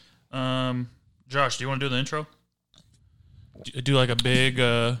Josh, do you want to do the intro? Do like a big.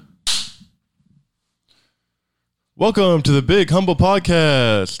 Welcome to the Big Humble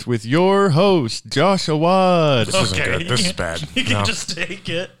Podcast with your host, Josh Awad. This isn't good. This is bad. You can just take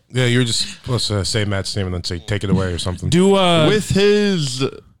it. Yeah, you're just supposed to say Matt's name and then say take it away or something. With his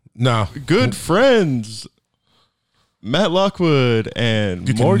no good friends, Matt Lockwood and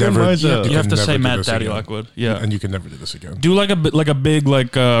You can Morgan never- Mizell. You have to never say do Matt this Daddy again. Lockwood. Yeah. and you can never do this again. Do like a big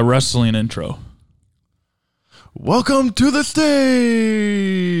wrestling intro. Welcome to the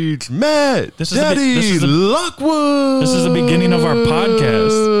stage, Matt This is the Daddy this is the- Lockwood. this is the beginning of our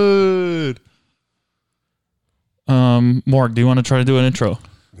podcast. Morg, do you want to try to do an intro?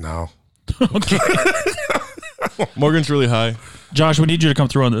 No. Okay. Morgan's really high. Josh, we need you to come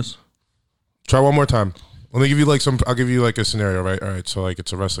through on this. Try one more time. Let me give you I'll give you like a scenario, right? All right, so like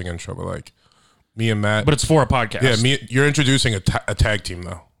it's a wrestling intro, but like me and Matt. But it's for a podcast. yeah, you're introducing a tag team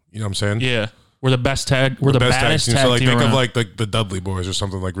though. You know what I'm saying? Yeah. We're the best tag. We're the baddest tag So like team think around. of like the Dudley Boys or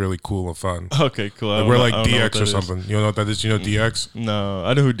something like really cool and fun. Okay, cool. Like we're like I don't know what DX or that is. something. You don't know what that is? You know DX? No,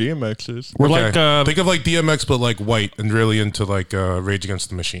 I know who DMX is. We're Okay. like think of like DMX but like white and really into like Rage Against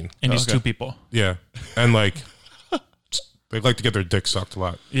the Machine. and these Okay. two people. Yeah. And like they like to get their dick sucked a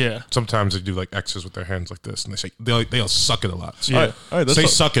lot. Yeah. Sometimes they do like X's with their hands like this, and they say they'll suck it a lot. So Yeah. All right, that's say a-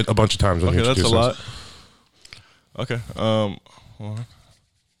 suck it a bunch of times. When Okay, you that's a introduce lot. us. Okay.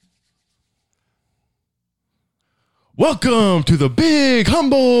 Welcome to the Big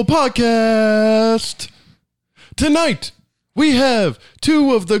Humble Podcast. Tonight, we have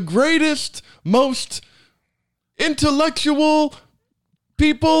two of the greatest, most intellectual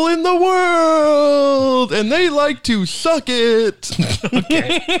people in the world, and they like to suck it.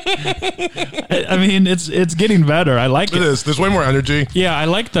 I mean, it's getting better. I like It it. is. There's way more energy. Yeah, I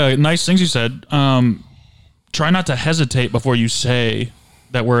like the nice things you said. Try not to hesitate before you say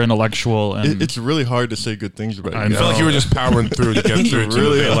that we're intellectual and It's really hard to say good things about I you. I feel like you were just powering through to get through.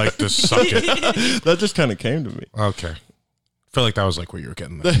 Really? They like to suck it. That just kind of came to me. Okay. I feel like that was like where you were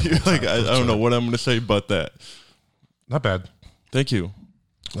getting that. You're like, I don't know what I'm going to say but that. Not bad. Thank you.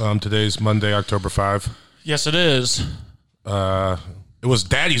 Today's Monday, October 5. yes, it is. It was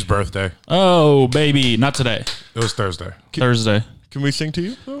Daddy's birthday. Oh, baby, not today. It was Thursday. Thursday. Can we sing to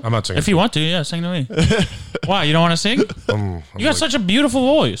you? I'm not singing. If you want to, yeah, sing to me. Why? You don't want to sing? I'm You got like- such a beautiful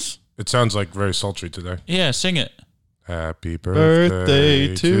voice. It sounds like very sultry today. Yeah, sing it. Happy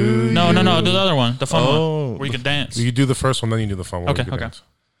birthday to you. No, do the other one, the fun Oh. one, where you can dance. You do the first one, then you do the fun one. Okay, You can okay. dance.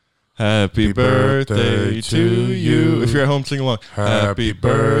 Happy birthday to you. If you're at home, sing along. Happy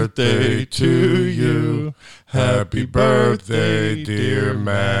birthday to you. Happy birthday, dear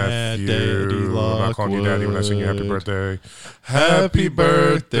Matthew. Daddy I'm not calling you daddy when I sing you happy Lockwood. birthday. Happy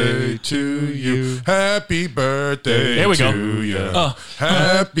birthday to you. Happy birthday There we go. to you. Uh.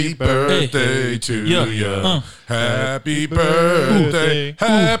 Happy birthday to Yeah. you. Happy birthday.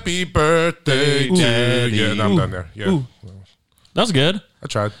 Happy birthday to Daddy. you. And I'm done there. Yeah. Ooh. That was good. I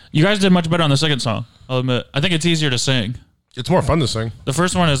tried. You guys did much better on the second song, I'll admit. I think it's easier to sing. It's more fun to sing. The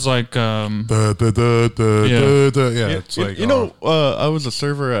first one is like, Da, da, da, da, Yeah. da, da. Yeah, it's like you know, I was a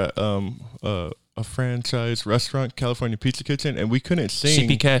server at a franchise restaurant, California Pizza Kitchen, and we couldn't sing.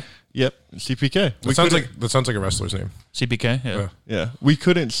 CPK. Yep, CPK. that sounds like a wrestler's name. CPK, yeah. Yeah. Yeah, we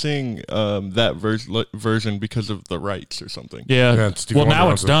couldn't sing that version because of the rights or something. Yeah. Yeah, Stevie Well, Wonder now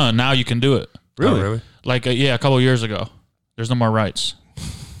owns it's it. done. Now you can do it. Really? Oh, really? Like, a couple of years ago. There's no more rights.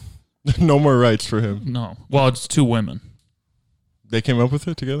 No more rights for him. No. Well, it's two women. They came up with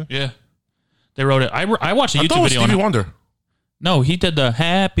it together. Yeah. They wrote it. I watched a I thought it YouTube was video on Stevie it. Wonder. No, he did the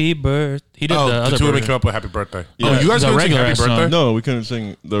happy birth. He did the The other two women version. came up with happy birthday. Yeah, Oh, you guys the couldn't sing regular happy ass song. birthday? No, we couldn't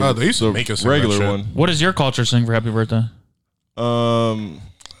sing the. Oh, they used to the make us sing that regular shit. one. What does your culture sing for happy birthday?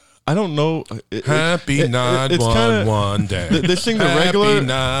 I don't know. Happy it's kinda- 911 day. They sing the Happy regular.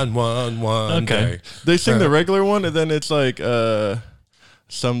 911 Okay. day. They sing the regular one, and then it's like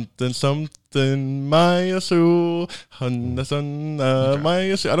something Maya Su Hunda Sunna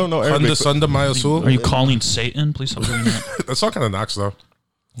Maya Su. I don't know Arabic. Hunda Sunda Maya Sul. Are you calling Satan? Please stop doing that. That song kind of knocks though.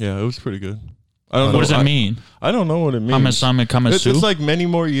 Yeah, it was pretty good. I don't know. What does that mean? I don't know what it means. Kamasame Kamasu? It's like many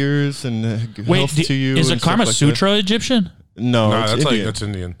more years and Wait, health to you. is and it Kama stuff like that. Sutra Egyptian? No, Nah, it's that's Indian. that's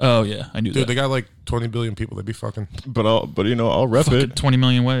Indian. Oh, yeah. I knew Dude, that. they got like 20 billion people. They be fucking. but I'll rep Fucking it. 20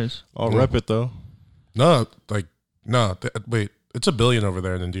 million ways. I'll rep it though. No, like no. Wait, it's a billion over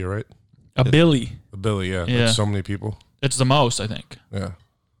there in India, right? A Billy. A billion, yeah. Yeah. Like so many people. It's the most, I think. Yeah.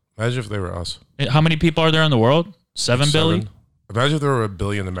 Imagine if they were us. How many people are there in the world? 7 billion? Imagine if there were a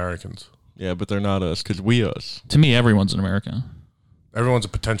billion Americans. Yeah, but they're not us because we us. To me, everyone's an American. Everyone's a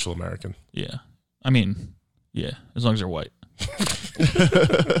potential American. Yeah. I mean, yeah, as long as they're white.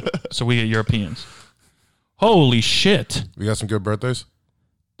 So we get Europeans. Holy shit. We got some good birthdays.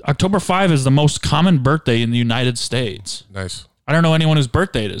 October 5 is the most common birthday in the United States. Nice. I don't know anyone whose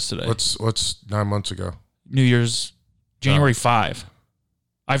birthday it is today. What's 9 months ago? New Year's, January 5.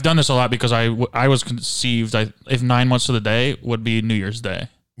 I've done this a lot because I was conceived, if 9 months to the day would be New Year's Day.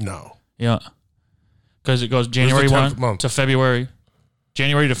 No. Yeah. Because it goes January 10th 1 month? to February.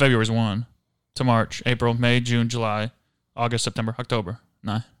 January to February is 1. To March, April, May, June, July, August, September, October.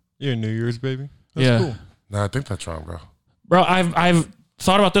 9. You're New Year's, baby. That's Yeah. cool. No, I think that's wrong, bro. Bro, I've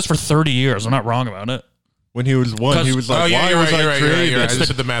thought about this for 30 years. I'm not wrong about it. When he was 1, he was like, why was I created? I just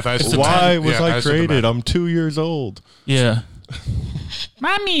did the math. Why was I created? I'm 2 years old. Yeah.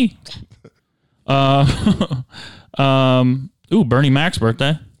 Mommy. Bernie Mac's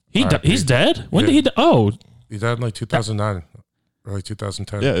birthday. He's dead? When did he die? Oh, He died in like 2009, early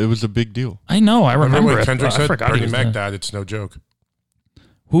 2010. Yeah, it was a big deal. I know. I remember when it. Kendrick I said forgot he Bernie was Mac dead. died. It's no joke.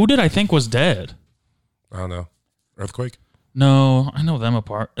 Who did I think was dead? I don't know. Earthquake? No, I know them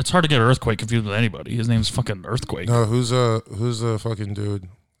apart. It's hard to get Earthquake confused with anybody. His name's fucking Earthquake. No, who's the fucking dude?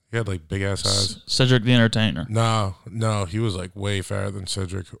 He had like big ass eyes. Cedric the Entertainer. No, he was like way fatter than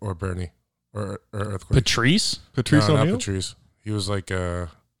Cedric or Bernie or Earthquake. Patrice? Patrice no, not O'Neal? Patrice. He was like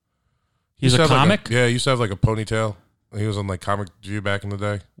He's a comic? Yeah, he used to have like a ponytail. He was on like Comic View back in the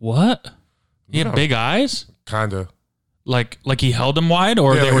day. What? He had No. big eyes? Kinda. Like he held them wide,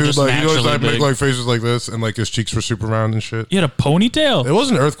 or Yeah, they were he just was like, he always naturally like make big? like faces like this, and like his cheeks were super round and shit. He had a ponytail? It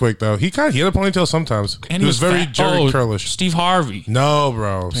wasn't Earthquake though. He had a ponytail sometimes. And he was very fat. Jerry Curlish. Steve Harvey. No,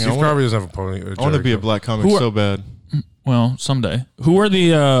 bro. Steve I wanna- Harvey doesn't have a pony. I want to be a black comic Who are- so bad. Well, someday. Who are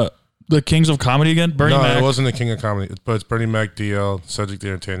the kings of comedy again? Bernie No, Mac. it wasn't the King of Comedy, but it's Bernie Mac, DL, Cedric the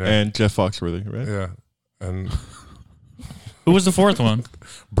Entertainer, And Jeff Foxworthy, right? yeah, and Who was the fourth one?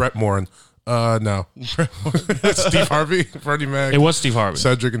 Brett Morin. No, Steve Harvey, Bernie Mac, It was Steve Harvey.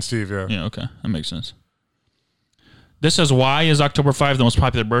 Cedric, and Steve. Yeah. Yeah, okay. That makes sense. This says, why is October 5 the most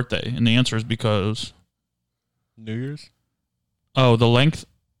popular birthday? And the answer is because, New Year's? the length.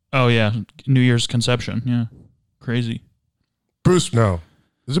 Oh, yeah. New Year's conception. Yeah. Crazy. Bruce. No,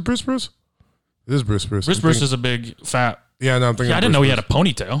 is it Bruce? Bruce. It is Bruce. Bruce I'm Bruce thinking- is a big, fat. Yeah, no, I'm thinking. Yeah, I didn't know he had a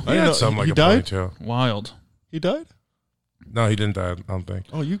ponytail. He I didn't had know- something like he a died? ponytail. Wild. He died? No, he didn't die. I don't think.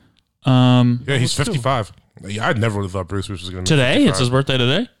 Oh, you... Yeah, he's still. 55. Yeah, I never would have thought Bruce was going to be Today? 55. It's his birthday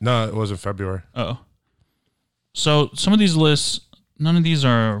today? No, it was in February. Oh. So some of these lists, none of these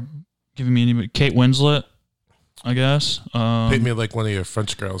are giving me any. Kate Winslet, I guess. Paint me like one of your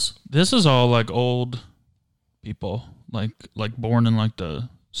French girls. This is all like old people, like born in like the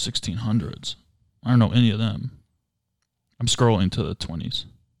 1600s. I don't know any of them. I'm scrolling to the 20s.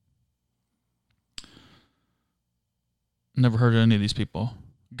 Never heard of any of these people.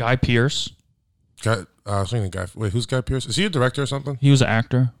 Guy Pearce. I was thinking Guy. Wait, who's Guy Pearce? Is he a director or something? He was an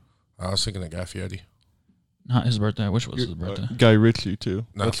actor. I was thinking of Guy Fieri. Not his birthday. I wish it was his birthday. Guy Ritchie, too.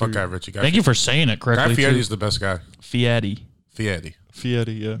 No, That's fuck who- Guy Ritchie. Thank you for saying it correctly. Guy Fieri too. is the best guy. Fieri. Fieri.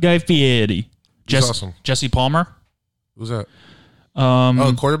 Fieri, yeah. Guy Fieri. He's awesome. Jesse Palmer. Who's that?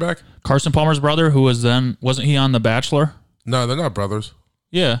 Um, Quarterback? Carson Palmer's brother, who was then, wasn't he on The Bachelor? No, they're not brothers.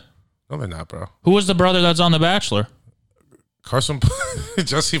 Yeah. No, they're not, bro. Who was the brother that's on The Bachelor? Carson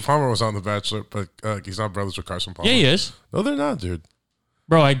Jesse Palmer was on The Bachelor, but he's not brothers with Carson Palmer. Yeah, he is. No, they're not, dude.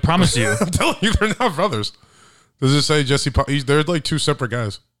 Bro, I promise you. I'm telling you, they're not brothers. Does it say Jesse Palmer? They're like two separate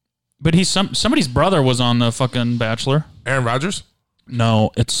guys. But he's somebody's brother was on the fucking Bachelor. Aaron Rodgers?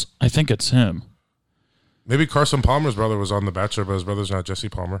 No, I think it's him. Maybe Carson Palmer's brother was on The Bachelor, but his brother's not Jesse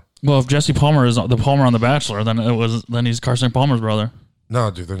Palmer. Well, if Jesse Palmer is the Palmer on the Bachelor, then he's Carson Palmer's brother. No,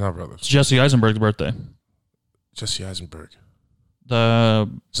 dude, they're not brothers. It's Jesse Eisenberg's birthday. Jesse Eisenberg. The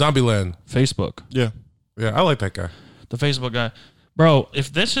Zombieland. Facebook. Yeah. Yeah, I like that guy. The Facebook guy. Bro,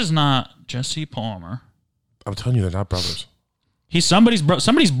 if this is not Jesse Palmer, I'm telling you, they're not brothers. he's somebody's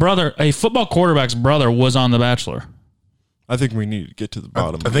brother, a football quarterback's brother was on The Bachelor. I think we need to get to the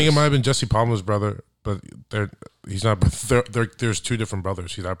bottom I of think it this. might have been Jesse Palmer's brother, but he's not. There's two different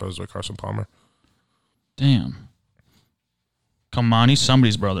brothers. He's not brothers with Carson Palmer. Damn. Come on, he's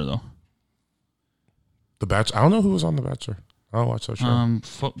somebody's brother though. The Bachelor. I don't know who was on The Bachelor. I don't watch that show.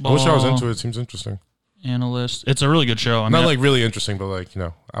 Football. I wish I was into it. It seems interesting. Analyst. It's a really good show. I mean, Not like really interesting, but like,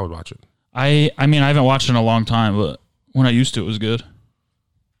 I would watch it. I mean, I haven't watched it in a long time, but when I used to, it was good.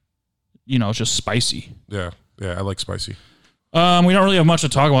 It's just spicy. Yeah, I like spicy. We don't really have much to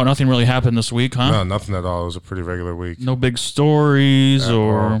talk about. Nothing really happened this week, huh? No, nothing at all. It was a pretty regular week. No big stories At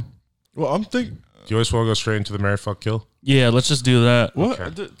or all. Well, I'm thinking... Do you always want to go straight into the Marry, Fuck, Kill? yeah. Let's just do that. What?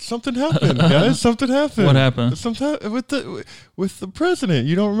 Okay. Something happened, guys. Something happened. What happened? Something with the president.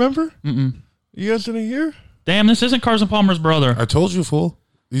 You don't remember? Mm-mm. You guys didn't hear? Damn, this isn't Carson Palmer's brother. I told you, fool.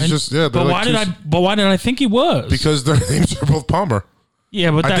 He's just yeah. But why did I? But why did I think he was? Because their names are both Palmer.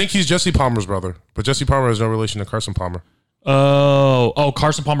 Yeah, but I think he's Jesse Palmer's brother. But Jesse Palmer has no relation to Carson Palmer.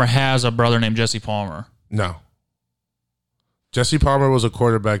 Carson Palmer has a brother named Jesse Palmer. No. Jesse Palmer was a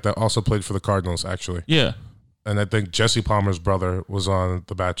quarterback that also played for the Cardinals, actually. Yeah. And I think Jesse Palmer's brother was on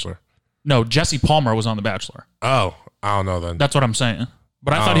The Bachelor. No, Jesse Palmer was on The Bachelor. Oh, I don't know then. That's what I'm saying.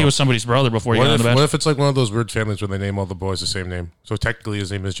 But I thought he was somebody's brother before he got on The Bachelor. What if it's like one of those weird families where they name all the boys the same name? So technically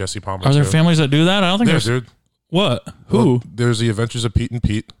his name is Jesse Palmer. Are there families that do that? I don't think there's. Dude. What? Who? Well, there's the Adventures of Pete and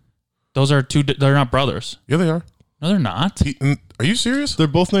Pete. Those are two. They're not brothers. Yeah, they are. No, they're not. Pete and, are you serious? They're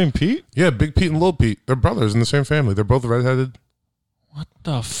both named Pete? Yeah, Big Pete and Little Pete. They're brothers in the same family. They're both redheaded. What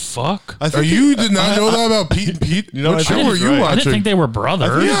the fuck? You did not know that about Pete and Pete? You know, what show were you right. watching? I didn't think they were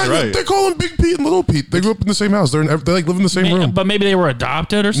brothers. Yeah, right. they call them Big Pete and Little Pete. They grew up in the same house. They like live in the same room. But maybe they were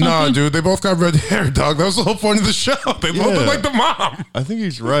adopted or something. No, dude, they both got red hair, dog. That was the whole point of the show. They both look like the mom. I think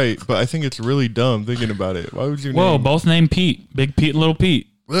he's right, but I think it's really dumb thinking about it. Why would you Whoa, name... both named Pete. Big Pete and Little Pete.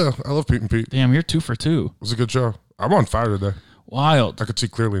 Yeah, I love Pete and Pete. Damn, you're 2 for 2. It was a good show. I'm on fire today. Wild. I could see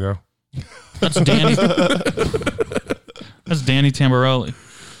clearly now. That's Danny. That's Danny Tamborelli.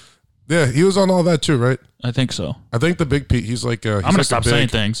 Yeah, he was on all that too, right? I think so. I think the Big Pete, he's like... I'm going to stop saying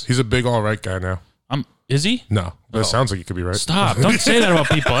things. He's a big all right guy now. Is he? No, but it sounds like he could be right. Stop. Don't say that about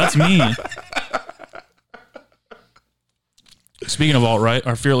people. That's mean. Speaking of alt-right,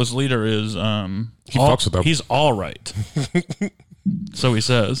 our fearless leader is... fucks with them. He's all right. So he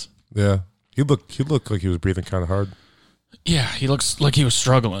says. Yeah. He looked like he was breathing kind of hard. Yeah, he looks like he was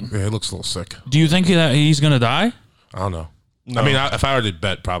struggling. Yeah, he looks a little sick. Do you think that he's going to die? I don't know. No. I mean, if I were to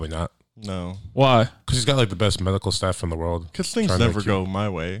bet, probably not. No. Why? Because he's got like the best medical staff in the world. Because things never go my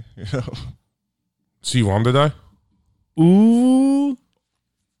way, you know? So you want him to die? Ooh.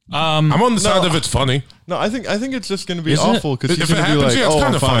 I'm on the side of it's funny. No, I think it's just going to be Is it? awful because If he's it going to be happens, like, yeah, it's oh, kind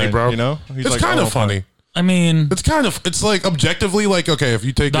I'm of funny, fine, bro. you know? He's It's like, kind oh, of funny. I mean, It's like objectively like, okay, if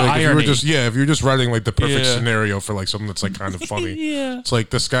you take The like, if you were irony. just if you're just writing like the perfect Yeah. scenario for like something that's like kind of funny. Yeah. It's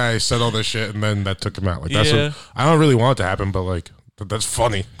like this guy said all this shit and then that took him out. Like that's Yeah. what, I don't really want it to happen, but like that's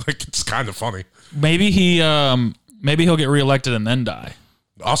funny. Like it's kind of funny. maybe he'll get reelected and then die.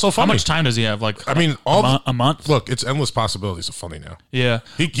 Also How funny. much time does he have? Like, I mean, a month? Look, it's endless possibilities of funny now. Yeah.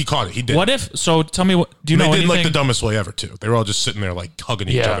 He caught it. He did. What if? So tell me, do you They know did anything? like the dumbest way ever too. They were all just sitting there like hugging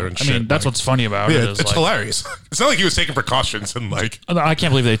each yeah. other and I shit. mean, that's like, what's funny about yeah, it. it's Is like, hilarious. It's not like he was taking precautions and like I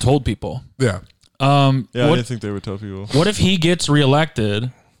can't believe they told people. yeah. Yeah, I what, didn't think they would tell people. what if he gets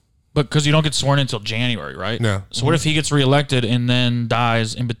reelected? But because you don't get sworn in until January, right? Yeah. So what if he gets reelected and then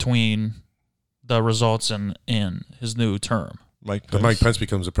dies in between the results and in his new term Mike Then Mike Pence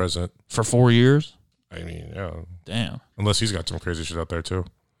becomes the president. for 4 years? I mean, yeah. Damn. Unless he's got some crazy shit out there too.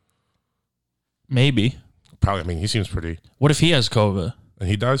 Maybe. Probably. I mean, he seems pretty. What if he has COVID? And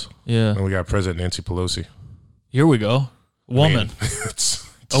he dies. Yeah. And we got President Nancy Pelosi. Here we go. Woman. I mean, it's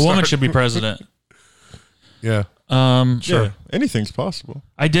A woman should be president. Yeah. Sure. Yeah, anything's possible.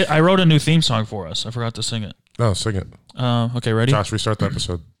 I wrote a new theme song for us. I forgot to sing it. No, sing it. Okay, ready? Josh, restart the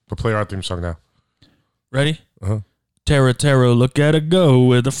episode. We'll play our theme song now. Ready? Uh-huh. Tara, Tara, look at her go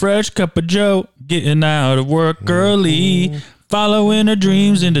with a fresh cup of joe, getting out of work early, following her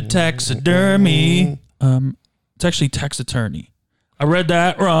dreams into taxidermy. It's actually tax attorney. I read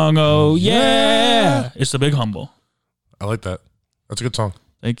that wrong. Oh yeah, it's the Big Humble. I like that. That's a good song.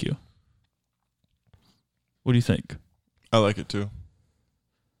 Thank you. What do you think? I like it too.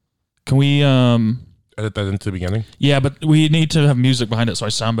 Can we Edit that into the beginning. Yeah, but we need to have music behind it so I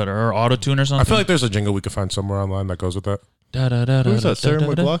sound better, or auto tune or something. I feel like there's a jingle we could find somewhere online that goes with that. Who's that? Sarah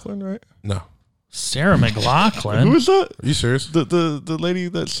McLachlan, right? No. Sarah McLachlan. Who is that? Are you serious? The lady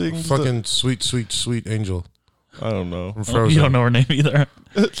that sings. Fucking sweet, sweet, sweet angel I don't know. from Oh, Frozen. you don't know her name either.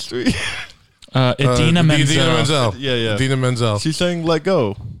 Sweet. Idina Menzel. Idina Menzel. Yeah. Idina Menzel. She sang "Let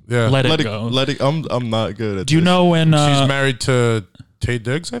Go." Yeah. Let Let it it go. Let it. I'm not good at. Do you this. know when? She's married to Tay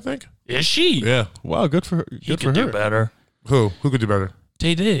Diggs, I think. Is she? Yeah. Wow, good for her. He Good for could do her. better. Who could do better?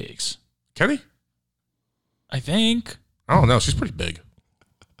 Tay Diggs, Kenny? I think. I don't know. She's pretty big.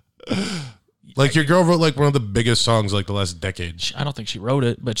 Like your girl wrote like one of the biggest songs like the last decade. I don't think she wrote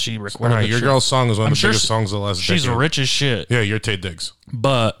it, but she recorded Right, it. your girl's song is one of I'm the sure biggest songs of the last She's decade. rich as shit. Yeah, you're Tay Diggs.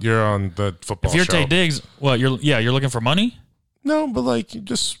 But You're on the football if you're show. Tay Diggs, what? You're looking for money. No, but like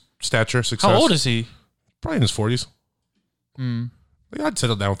just stature, success. How old is he? Probably in his 40s. Like, I'd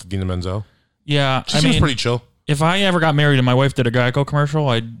settle down with Idina Menzel. Yeah, She I seems mean, pretty chill. if I ever got married and my wife did a Geico commercial,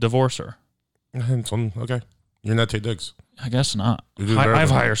 I'd divorce her. Okay. You're not Tay Diggs. I guess not. You do I better have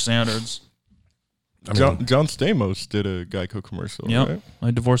than- higher standards. I mean, John Stamos did a Geico commercial. Yep, Right?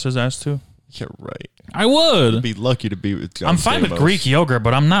 I divorce his ass too. Yeah, right. I would. Be lucky to be with John I'm fine with Stamos. Greek yogurt,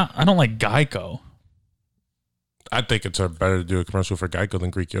 but I don't like Geico. I think it's better to do a commercial for Geico than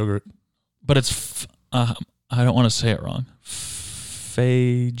Greek yogurt. But it's I don't want to say it wrong.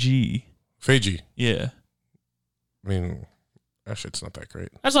 Fagi. I Yeah. mean, that shit's not that great.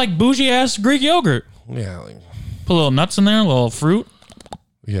 That's like bougie ass Greek yogurt. Yeah, like, Put a little nuts in there, a little fruit.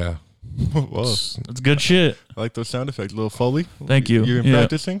 yeah. Whoa. That's good shit. I like those sound effects. A little Foley. Thank you. You've been Yeah.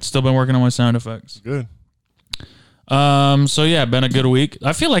 practicing? Still been working on my sound effects. Good. So yeah, been a good week.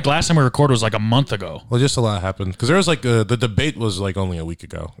 I feel like last time we recorded was like a month ago. Well, just a lot happened because there was like the debate was like only a week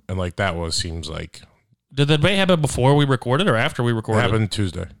ago, and like that seems like Did the debate happen before we recorded or after we it recorded? happened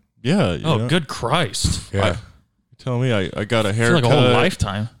Tuesday. Yeah. Oh, good Christ. Yeah, Tell me, I got a I feel haircut. like a whole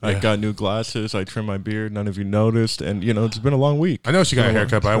lifetime. I Yeah. got new glasses. I trimmed my beard. None of you noticed. And, it's been a long week. I know she got a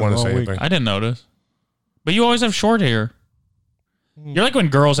haircut, but I want to say anything. I didn't notice. But you always have short hair. You're like when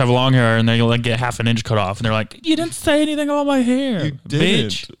girls have long hair and they like get half an inch cut off and they're like, you didn't say anything about my hair. You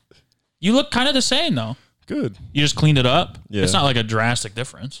didn't. Bitch. You look kind of the same though. Good. You just cleaned it up. Yeah. It's not like a drastic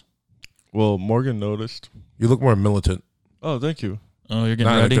difference. Well, Morgan noticed. You look more militant, Oh, thank you. Oh, you're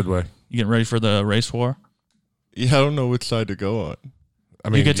getting not ready? in a good way. You getting ready for the race war? Yeah, I don't know which side to go on. I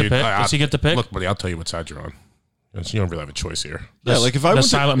mean, You get to pick? I- Does he get to pick? Look, buddy, I'll tell you what side you're on. You don't really have a choice here. Yeah, like if I the went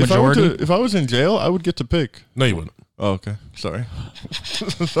silent to, majority? if I was in jail, I would get to pick. No, you wouldn't. Oh, okay. Sorry.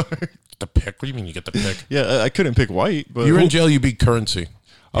 Sorry. The pick? What do you mean you get the pick? Yeah, I couldn't pick white, but You're in jail. You be currency.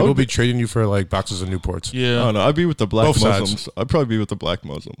 People would will be be- trading you for like boxes of Newports. I Yeah. don't know. I'd be with the black Both sides. Muslims. I'd probably be with the black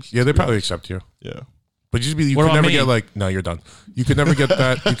Muslims. Yeah, they probably accept you. Yeah. But you What could about never me? get like no, you're done. You could never get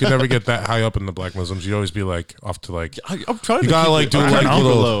that. You could never get that high up in the black Muslims. You'd always be like off to like I'm trying You to gotta, keep like, it- do, I'm like, trying to keep it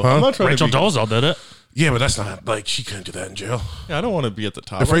little- low. huh? I'm not trying Rachel to be, Dolezal did it. yeah, but that's not like she couldn't do that in jail. Yeah, I don't want to be at the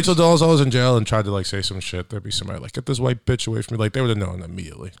top. If Rachel Dolezal was in jail and tried to like say some shit, there'd be somebody like get this white bitch away from me. Like they would have known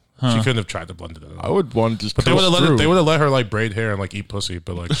immediately. She couldn't have tried to blend it in. I would want to just But they would have let her. through. They would have let her like braid hair and like eat pussy,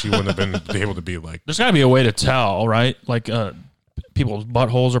 but like she wouldn't have been able to be like. There's got to be a way to tell, right? Like people's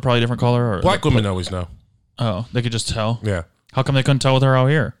buttholes are probably a different color. Or Black women always know. Oh, they could just tell. Yeah. How come they couldn't tell with her out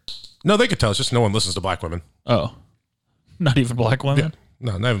here? No, they could tell. It's just no one listens to black women. Oh, not even black Yeah. women.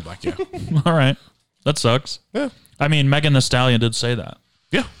 No, not even black. Yeah. All right, that sucks. Yeah. I mean, Megan Thee Stallion did say that.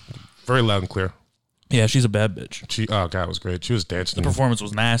 Yeah. Very loud and clear. Yeah, she's a bad bitch. Oh god, it was great. She was dancing. Performance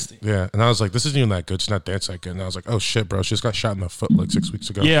was nasty. Yeah, and I was like, this isn't even that good. She's not dancing that good. And I was like, oh shit, bro, she just got shot in the foot like 6 weeks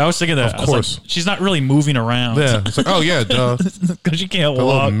ago. Yeah, I was thinking that. Of I was like, course. she's not really moving around. Yeah. It's like, oh yeah, duh. because she can't The little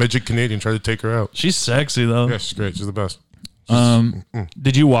walk. midget Canadian tried to take her out. She's sexy though. Yeah, she's great. She's the best.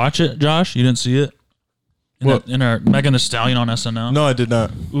 Did you watch it, Josh? You didn't see it? What? In our Megan Thee Stallion on SNL? No, I did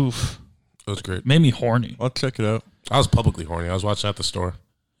not. Oof. It was great. Made me horny. I'll check it out. I was publicly horny. I was watching at the store.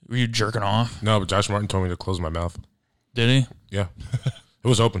 Were you jerking off? No, but Josh Martin told me to close my mouth. Did he? Yeah. It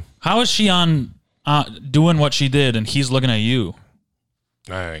was open. How is she on doing what she did and he's looking at you?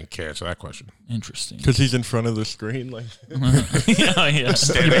 I didn't care answer that question. Interesting. Because he's in front of the screen. Like, yeah, yeah.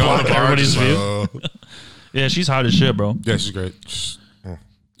 Standing You on block the bar, everybody's just, view. Yeah, she's hot as shit, bro. yeah, she's great.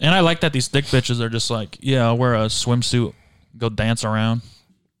 And I like that these thick bitches are just like, yeah, I'll wear a swimsuit, go dance around.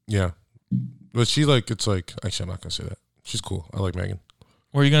 Yeah. But she like, it's like, actually, I'm not going to say that. She's cool. I like Megan.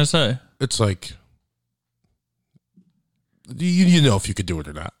 What are you gonna say? It's like, you know if you could do it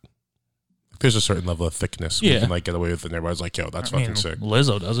or not. There's a certain level of thickness where you Yeah. can like get away with it and everybody's like, yo, that's fucking sick.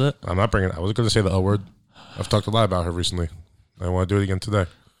 Lizzo does it. I'm not bringing, I was going to say the L word. I've talked a lot about her recently. I want to do it again today.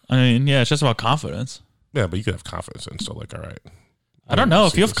 I mean, yeah, it's just about confidence. Yeah, but you could have confidence and still like, all right. I don't know.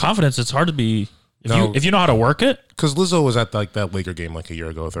 If you have confidence, it's hard to be. No. If you know how to work it, Because Lizzo was at like that Laker game like a year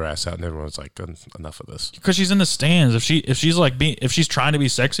ago with her ass out, and everyone was like, enough of this. because she's in the stands. If she's trying to be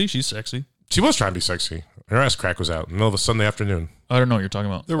sexy, she's sexy. She was trying to be sexy. Her ass crack was out in the middle of a Sunday afternoon. I don't know what you're talking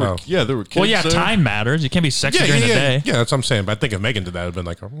about. there were, Oh. there were kids. Well, yeah, there. time matters. You can't be sexy during the day. Yeah, that's what I'm saying. But I think if Megan did that, it'd been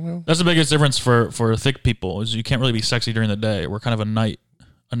like, oh, well. That's the biggest difference for thick people is you can't really be sexy during the day. We're kind of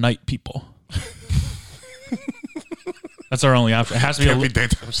a night people. That's our only option. It has to be Can't be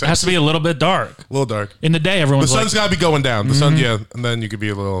daytime it has to be a little bit dark. a little dark. In the day, The everyone's sun's like got to be going down. The sun, yeah, and then you could be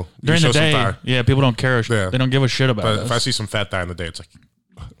a little you during can the show day. some thigh. Yeah, people don't care. Yeah. They don't give a shit about But us. if I see some fat thigh in the day, it's like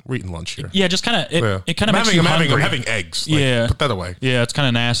we're eating lunch here. Yeah, just kind of Yeah. it kind of I'm makes you having, hungry. I'm having eggs. Like, Yeah. put that away. Yeah, it's kind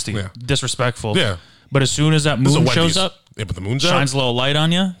of nasty, Yeah. disrespectful. Yeah. But as soon as that This is a moon Wendy's. shows up, Yeah, but the moon's shines out. a little light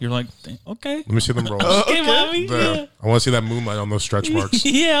on you, you're like, okay, Let me see them rolls. okay, mommy, Yeah. I want to see that moonlight on those stretch marks.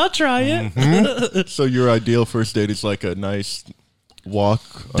 yeah, I'll try it. So your ideal first date is like a nice walk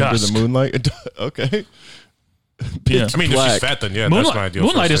under Dusk. the moonlight? Okay. Yeah. I mean, if Black. she's fat, then yeah, that's my ideal.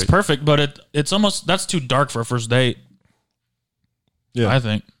 Moonlight first is date. perfect, but it's almost that's too dark for a first date. Yeah. I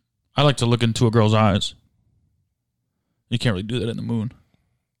think I like to look into a girl's eyes. You can't really do that in the moon.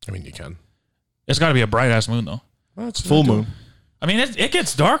 I mean, you can. It's got to be a bright ass moon though. That's Full moon. I mean, it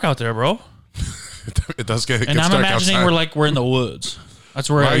gets dark out there, bro. It does get. And I'm imagining outside. we're in the woods. That's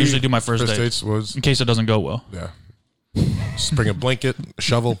where I usually do my first date. dates was In case it doesn't go well. yeah. Just bring a blanket, a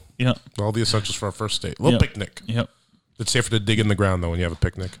shovel, Yeah. all the essentials for our first date. A little Yep. picnic. Yep. It's safer to dig in the ground though when you have a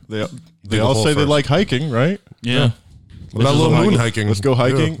picnic. They Dig a all hole say they first. like hiking, right? Yeah. What about a little moon hiking? Let's go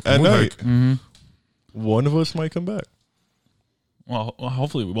hiking Yeah, at moon night. hike. One of us might come back. Well,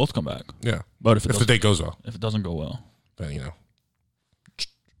 hopefully we both come back. Yeah. But if If the doesn't, date goes well, if it doesn't go well, then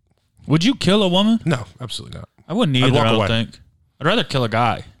would you kill a woman? no, absolutely not. I wouldn't either. walk I don't away. think. I'd rather kill a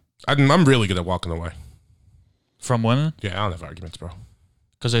guy I'm really good at walking away. from women Yeah, I don't have arguments, bro.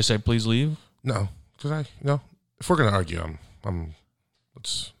 because they say please leave. No, because if we're gonna argue,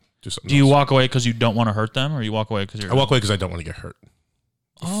 let's do something. Do you else. walk away because you don't want to hurt them, or you walk away because you're? I walk away because I don't want to get hurt.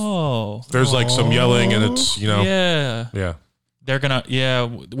 Oh. There's like some yelling, and it's Yeah. yeah. They're gonna. Yeah.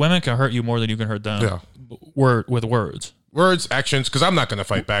 Women can hurt you more than you can hurt them. Yeah. With words. Words, actions, because I'm not going to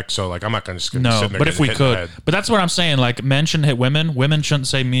fight back. So, like, I'm not going to just No, sit there but if we getting hit in the could, head. but that's what I'm saying. Like, men shouldn't hit women. Women shouldn't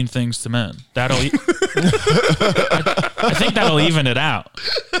say mean things to men. I think that'll even it out.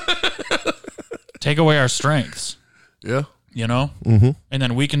 Take away our strengths, Yeah. you know, and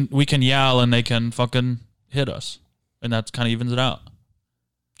then we can yell and they can fucking hit us, and that kind of evens it out.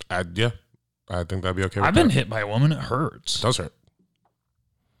 I think that'd be okay with I've been that. hit by a woman. It hurts. It does hurt.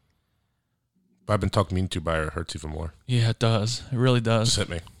 If I've been talked mean to by her, it hurts even more. Yeah, it does. It really does. Just hit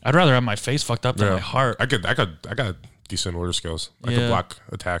me. I'd rather have my face fucked up than Yeah. my heart. I got decent motor skills. I Yeah. could block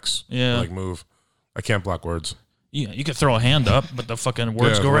attacks. Yeah. Like move. I can't block words. Yeah, you could throw a hand up, but the fucking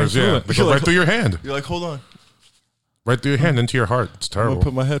words Yeah, go right words, through yeah. it. They go right through your hand. You're like, hold on. Right through your hand into your heart. It's I'm terrible. gonna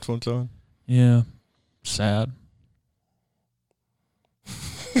put my headphones on. Yeah, sad.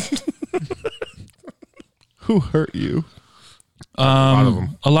 Who hurt you? lot of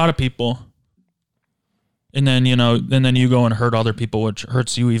 'em. A lot of people. And then, you go and hurt other people, which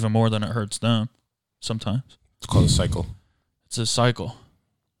hurts you even more than it hurts them sometimes. It's called a cycle. It's a cycle.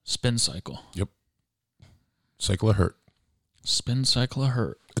 Spin cycle. Yep. Cycle of hurt. Spin cycle of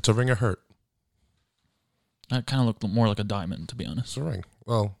hurt. It's a ring of hurt. That kind of looked more like a diamond, to be honest. It's a ring.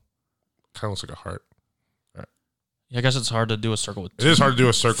 Well, kind of looks like a heart. Yeah, I guess it's hard to do a circle with It is hard to do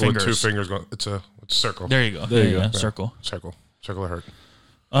a circle with two fingers. fingers going. It's a circle. There you go. There you Yeah, go. circle. Circle of hurt.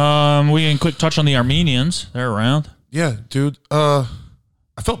 We can quick touch on the Armenians. They're around. Yeah, dude. I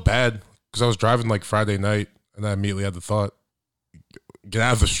felt bad because I was driving like Friday night, and I immediately had the thought, get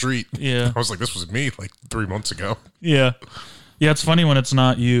out of the street. Yeah. I was like, this was me like 3 months ago. Yeah. Yeah, it's funny when it's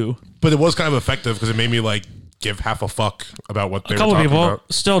not you. But it was kind of effective because it made me like give half a fuck about what they A were couple talking people.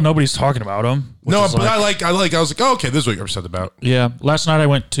 about. Still, nobody's talking about them. No, but I was like, oh, okay, this is what you're upset about. Yeah. Last night I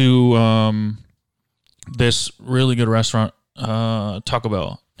went to this really good restaurant, Taco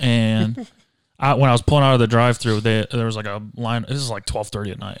Bell, and when I was pulling out of the drive-thru, there was like a line. This is like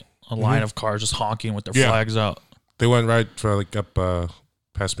 12:30 at night. A line of cars just honking with their Yeah. flags out. They went right for like up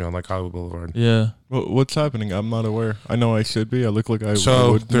past me on like Hollywood Boulevard. Yeah. What's happening? I'm not aware. I know I should be. I look like I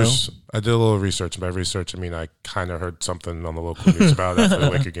So would know. I did a little research. And by research, I mean I kind of heard something on the local news about it after the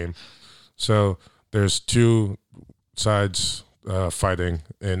Laker game. So there's two sides fighting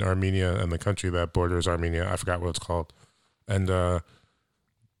in Armenia and the country that borders Armenia. I forgot what it's called. And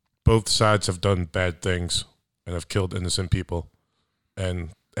both sides have done bad things and have killed innocent people. And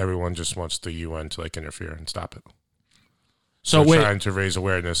everyone just wants the UN to like interfere and stop it. So They're wait, trying to raise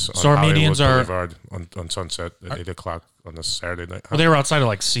awareness on So Armenians Hollywood are- Boulevard on Sunset at 8 o'clock on this Saturday night. well, they were outside of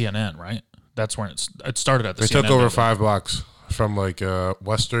like CNN, right? That's when it started at the They CNN. took over building. 5 blocks from like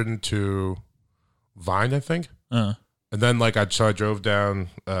Western to Vine, I think. And then like I drove down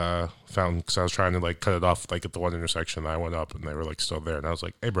Fountain because I was trying to like cut it off like at the one intersection. And I went up and they were like still there, and I was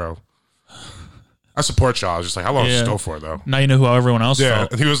like, "Hey, bro, I support y'all." I was just like, "How long does Yeah. it go for though?" Now you know who everyone else Yeah,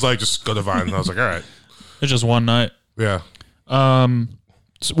 felt. and he was like, "Just go to Vine." And I was like, "All right, It's just one night. yeah."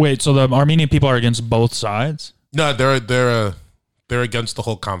 Wait, so the Armenian people are against both sides? No, they're against the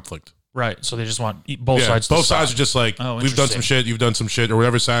whole conflict. Right. So they just want both Yeah, sides to both stop. sides are just like, Oh, we've done some interesting. shit, you've done some shit, or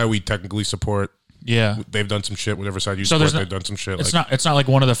whatever side we technically support. Yeah. They've done some shit. Whatever side you So support, there's they've done some shit. It's like, not like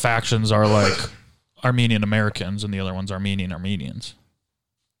one of the factions are like Armenian Americans and the other one's Armenian Armenians.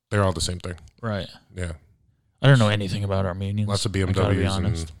 they're all the same thing. Right. Yeah, I don't know anything about Armenians. lots of I gotta be BMWs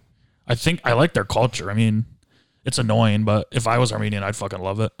honest. and I think I like their culture. I mean, it's annoying, but if I was Armenian, I'd fucking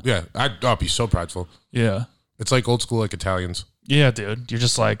love it. yeah, I'd be so prideful. Yeah. It's like old school, like Italians. Yeah, dude. You're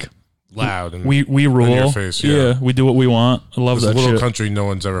just like, loud and we rule. in your face. Yeah. we do what we want. I love It's a that little shit. country no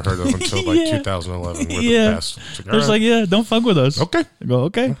one's ever heard of until like Yeah. 2011. We're Yeah. the best. It's like, They're just all like, yeah, don't fuck with us. right, okay. I go,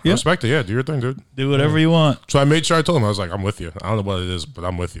 okay, yeah, Respect it. Yeah, do your thing, dude. do whatever you want. So I made sure I told him, I was like, I'm with you. I don't know what it is, but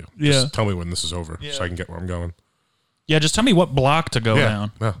I'm with you. Yeah. Just tell me when this is over Yeah. so I can get where I'm going. Yeah, just tell me what block to go Yeah.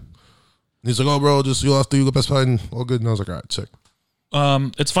 down. Yeah. He's like, oh, bro, just you'll have to do the best fighting. All good. And I was like, all right, sick.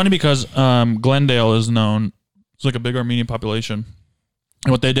 It's funny because Glendale is known. It's like a big Armenian population.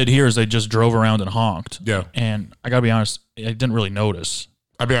 And what they did here is they just drove around and honked. Yeah. And I gotta be honest, I didn't really notice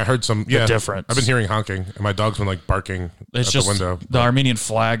I mean, I heard some the difference. I've been hearing honking, and my dog's been like barking It's at just the window. the Armenian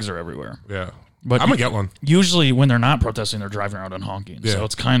flags are everywhere. Yeah. But I'm going to get one. usually when they're not protesting, they're driving around and honking. Yeah. So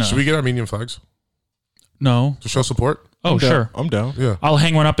it's kind Should of we get Armenian flags no. to show support? Oh, sure. I'm down. Yeah. I'll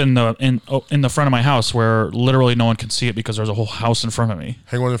hang one up in the front of my house where literally no one can see it because there's a whole house in front of me.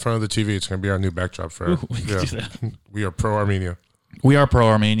 Hang one in front of the TV. It's going to be our new backdrop for We can do that. We are pro-Armenia. We are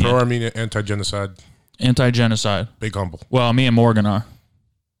pro-Armenian, Pro-Armenia, anti-genocide, anti-genocide. big humble. Well, me and Morgan are.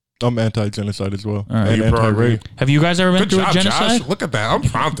 I'm anti-genocide as well. All right. And You pro-Armenia? anti-rape. Have you guys ever been Good through a job, genocide? Josh. Look at that. I'm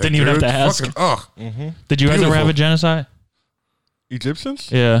prompted. Didn't even have dude. to ask. Fucking, ugh. Did you guys ever Beautiful. have a genocide?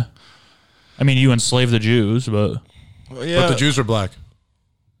 Egyptians? Yeah. I mean, you enslaved the Jews, but Yeah. But the Jews are black.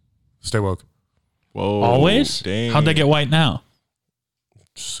 Stay woke. Whoa. always? Dang. How'd they get white now?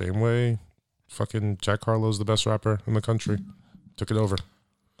 Same way. Fucking Jack Harlow's the best rapper in the country. Took it over.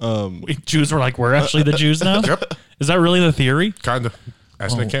 Wait, Jews were like, we're actually the Jews now? Yep. Is that really the theory? Kind of.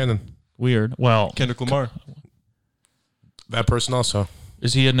 Ask Nick Cannon. Weird. Well, Kendrick Lamar. That person also.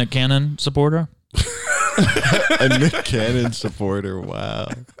 is he a Nick Cannon supporter? A Nick Cannon supporter. Wow.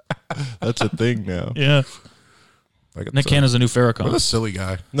 That's a thing now. Yeah. Like, Nick Cannon's a new What a Farrakhan. silly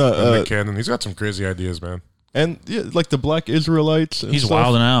guy. No, Nick Cannon. He's got some crazy ideas, man. and yeah, like the Black Israelites. And He's stuff.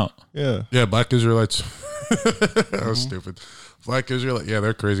 wilding out. Yeah. Yeah, black Israelites. That was stupid. Black Israelites. Yeah,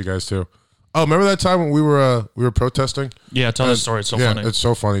 they're crazy guys too. Oh, remember that time when we were protesting? Yeah, tell the story. It's so yeah, funny. it's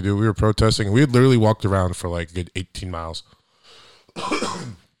so funny, dude. We were protesting. We had literally walked around for like a good 18 miles.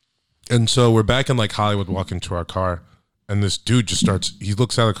 And so we're back in like Hollywood walking to our car. And this dude just starts, he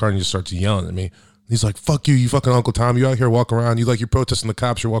looks out of the car and he just starts yelling at me. He's like, fuck you, you fucking Uncle Tom. You out here walking around. You're protesting the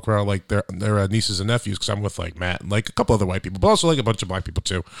cops. You're walking around like their nieces and nephews because I'm with like Matt and like a couple other white people, but also like a bunch of black people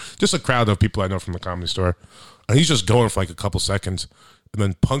too. Just a crowd of people I know from the Comedy Store. And he's just going for like a couple seconds. And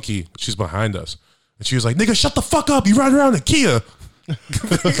then Punky, she's behind us. And she was like, nigga, shut the fuck up. You ride around in a Kia.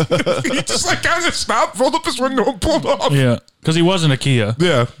 He just like kind of stopped, rolled up his window and pulled off. Yeah, because he wasn't a Kia.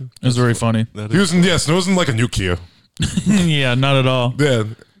 Yeah. It was very funny. He was in, yes, it wasn't like a new Kia. Yeah, not at all. Yeah.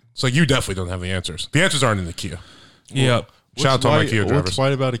 It's like you definitely don't have the answers. The answers aren't in the Kia. Yeah. Shout out to all my Kia What's drivers.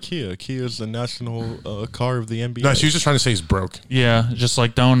 white about a Kia? Kia is the national car of the NBA. No, she was just trying to say he's broke. Yeah, just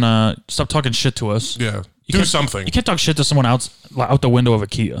like don't stop talking shit to us. Yeah. You Do can't- something. You can't talk shit to someone out the window of a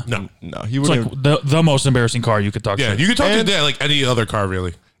Kia. No. No, he It's wouldn't. like the most embarrassing car you could talk Yeah, shit. you could talk And- to like any other car,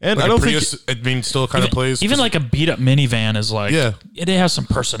 really. And like I don't a think- Prius, I mean, still kind of plays. Even like a beat up minivan is like, Yeah. it has some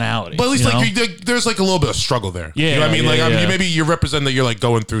personality. But at least you like know? there's like a little bit of struggle there. Yeah, You know what I mean? yeah, Like yeah. maybe you're representing that you're like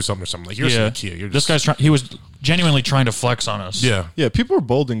going through something or something. Like here's yeah. the Kia. You're This just, guy's trying. He was genuinely trying to flex on us. Yeah. Yeah, people are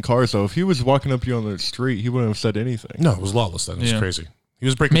bold in cars though. If he was walking up to you on the street, he wouldn't have said anything. No, it was lawless then. It was Yeah. crazy. He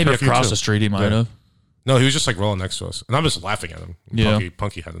was breaking Maybe curfew, across too. the street he might Yeah. have. No, he was just like rolling next to us. And I'm just laughing at him. Yeah.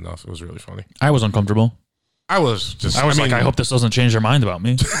 Punky had enough. It was really funny. I was uncomfortable. I was just I was mean, like, I hope this doesn't change their mind about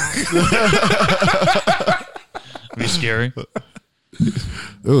me. It'd be scary.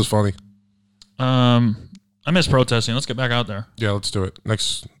 it was funny. I miss protesting. Let's get back out there. Yeah, let's do it.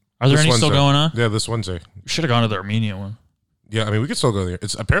 Next Are there this any still Wednesday. going on? Yeah, this Wednesday. We should have gone to the Armenia one. Yeah, I mean we could still go there.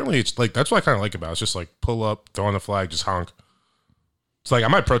 It's apparently it's like that's what I kinda like about it. It's just like pull up, throw on a flag, just honk. It's like I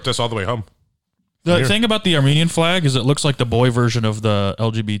might protest all the way home. The Here. thing about the Armenian flag is it looks like the boy version of the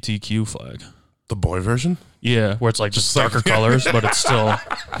LGBTQ flag. The boy version? Yeah, where it's like just like- darker colors, but it's still a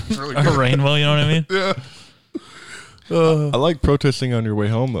rainbow. You know what I mean? Yeah. I like protesting on your way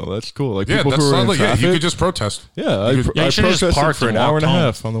home though. That's cool. Like Yeah, people that's who are in not like yeah, traffic. you could just protest. yeah, I you could- Yeah, you I should've just protested parked for and an hour walked and a home.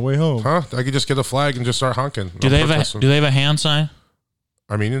 half on the way home. Huh? I could just get a flag and just start honking. Do I'm they have protesting. do they have a hand sign?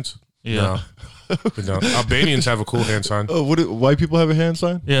 Armenians? Yeah. No. They don't. Albanians have a cool hand sign. Oh, white people have a hand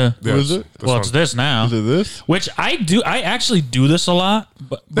sign? Yeah. Yeah, What is it? this Well, it's one. this now. Is it this? Which I do. I actually do this a lot,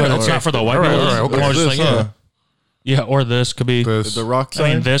 but Yeah, it's okay. not for the white All right, people. all right, It's okay. more just This, like, huh? yeah, or this could be. This. The rock I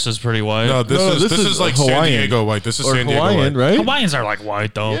sign? mean, this is pretty white. No, this is like San Hawaiian. Diego white. This is or San Diego Hawaiian, white. right? Hawaiians are like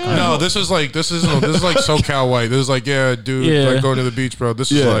white though. Yeah. kinda. No, this is like SoCal white. This is like dude, Yeah. like going to the beach, bro.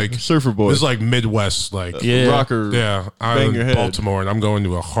 This is Yeah, like surfer boy. this is like Midwest, like Yeah. Rocker. yeah. I'm Bang in your head. Baltimore and I'm going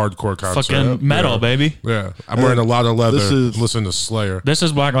to a hardcore concert. Fucking metal, yeah. baby. Yeah, I'm wearing a lot of leather. This is- Listen to Slayer. This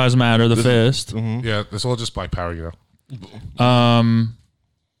is Black Lives Matter, the fist. Yeah, this is all just Black Power, you know.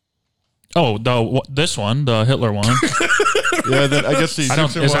 Oh, this one, the Hitler one. Yeah, then I guess the I don't.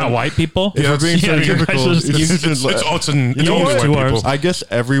 Egyptian Is one, that white people? If we're being you guys stereotypical, just- It's You know only what? white 2 people. hours. I guess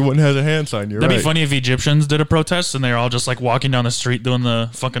everyone has a hand sign. You're That'd right. be funny if Egyptians did a protest and they're all just like walking down the street doing the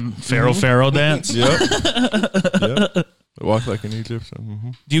fucking Pharaoh dance. Yep. Yep. Walk like an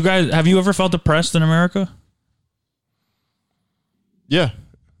Egyptian. Do you guys have you ever felt depressed in America Yeah.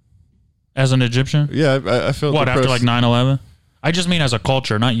 as an Egyptian? Yeah. I felt What after depressed. like 9/11? I just mean as a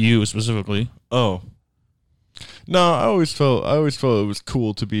culture, not you specifically. Oh. No, I always felt it was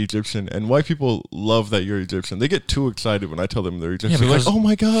cool to be Egyptian, and white people love that you're Egyptian. They get too excited when I tell them they're Egyptian. They're like, because "Oh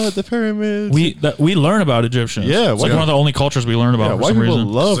my god, the pyramids!" We learn about Egyptians. Yeah, it's like yeah. one of the only cultures we learn about yeah, for white some people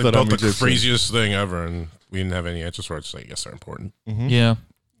reason. love They that I'm built the Egyptian. craziest thing ever, and we didn't have any answers for it. So I guess they're important. Yeah,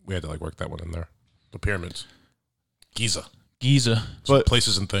 We had to like work that one in there. The pyramids, Giza, Giza. But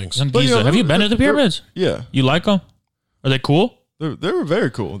places and things. It's in But, Giza. yeah, Have you been to the pyramids? yeah, You like them? Are they cool? they were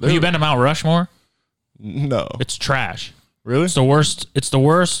very cool. Have you been to Mount Rushmore? No, It's trash. really? It's the worst. It's the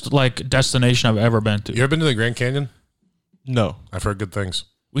worst like destination I've ever been to. You ever been to the Grand Canyon? No. I've heard good things.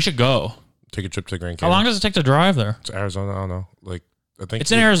 We should go. Take a trip to the Grand How Canyon. long does it take to drive there? It's Arizona. I don't know. Like I think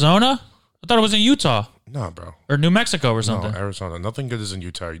It's in Arizona. I thought it was in Utah No, bro. or New Mexico or No, something. Arizona. Nothing good is in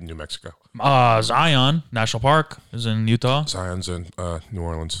Utah or New Mexico. Zion National Park is in Utah. Zion's in New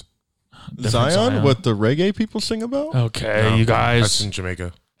Orleans. Different Zion, what the reggae people sing about? Okay, No, you That's guys. in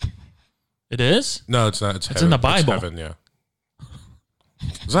Jamaica. It is. No, it's not. It's in the It's Bible. heaven, yeah.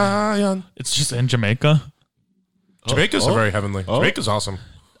 Zion. It's just in Jamaica. Jamaica's oh. very heavenly. Oh. Jamaica's awesome.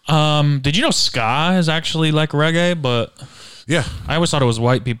 Did you know ska is actually like reggae? But Yeah. I always thought it was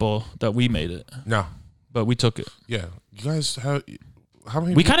white people that we made it, No. but we took it. Yeah. You guys have how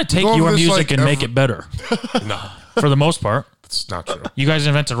many We kind of take go over your this, music like, and make it better No, for the most part. that's not true. You guys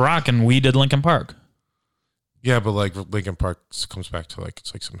invented rock and we did Linkin Park. Yeah, but like Linkin Park comes back to like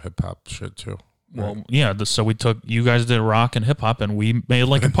it's like some hip hop shit too. Well, yeah. So we took you guys did rock and hip hop and we made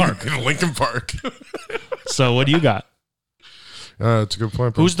Linkin Park. Linkin Park. So what do you got? It's a good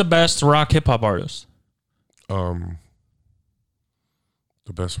point. Bro. Who's the best rock hip hop artist? The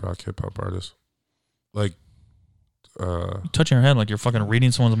best rock hip hop artist? Like You touching your head like you're fucking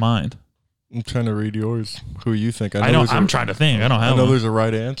reading someone's mind. I'm trying to read yours. Who you think? I don't. I'm trying to think. I don't I have know one. there's a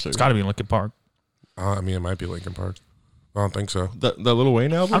right answer. It's got to be Linkin Park. I mean, it might be Linkin Park. I don't think so. That Lil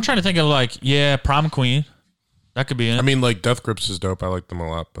Wayne album. I'm trying to think of like Prom Queen. That could be it. I mean, like Death Grips is dope. I like them a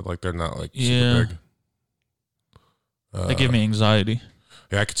lot, but like they're not like Yeah. super big. They give me anxiety.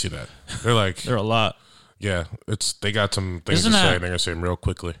 Yeah, I could see that. They're like, They're a lot. yeah, they got some things Isn't to say, that- and they're gonna say them real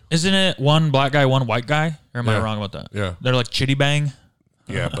quickly. Isn't it one black guy, one white guy? Or am I Yeah. wrong about that? Yeah, They're like Chitty Bang.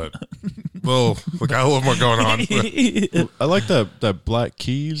 yeah, but well, we got a little more going on. I like that Black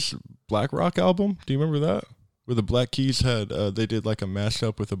Keys Black Rock album. Do you remember that? Where the Black Keys had they did like a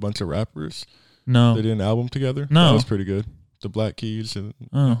mashup with a bunch of rappers. No. They did an album together. No. That was pretty good. The Black Keys and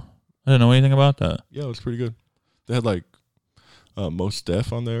Oh, I didn't know anything about that. yeah, it was pretty good. They had like Mos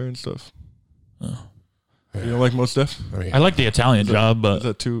Def on there and stuff. Oh. You don't like Mos Def? I mean, I like the Italian job, Is but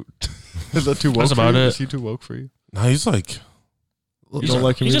that too? Is that too woke? That's for about you? it. Is he too woke for you? no, he's like, You don't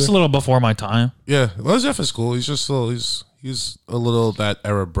like him he's just a either? little before my time. yeah, Mos Def is cool. He's just a little, he's a little that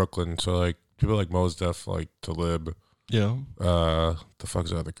era Brooklyn. So like people like Mos Def, like Talib. Yeah, The fuck's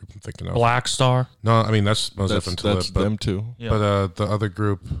the other group I'm thinking of? Black Star. No, I mean that's Mos Def that's and Talib, that's but them too. Yeah. the other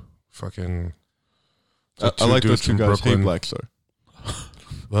group, fucking. I two like those dudes two from guys. Hey, Brooklyn. Black Star.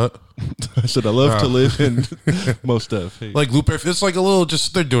 What? I said I love to Oh. live in Mos Def. Hey. Like Lupe, it's like a little,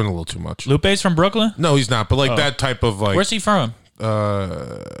 just they're doing a little too much. Lupe's from Brooklyn. No, he's not. But like Oh. that type of like Where's he from?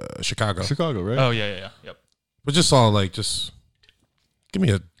 Chicago. Chicago, right? Oh yeah. Yep. But just all like just give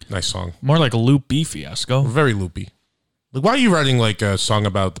me a nice song. More like Loopy Fiasco. Very loopy. Like, why are you writing like a song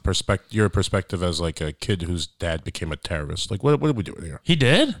about the your perspective as like a kid whose dad became a terrorist? Like, what are we doing here? He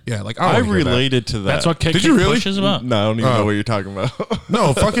did. Yeah, like I don't wanna hear that. related to that. That's what Kick Did you really? Push is about. No, I don't even Oh. know what you're talking about.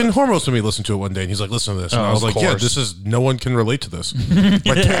 No, fucking Hormos to me listened to it one day, and he's like, "Listen to this," and Oh, I was of like, "Yeah, course. this is no one can relate to this.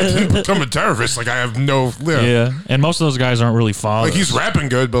 My dad didn't become a terrorist. Like, I have no. Yeah, and most of those guys aren't really fathers. Like he's rapping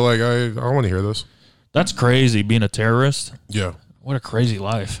good, but like I don't want to hear this. That's crazy. Being a terrorist. Yeah, What a crazy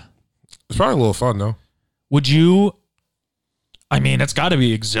life. it's probably a little fun though. Would you? I mean, it's got to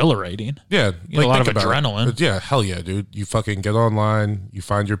be exhilarating. Yeah, You get a lot of think about it. adrenaline. But yeah, hell yeah, dude. You fucking get online, you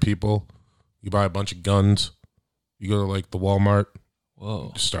find your people, you buy a bunch of guns, you go to like the Walmart,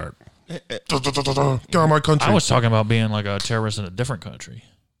 Whoa. you start. Get on my country. I was talking about being like a terrorist in a different country.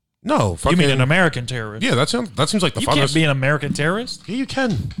 no, You fucking, mean an American terrorist? yeah, that seems like the You funnest. can't be an American terrorist. Yeah, you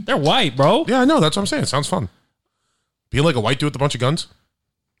can. They're white, bro. Yeah, I know. That's what I'm saying. It sounds fun. Being like a white dude with a bunch of guns.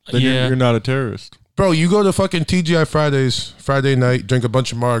 Then Yeah. you're not a terrorist. Bro, you go to fucking TGI Fridays, Friday night, drink a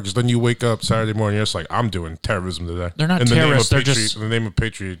bunch of margs, then you wake up Saturday morning, you're just like, I'm doing terrorism today. They're not in the terrorists. Name of They're just in the name of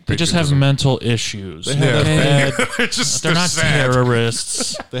patriot. They just have mental issues. They had Okay? they're not sad.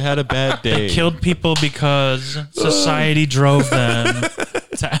 terrorists. They had a bad day. They killed people because society drove them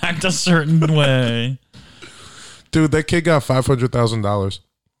to act a certain way. Dude, that kid got $500,000.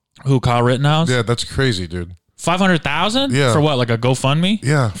 Who, Kyle Rittenhouse? Yeah, that's crazy, dude. 500,000? Yeah. For what? Like a GoFundMe?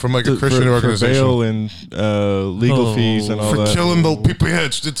 Yeah, from like a for Christian organization. bail and legal fees and all For that. killing the people. Yeah,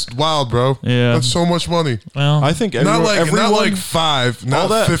 it's wild, bro. Yeah. That's so much money. Well, I think Not everyone, like five, not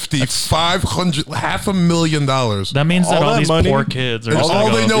that- 50, 500, $500,000. that means that all all that these money- poor kids are And just all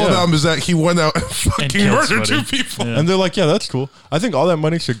like, they oh, know yeah. about him is that he went out and fucking killed murdered somebody. 2 people. Yeah. and they're like, yeah, that's cool. I think all that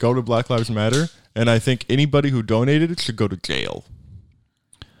money should go to Black Lives Matter, and I think anybody who donated it should go to jail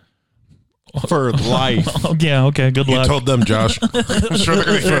for life. Oh, yeah, okay, good You luck. told them, Josh. I'm sure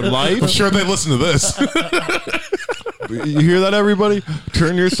they're For I'm life. sure they listen to this. You hear that, everybody?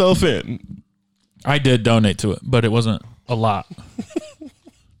 Turn yourself in. I did donate to it, but it wasn't a lot.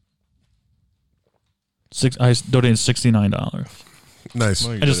 I donated $69. Nice.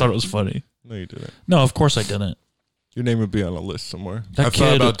 No, you I just thought it didn't. was funny. No, you didn't. No, of course I didn't. Your name would be on a list somewhere. I That thought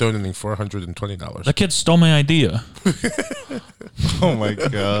kid, about donating $420. that kid stole my idea Oh my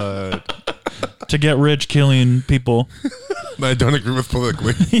god. to get rich killing people. I don't agree with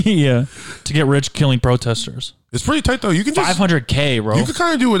politically. Yeah, to get rich killing protesters. It's pretty tight though. You can just 500K, bro. you can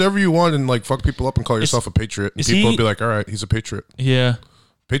kind of do whatever you want and like fuck people up and call yourself a patriot. And is people he- will be like, all right, he's a patriot. Yeah,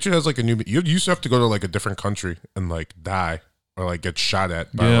 Patriot has like a new. You used to have to go to like a different country and like die or like get shot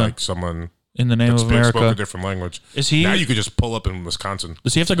at by Yeah. like someone in the name that of spoke a America. different language. Is he? Now you could just pull up in Wisconsin.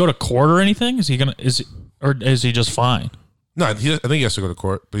 Does he have to go to court or anything? Is he gonna? Or is he just fine? No, I think he has to go to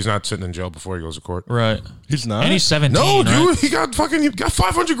court, but he's not sitting in jail before he goes to court. Right. He's not. And he's 17. No, dude, right? he got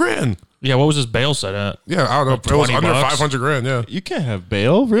 $500,000. Yeah. What was his bail set at? Yeah, I don't know. Like It was 20 under bucks? $500,000. Yeah, You can't have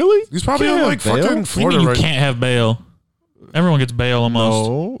bail, really? he's probably Can't on have like bail? fucking What do you Florida mean you right. can't have bail? Everyone gets bail almost.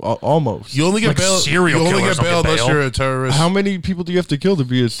 No, almost. You only get Like bail. serial You only killers get don't bail get unless bail. you're a terrorist. How many people do you have to kill to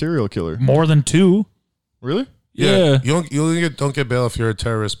be a serial killer? More than 2. Really? Yeah. You only don't get bail if you're a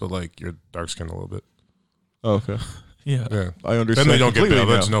terrorist, but like you're dark skinned a little bit. Oh, okay. Yeah. Yeah. I understand. Then they don't get completely bail.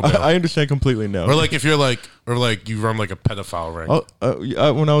 That's now. no bail. I understand completely now. Or like if you're like, or like you run like a pedophile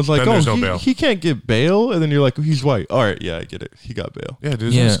ring. When I was like, Then there's no oh, bail. he can't get bail, and then you're like, he's white. All right, yeah, I get it. He got bail. Yeah,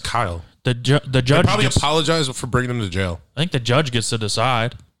 dude, Yeah. this is Kyle. The judge They probably gets, apologize for bringing him to jail. I think the judge gets to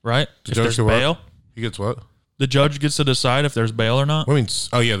decide, right? If judge there's get what? bail. He gets what? The judge gets to decide if there's bail or not. I mean,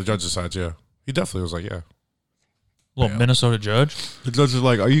 oh yeah, the judge decides. Yeah, he definitely was like, yeah. Little bail. Minnesota judge, The judge is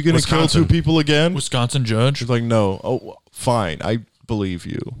like, are you going to kill Wisconsin. 2 people again? Wisconsin judge. She's like, no. Oh, fine. I believe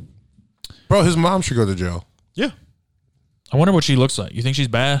you. Bro, his mom should go to jail. Yeah. I wonder what she looks like. You think she's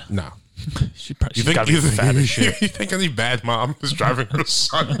bad? Nah. She probably, You she's got think to be fat as shit. you think any bad mom is driving her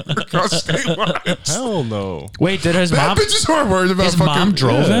son across state lines? Hell no. Wait, did his Bad mom? bitches who are worried about His fucking. mom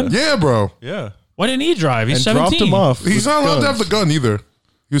drove yeah. him. Yeah, bro. Yeah. Why didn't he drive? He's And 17. dropped him off. He's with not allowed to guns. have the gun either.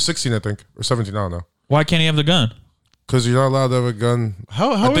 He was 16, I think, or 17. I don't know. Why can't he have the gun? Because you're not allowed to have a gun.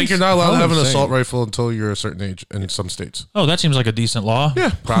 How I think you're not allowed to have an insane. assault rifle until you're a certain age in some states. Oh, that seems like a decent law.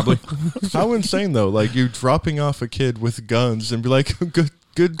 Yeah, probably. How insane though! Like you dropping off a kid with guns and be like,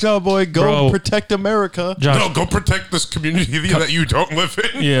 "Good job, boy. Go Bro. protect America." Josh, No, go protect this community that you don't live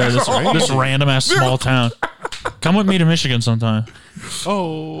in. yeah, this random ass small town. Come with me to Michigan sometime.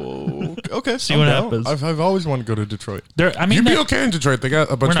 Oh, okay. See I'm what down. happens. I've always wanted to go to Detroit. There, I mean, You'd be that- okay in Detroit. They got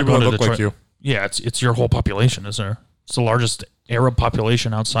a bunch we're of not people going that to look Detroit. like you. Yeah, it's your whole population, is there? It's the largest Arab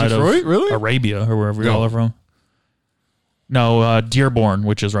population outside Detroit, of really? Arabia or wherever No. y'all are from. No, Dearborn,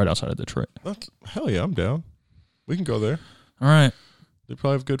 which is right outside of Detroit. Hell yeah, I'm down. We can go there. All right. They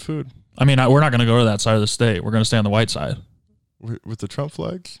probably have good food I mean, we're not going to go to that side of the state. We're going to stay on the white side. with the Trump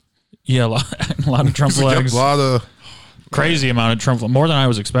flags. Yeah, a lot of Trump It's like flags. a lot of. Crazy amount of Trump flags. More than I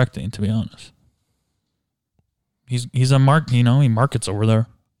was expecting, to be honest. He's a he markets over there.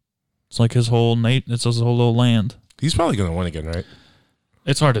 It's like his whole it's his whole little land. He's probably going to win again, right?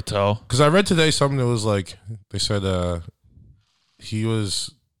 It's hard to tell. Because I read today something that was like, they said he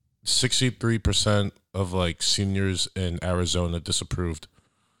was 63% of like seniors in Arizona disapproved.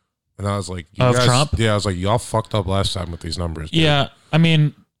 And I was like, Of Trump? Yeah, I was like, y'all fucked up last time with these numbers. dude. Yeah, I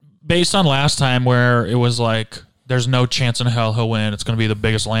mean, based on last time where it was like, there's no chance in hell he'll win. It's going to be the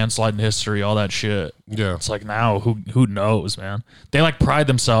biggest landslide in history, all that shit. Yeah. It's like now, who knows, man? They like pride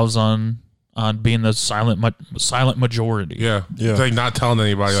themselves on being the silent majority. Yeah. Yeah. It's like not telling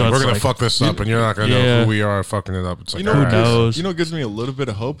anybody, So like, we're it's going to like- fuck this up and you're not going to know Yeah. who we are fucking it up. It's like, You know, all who right. knows? You know, what gives me a little bit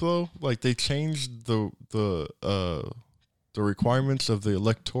of hope though. Like they changed the the requirements of the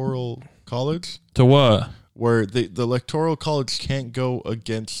Electoral College, To what? where the Electoral College can't go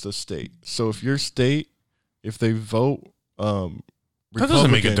against the state. So if your state, if they vote, That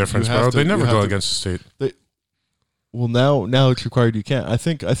doesn't make a Republican, difference, you have bro. to- They never you have go to- against the state. Well, now it's required. You can't. I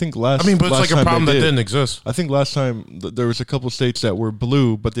think last. I mean, but it's last like a time problem they that did. didn't exist. I think last time there was a couple states that were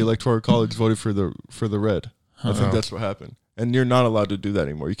blue, but the Electoral College voted for the red. I think that's what happened. And you're not allowed to do that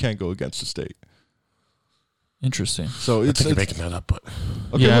anymore. You can't go against the state. Interesting. So I it's think you're making that up, but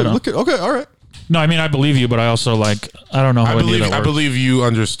okay. Yeah, I look at okay. All right. No, I mean I believe you, but I also like I don't know how any of that I works. believe you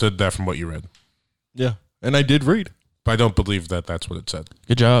understood that from what you read, Yeah, and I did read. but I don't believe that that's what it said.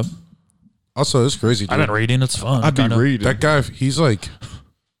 Good job. Also, it's crazy, dude. I've been reading. It's fun. I'd be kinda. reading. That guy, he's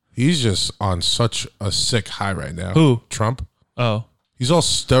just on such a sick high right now. Who? Trump. Oh, He's all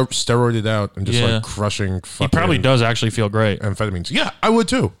steroided out and just Yeah. like crushing he fucking probably does actually feel great. amphetamines. Yeah, I would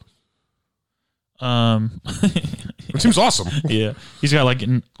too. It seems awesome. Yeah, he's got like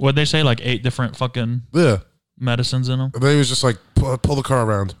what'd they say, like 8 different fucking Yeah. medicines in him. And then he was just like, pull the car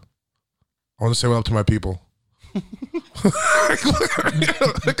around. I want to say what up to my people.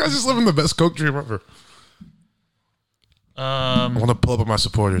 That guy's just living the best coke dream ever. I want to pull up with my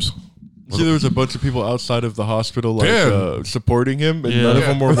supporters. See, there was a bunch of people outside of the hospital, like Yeah. supporting him, and Yeah. none of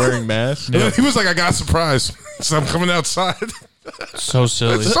them were wearing masks. And then he was like, I got a surprise. So I'm coming outside. So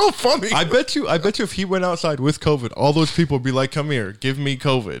silly. It's so funny. I bet you, if he went outside with COVID, all those people would be like, "Come here, give me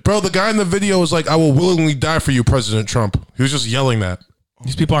COVID." Bro, the guy in the video was like, I will willingly die for you, President Trump. He was just yelling that.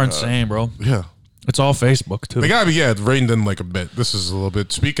 These people are insane, bro. Yeah. It's all Facebook too. They gotta be, it rained in like a bit. This is a little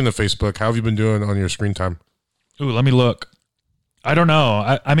bit. Speaking of Facebook, how have you been doing on your screen time? Ooh, let me look. I don't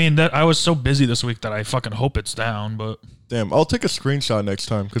know. I mean, that I was so busy this week that I fucking hope it's down. But Damn, I'll take a screenshot next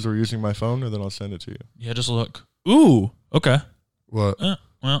time because we're using my phone, and then I'll send it to you. yeah, just look. Ooh, okay. What?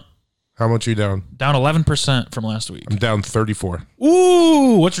 Well, How much are you down? down 11% from last week. I'm down 34.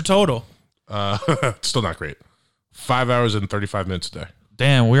 Ooh, what's your total? Still not great. 5 hours and 35 minutes a day.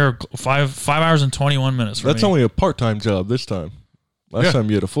 Damn, we are 5 hours and 21 minutes. For That's me. only a part-time job this time. Last Yeah. time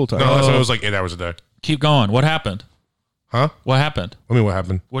you had a full-time. No, last time it was like 8 hours a day. Keep going. What happened? Huh? What happened? I mean, what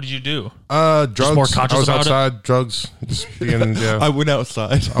happened? What did you do? Drugs. more conscious I was about it? outside. Drugs. Just being, yeah. I went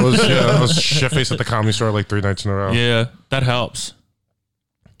outside. I was shit faced at the Comedy Store like 3 nights in a row. Yeah, that helps,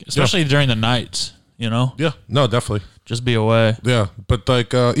 especially during the nights. You know, Yeah. No, definitely. just be away. Yeah, but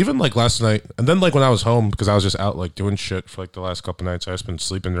like even like last night, and then like when I was home because I was just out like doing shit for like the last couple nights. I just been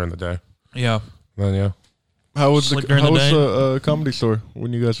sleeping during the day. Yeah, Then yeah, How was Sleep during the day? the Comedy Store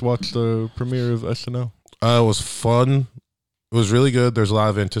when you guys watched the premiere of SNL? it was fun. It was really good. There's a lot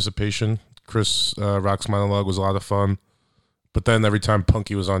of anticipation. Chris Rock's monologue was a lot of fun, but then every time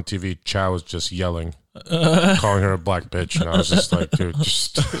Punky was on TV, Chow was just yelling, calling her a black bitch, and I was just like, dude,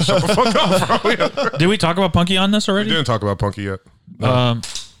 just shut the fuck up, bro. Yeah. did we talk about Punky on this We already? didn't talk about Punky yet.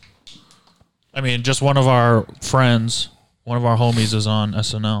 I mean, just one of our friends, one of our homies is on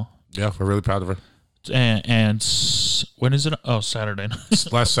SNL, Yeah, we're really proud of her. and when is it? Oh, Saturday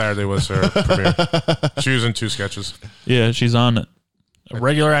night. Last Saturday was her premiere. She was in 2 sketches. Yeah, she's on it. A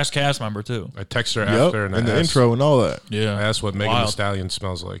regular ass cast member too. I texted her Yep, after, and and I the asked, intro and all that. Yeah, I asked what Megan Wild. Thee Stallion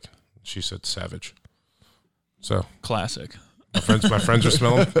smells like. She said savage. So classic. my friends are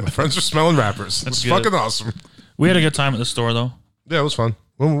smelling rappers. It's good. fucking awesome. We had a good time at the store though. Yeah, it was fun.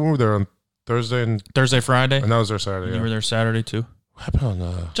 When we were there on Thursday, and Thursday, Friday. I was there Saturday. You were Yeah. there Saturday too. What happened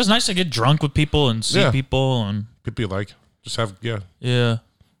on Just nice to get drunk with people and see Yeah. people and people you like? Just have yeah,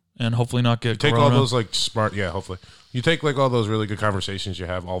 and hopefully not get take corona. all those like smart. Yeah, hopefully you take like all those really good conversations you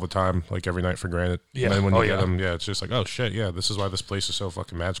have all the time, like every night for granted. Yeah. And then when Oh, you get yeah. them, yeah, it's just like, oh shit, yeah, this is why this place is so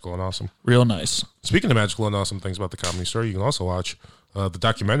fucking magical and awesome. Real nice. Speaking of magical and awesome things about the Comedy Store, you can also watch the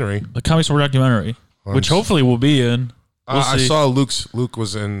documentary. The Comedy Store documentary, which hopefully we'll be in. We'll I see. saw Luke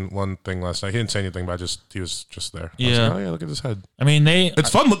was in one thing last night. He didn't say anything, but he was just there. I was Yeah. like, oh yeah, look at his head. I mean, It's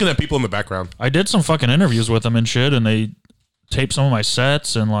fun looking at people in the background. I did some fucking interviews with them and shit, and they taped some of my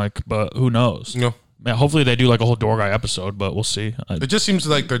sets and like, but who knows? You know, Man, hopefully they do like a whole Door Guy episode, but we'll see. it just seems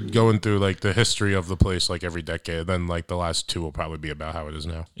like they're going through like the history of the place like every decade. Then like the last 2 will probably be about how it is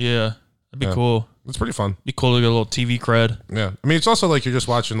now. Yeah, that'd be Yeah. cool. It's pretty fun. Be cool to get a little TV cred. Yeah, I mean it's also like you're just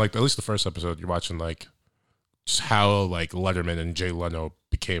watching like at least the first episode. You're watching like just how like Letterman and Jay Leno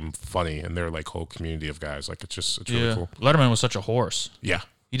became funny and their like whole community of guys. Like it's really Yeah, cool. Letterman was such a horse. Yeah,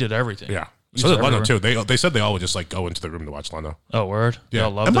 He did everything. yeah. He's So did Leno everywhere. too. They said they all would just like go into the room to watch Leno. Oh, word. They Yeah,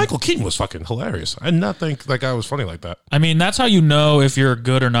 all loved and him. Michael Keaton was fucking hilarious. I did not think that guy was funny like that. I mean, that's how you know if you're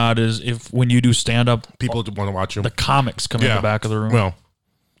good or not is if when you do stand up, People want to watch him. the comics come in Yeah. the back of the room. Well,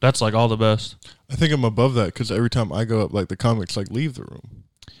 That's like all the best. I think I'm above that because every time I go up, like the comics like leave the room.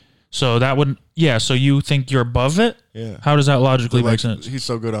 So that would, yeah. So you think you're above it? Yeah. How does that logically Like, make sense? He's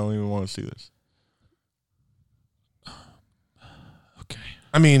so good, I don't even want to see this. Okay.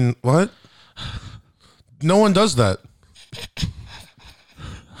 I mean, what? No one does that.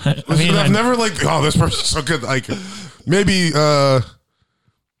 I mean, I've never like, oh, this person's so good. Like, maybe hour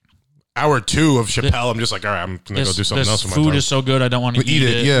 2 of Chappelle, I'm just like, all right, I'm gonna go do something else with my food time. is so good, I don't want to eat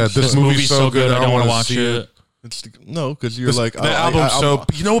it. Yeah, this movie's so good, I don't want to wanna watch see it. No, because you're like, the album's so.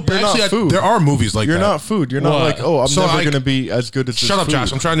 You know, You're not actually, food. there are movies like you're that. not food. You're not What? like, oh, I'm So never I- going to be as good as this Shut up, food.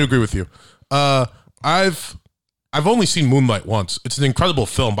 Josh. I'm trying to agree with you. I've only seen Moonlight once. It's an incredible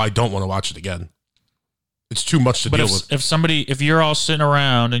film, but I don't want to watch it again. It's too much to But deal with. if you're all sitting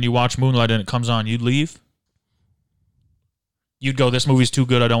around and you watch Moonlight and it comes on, you'd leave? You'd go, this movie's too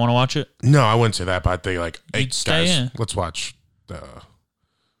good, I don't want to watch it? No, I wouldn't say that, but I'd think like, hey, You'd stay guys, in. let's watch Yeah.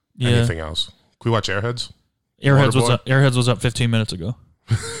 anything else. Can we watch Airheads? Airheads was up 15 minutes ago.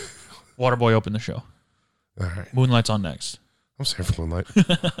 Waterboy opened the show. All right. Moonlight's on next. I'm saying for Moonlight.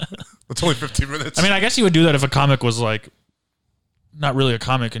 That's only 15 minutes. I mean, I guess you would do that if a comic was like not really a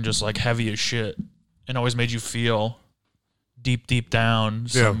comic and just like heavy as shit and always made you feel deep down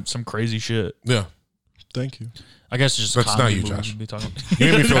some crazy shit. yeah. Thank you. I guess it's just That's comedy not you, movies Josh. would be talking. You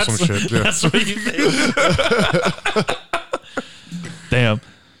made me feel some shit. Yeah. That's what you think. Damn.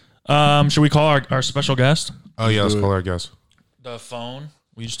 Should we call our special guest? Oh, yeah, let's call our guest. The phone.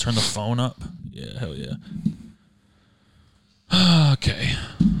 We just turn the phone up. Yeah, hell yeah. Okay.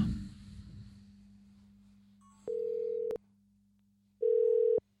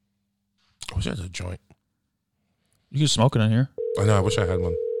 I wish I had a joint. You can smoke it in here. I know, I wish I had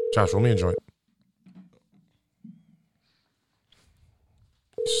one. Josh, roll me a joint.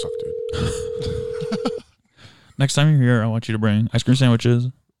 You suck, dude. Next time you're here, I want you to bring ice cream sandwiches,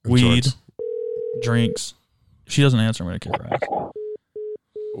 And weed, joints. drinks. If she doesn't answer, I'm going to kick her ass.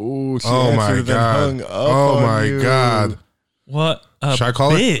 Ooh, she Oh, my answered, then God. hung up Oh, on my you. God. What a Should I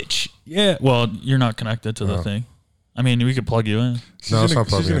call her? bitch. Yeah. Well, you're not connected to the Oh. thing. I mean, we could plug you in. No, it's not she's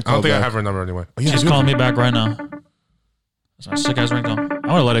plugging gonna in. I call don't think I back. have her number anyway. Oh, yeah, She's you- calling me back right now. That's my sick ass ringtone. I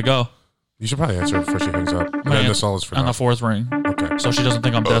want to let it go You should probably answer it before she hangs up. And Man, then this all is for on the now. 4th ring. Okay. So she doesn't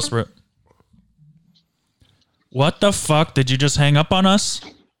think I'm desperate. What the fuck? Did you just hang up on us?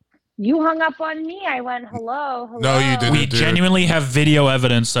 You hung up on me. I went, hello. No, you didn't. We dude. genuinely have video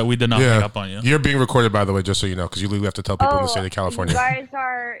evidence that we did not hang up on you. You're being recorded, by the way, just so you know, because you legally have to tell people in the state of California.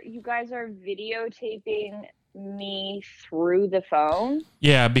 You guys are videotaping me through the phone?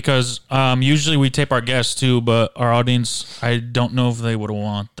 Yeah, because usually we tape our guests too, but our audience, I don't know if they would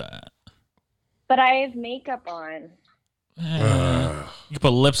want that. But I have makeup on. You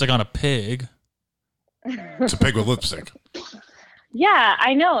put lipstick on a pig. It's a pig with lipstick. Yeah,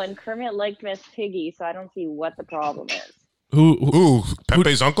 I know. And Kermit liked Miss Piggy, so I don't see what the problem is. Who Ooh,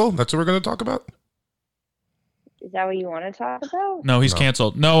 Pepe's uncle? That's what we're going to talk about? Is that what you want to talk about? No, he's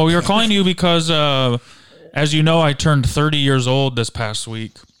canceled. No, we were calling you because, as you know, I turned 30 years old this past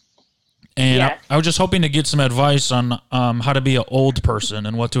week. And Yes. I was just hoping to get some advice on how to be an old person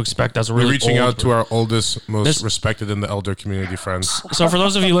and what to expect as a really We're reaching old out to our oldest, most This- respected in the elder community friends. So for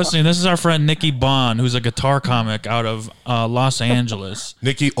those of you listening, this is our friend Nikki Bond, who's a guitar comic out of Los Angeles.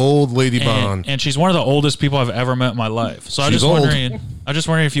 Nikki, old lady Bond. And she's one of the oldest people I've ever met in my life. So I'm She's just old. wondering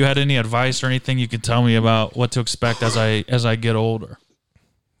if you had any advice or anything you could tell me about what to expect as I get older.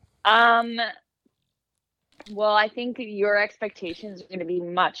 Well, I think your expectations are going to be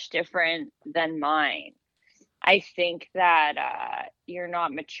much different than mine. I think that you're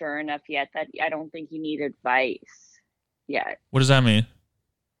not mature enough yet. That I don't think you need advice yet. What does that mean?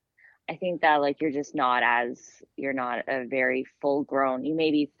 I think that like you're not a very full grown. You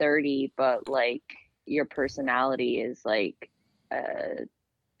may be 30, but like your personality is like a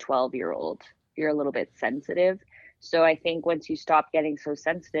 12-year-old. You're a little bit sensitive. So I think once you stop getting so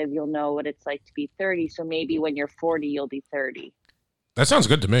sensitive, you'll know what it's like to be 30. So maybe when you're 40, you'll be 30. That sounds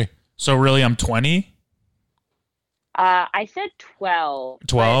good to me. So really, I'm 20? I said 12.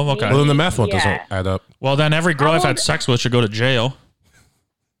 12? but Okay. Well, then the math one yeah. doesn't add up. Well, then every girl How I've had old- sex with should go to jail.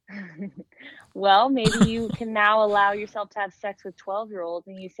 Well, maybe you can now allow yourself to have sex with 12-year-olds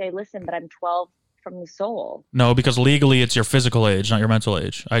and you say, listen, but I'm 12 from the soul. No, because legally it's your physical age, not your mental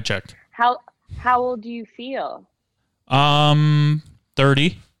age. I checked. How old do you feel?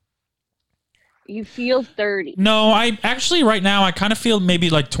 30. You feel 30. No, I actually right now I kind of feel maybe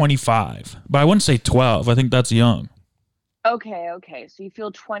like 25, but I wouldn't say 12. I think that's young. Okay. So you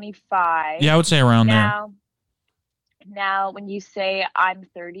feel 25. Yeah, I would say around there. Now, when you say I'm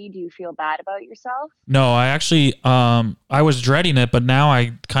 30, do you feel bad about yourself? No, I actually I was dreading it, but now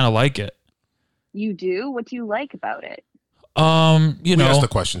I kind of like it. You do? What do you like about it? We ask the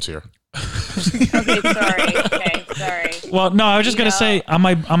questions here. Okay, sorry. Okay, sorry. Well, no, I was just gonna say on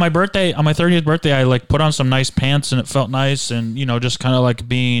my birthday, on my 30th birthday, I like put on some nice pants and it felt nice, and just kind of like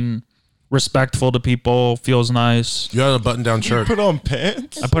being respectful to people feels nice. You had a button-down shirt. Put on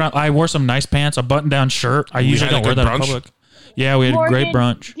pants. I wore some nice pants, a button-down shirt. I usually had a don't wear good that in brunch? public. Yeah, we had a great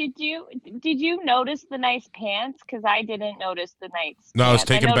brunch. Did you notice the nice pants? Because I didn't notice the nice. No, I was pants.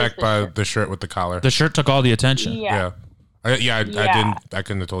 taken noticed back by shirt. the shirt with the collar. The shirt took all the attention. Yeah. I didn't. I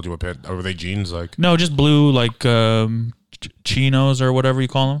couldn't have told you what pant. Were they jeans? Like, No, just blue like chinos or whatever you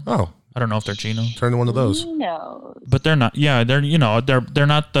call them. oh, I don't know if they're chinos, turn to one of those. No. but they're not. Yeah, they're they're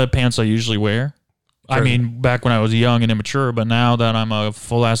not the pants I usually wear. I Sure. mean, back when I was young and immature, but now that I'm a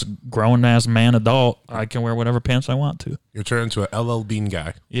full ass grown ass man adult, I can wear whatever pants I want to. You're turning into a LL Bean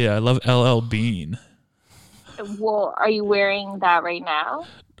guy. Yeah, I love LL Bean. Well, are you wearing that right now?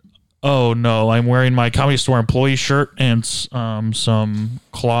 Oh no, I'm wearing my Comedy Store employee shirt and some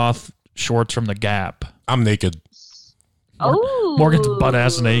cloth shorts from the Gap. I'm naked. Oh. Morgan's butt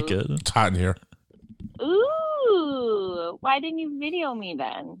ass naked. It's hot in here. Ooh. Why didn't you video me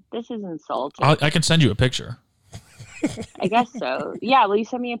then? This is insulting. I can send you a picture. I guess so. Yeah, will you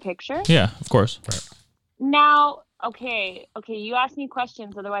send me a picture? Yeah, of course. Now, okay, you ask me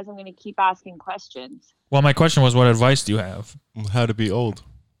questions, otherwise I'm going to keep asking questions. Well, my question was, what advice do you have? How to be old.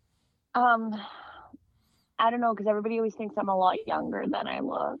 I don't know, because everybody always thinks I'm a lot younger than I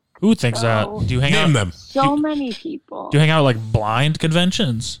look. Who thinks that? So- Do you hang Name out? them. So many people. Do you hang out at, like blind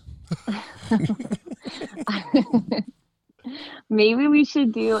conventions? Maybe we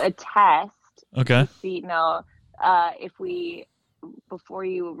should do a test. Okay. See, no, if we, before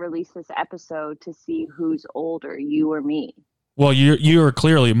you release this episode, to see who's older, you or me. Well, you are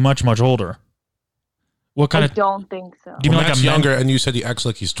clearly much older. What kind I of don't think so. Do you mean like Matt's a younger, and you said he acts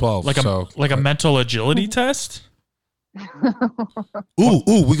like he's 12. like a mental agility test? Ooh,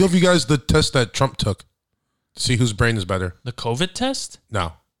 we give you guys the test that Trump took to see whose brain is better. The COVID test?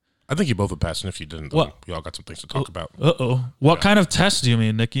 No, I think you both would pass, and if you didn't, What? we all got some things to talk about. What kind of test do you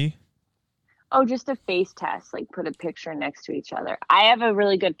mean, Nikki? Oh, just a face test, like put a picture next to each other. I have a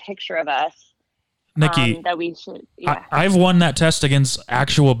really good picture of us. Nikki, That we should, yeah. I've won that test against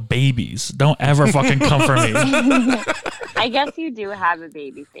actual babies. Don't ever fucking come for me. I guess you do have a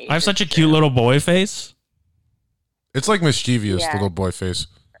baby face. I have such a it's cute true. little boy face. It's like mischievous Yeah. little boy face.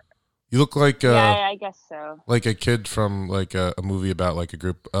 You look like Yeah, I guess so. like a kid from like a movie about like a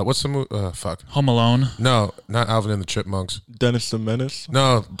group. What's the movie? Fuck. Home Alone. No, not Alvin and the Chipmunks. Dennis the Menace.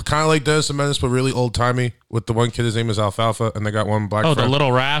 No, kind of like Dennis the Menace, but really old timey. With the one kid, his name is Alfalfa, and they got one black. Oh, the friend.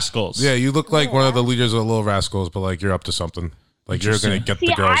 Little Rascals. Yeah, you look like one of the leaders of the Little Rascals, but like you're up to something. Like you're gonna get the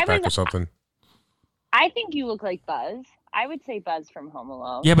See, girls I back was- or something. I think you look like Buzz. I would say Buzz from Home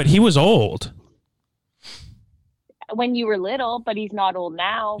Alone. Yeah, but he was old. When you were little, but he's not old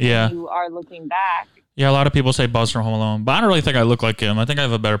now. Yeah. When you are looking back. Yeah, a lot of people say Buzz from Home Alone, but I don't really think I look like him. I think I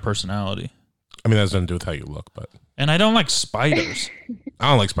have a better personality. I mean, that has nothing to do with how you look, but And I don't like spiders. I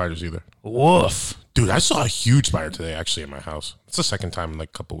don't like spiders either. Woof. Dude, I saw a huge spider today actually in my house. It's the second time in like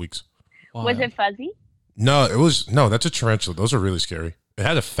a couple weeks. Was it fuzzy? No, that's a tarantula. Those are really scary. It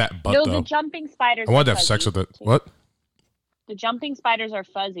had a fat butt No, though. the jumping spiders. I wanted to are have sex fuzzy. with it. What? The jumping spiders are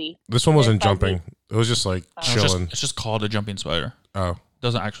fuzzy. This one wasn't They're fuzzy. jumping. It was just like chilling. It's just called a jumping spider. Oh. It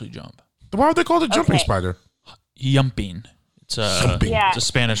doesn't actually jump. Why would they call it a jumping Okay. spider? Yumping. It's a Yumping. Yeah. it's a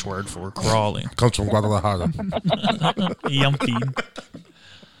Spanish word for crawling. Comes from Guadalajara. Yumping.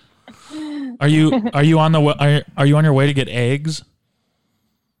 Are you on the are you on your way to get eggs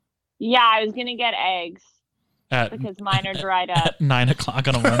Yeah, I was gonna get eggs at because mine are dried up. at 9:00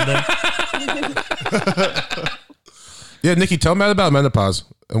 on a Monday? Yeah, Nikki, tell Matt about menopause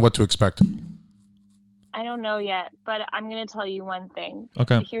and what to expect. I don't know yet, but I'm gonna tell you one thing.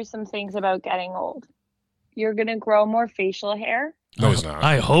 Okay. Here's some things about getting old. You're gonna grow more facial hair. No, he's not.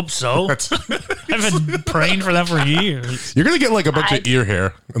 I hope so. That's- I've been praying for that for years. You're gonna get like a bunch of ear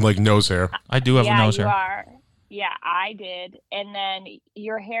hair and like nose hair. I do have a Yeah, nose you hair. are. Yeah, I did. And then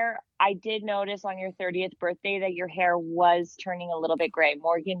your hair, I did notice on your 30th birthday that your hair was turning a little bit gray.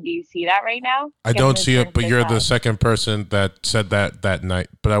 Morgan, do you see that right now? I Get don't me to see turn it, but this you're the up. second person that said that night.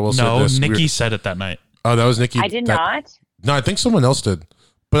 But I will say No, this: Nikki said it that night. Oh, that was Nikki. I did that- not. No, I think someone else did.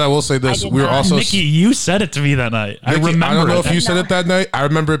 But I will say this: I did we were not. also Nikki, you said it to me that night. I Nikki, remember. I don't know it. if you said it that night. I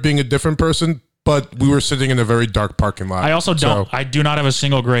remember it being a different person, but we were sitting in a very dark parking lot. I also don't. So, I do not have a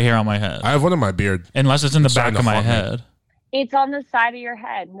single gray hair on my head, I have one in my beard. unless it's in the starting back of to my haunt me. head. It's on the side of your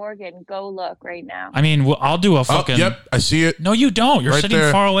head. Morgan, go look right now. I mean, I'll do a Oh, fucking. yep, I see it. No, you don't. You're right sitting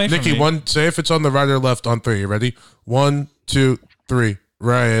there. far away Nikki, from me. one. Say if it's on the right or left on three. You ready? 1, 2, 3.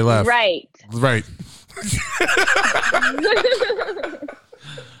 Right, left. Right. Right.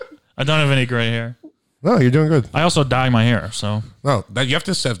 I don't have any gray hair. No, you're doing good. I also dye my hair, so No, that you have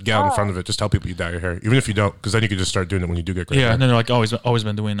to get out in front of it. Just tell people you dye your hair, even if you don't, because then you can just start doing it when you do get gray yeah. hair. And then they're like, always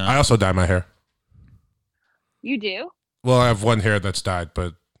been doing that. I also dye my hair. You do? Well, I have one hair that's dyed,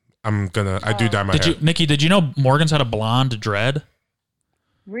 but I do dye my hair. Nikki? Did you know Morgan's had a blonde dread?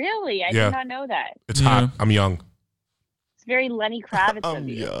 Really? I Yeah. did not know that. It's Yeah. hot. I'm young. It's very Lenny Kravitz of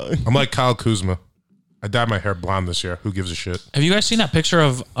you. Yeah. I'm like Kyle Kuzma. I dyed my hair blonde this year. Who gives a shit? Have you guys seen that picture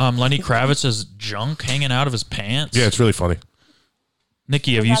of Lenny Kravitz's junk hanging out of his pants? Yeah, it's really funny.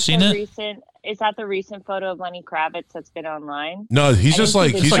 Nikki, have you seen it? Is that the recent photo of Lenny Kravitz that's been online? No, he's I just didn't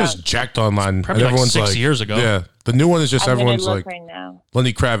like see he's this just one. jacked online. Probably and like everyone's 6 years ago. Yeah, the new one is just I'm gonna everyone's look like right now.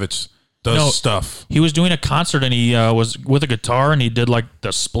 Lenny Kravitz does No. stuff. He was doing a concert and he was with a guitar and he did like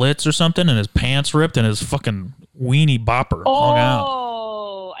the splits or something and his pants ripped and his fucking weenie bopper hung out.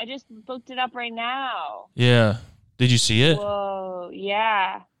 Oh, I just looked it up right now. Yeah. Did you see it? Whoa,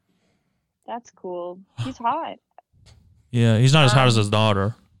 yeah. That's cool. He's hot. Yeah. He's not as hot as his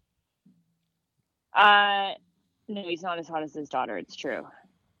daughter. No, he's not as hot as his daughter. It's true.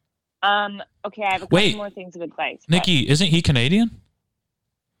 Okay, I have a couple Wait. more things of advice. Nikki, isn't he Canadian?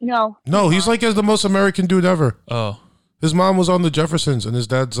 No. No, he's like the most American dude ever. Oh. His mom was on the Jeffersons, and his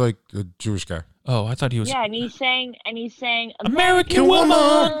dad's like a Jewish guy. Oh, I thought he was Yeah, and he's saying American woman.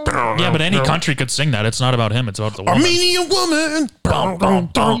 Yeah, but any country could sing that. It's not about him. It's about the woman. Armenian woman,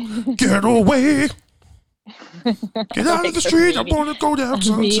 get away, get out of the street. I want to go down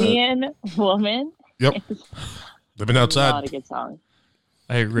sunset. Armenian woman. Yep, they've been Not outside. a good song.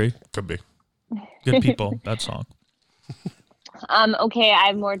 I agree. Could be. Good people. That song. Okay, I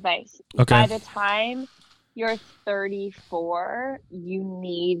have more advice. Okay. By the time you're 34, you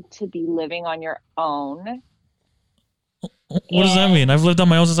need to be living on your own. What does that mean? I've lived on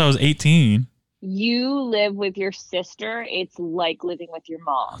my own since I was 18. You live with your sister. It's like living with your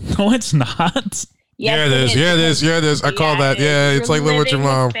mom. No, it's not. Yes, Yeah, it is. Yeah, it is. Yeah, it is. I call that. it is. Yeah, it's You're like living with your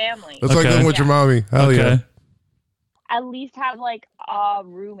mom. family. It's like Okay. living with your mommy. Hell Okay. yeah. At least have like a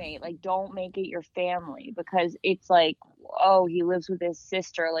roommate. Like, don't make it your family, because it's like, oh, he lives with his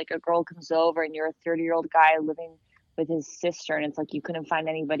sister. Like, a girl comes over and you're a 30-year-old guy living with his sister, and it's like you couldn't find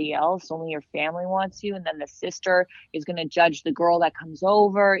anybody else. Only your family wants you, and then the sister is going to judge the girl that comes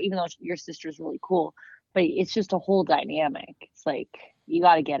over, even though your sister's really cool. But it's just a whole dynamic. It's like you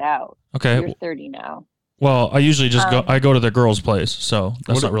got to get out. Okay. You're 30 now. Well, I usually just go to the girl's place, so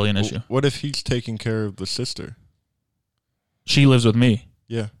that's not really an issue. What if he's taking care of the sister? She lives with me.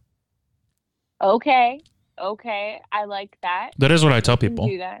 Yeah. Okay, I like that. That is what I tell You can people.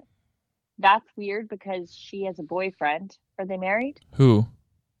 do that. That's weird because she has a boyfriend. Are they married? Who?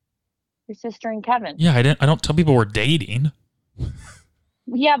 Your sister and Kevin. Yeah, I don't tell people we're dating.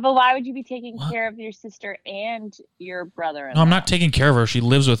 Yeah, but why would you be taking care of your sister and your brother? No, I'm not taking care of her. She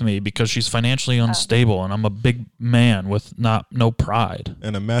lives with me because she's financially unstable, and I'm a big man with no pride.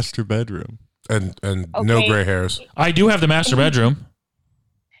 And a master bedroom. And no Okay. gray hairs. I do have the master bedroom.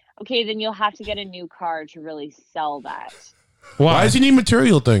 Okay, then you'll have to get a new car to really sell that. Why does he need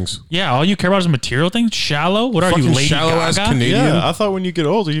material things? Yeah, all you care about is material things? Shallow? What are you, Fucking Lady shallow-ass Gaga? Canadian. Yeah, I thought when you get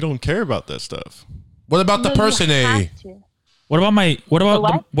older, you don't care about that stuff. What about the No, person, you eh? have to. What about my what?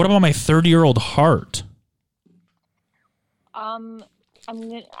 my 30-year-old heart? I'm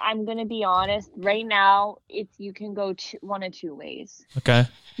gonna be honest. Right now, it's you can go one of two ways. Okay,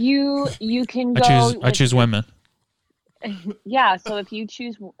 You can go. I choose women. Yeah. So if you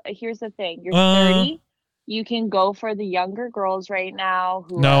choose, here's the thing: you're Uh, 30. You can go for the younger girls right now.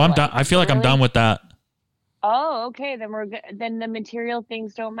 Who No, are, I'm done. I feel like I'm really- done with that. Oh, okay. Then then the material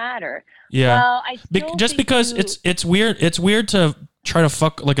things don't matter. Yeah, Well, I still just think because it's weird. It's weird to try to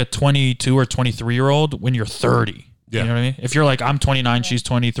fuck like a 22 or 23-year-old when you're 30. Yeah. You know what I mean? If you're like, I'm 29, she's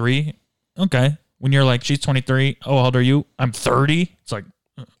 23. Okay. When you're like, she's 23. Oh, how old are you? I'm 30. It's like,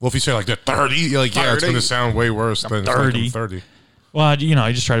 Well, if you say like they're 30, you're like, yeah, it's 30. going to sound way worse than 30. 30. well, I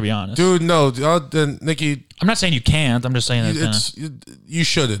just try to be honest. Dude, no. Then Nikki, I'm not saying you can't. I'm just saying that. you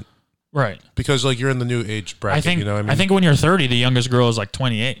shouldn't. Right. Because like you're in the new age bracket, I think. you know what I mean? I think when you're 30, the youngest girl is like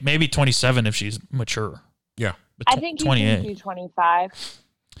 28, maybe 27 if she's mature. Yeah. But I think you 28. can do 25.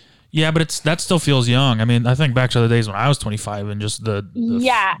 Yeah, but that still feels young. I mean, I think back to the days when I was 25 and just the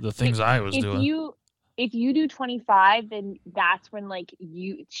things I was doing. If you do 25, then that's when like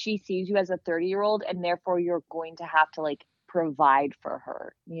she sees you as a 30-year-old, and therefore you're going to have to like provide for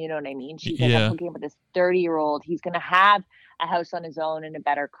her. You know what I mean? She's like, Yeah. I'm looking with this 30-year-old. He's gonna have a house on his own and a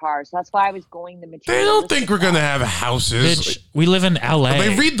better car. So that's why I was going the material. They don't think we're going to have houses. Bitch, we live in LA.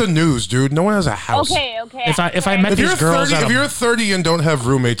 They read the news, dude. No one has a house. Okay. If I met If these you're girls 30, at if a- you're 30 and don't have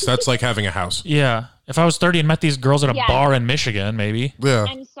roommates, that's like having a house. Yeah. If I was 30 and met these girls at a Yeah. bar in Michigan, maybe. Yeah.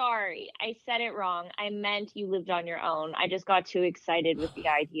 I'm sorry. I said it wrong. I meant you lived on your own. I just got too excited with the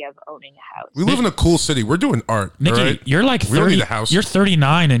idea of owning a house. We live in a cool city. We're doing art. Nikki, all right? you're like We don't 30. need a house. You're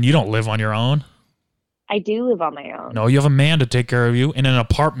 39 and you don't live on your own. I do live on my own. No, you have a man to take care of you in an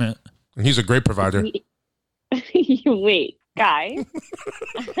apartment. And he's a great provider. Wait, guy.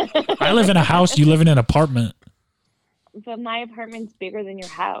 I live in a house. You live in an apartment. But my apartment's bigger than your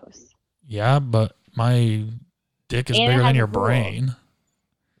house. Yeah, but my dick is And it bigger has than a your pool. brain.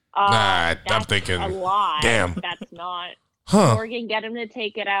 I'm That's thinking, a lie. damn. That's not. Huh. Morgan, get him to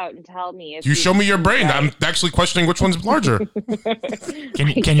take it out and tell me if You show me your brain. right. I'm actually questioning which one's larger.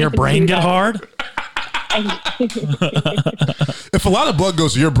 Can your brain get hard? If a lot of blood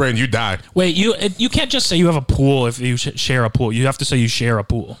goes to your brain, you die. Wait, you can't just say you have a pool if you share a pool. You have to say you share a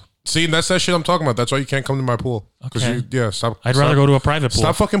pool. See, that's that shit I'm talking about. That's why you can't come to my pool. Okay. Stop. I'd rather go to a private pool.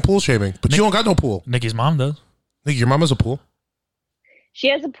 Stop fucking pool shaming. But you don't got no pool. Nikki's mom does. Nick, your mom has a pool. She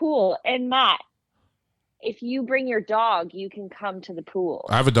has a pool. And Matt, if you bring your dog, you can come to the pool.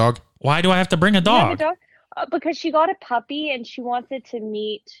 I have a dog. Why do I have to bring a You have a dog? Because she got a puppy and she wants it to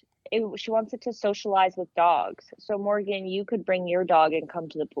she wants it to socialize with dogs. So Morgan, you could bring your dog and come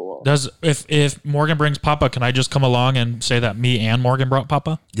to the pool. Does if Morgan brings Papa, can I just come along and say that me and Morgan brought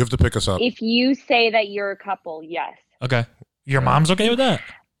Papa? You have to pick us up. If you say that you're a couple, yes. Okay. Your mom's okay with that?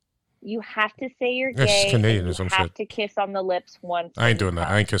 You have to say you're Yeah, she's gay. Canadian and or some you have shit. to kiss on the lips once. I ain't when you doing that.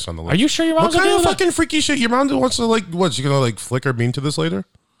 come. I ain't kissing on the Are lips. you sure your What mom's kind okay of with that? fucking freaky shit? Your mom wants to like, what? She's gonna like flick her bean to this later?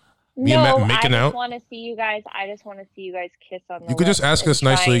 Me and No, Matt making I out? just want to see you guys. I just want to see you guys kiss on the You could just lips ask and us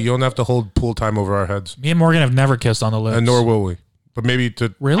nicely. try- You don't have to hold pool time over our heads. Me and Morgan have never kissed on the lips. And nor will we. But maybe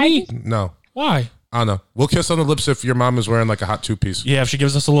to Really? no. Why? I don't know. We'll kiss on the lips if your mom is wearing like a hot two-piece. Yeah, if she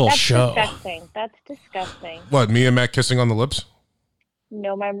gives us a little That's show. disgusting. That's disgusting. What? Me and Matt kissing on the lips?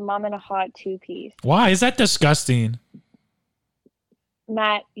 No, my mom in a hot two-piece. Why is that disgusting?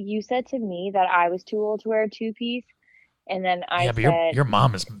 Matt, you said to me that I was too old to wear a two-piece, and then I Yeah, but said, your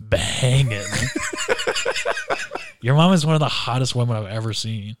mom is banging. Your mom is one of the hottest women I've ever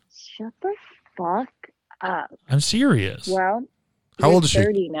seen. "Shut the fuck up." I'm serious. Well, How you're old is she?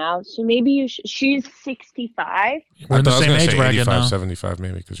 30 now, so maybe she's 65. We're in the I was same gonna age say bracket 85, now. 75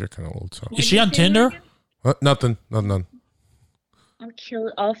 maybe because you're kind of old. So Is she on Tinder? Nothing. None.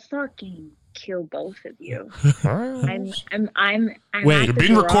 I'll fucking kill both of you. All right. I'm Wait, at You're the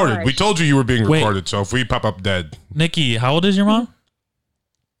being recorded. garage. We told you were being Wait. recorded. So if we pop up dead, Nikki, how old is your mom?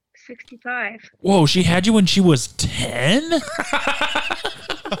 65. Whoa, she had you when she was 10?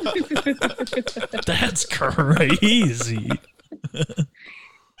 That's crazy.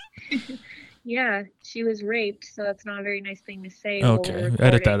 Yeah, she was raped, so that's not a very nice thing to say. while we're Okay, edit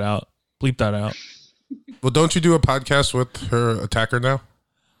recording. that out. Bleep that out. well, don't you do a podcast with her attacker now?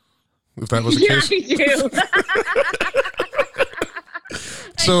 If that was the Yeah, case. I do.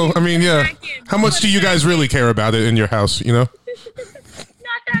 So I mean, yeah. How much do you guys really care about it in your house? You know?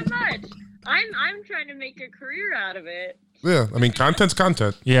 Not that much. I'm trying to make a career out of it. Yeah. I mean, content's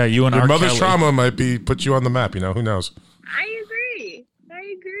content. Yeah, you and Your R. mother's Kelly. trauma might be put you on the map. You know? Who knows? I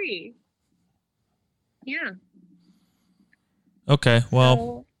agree. Yeah. Okay, well,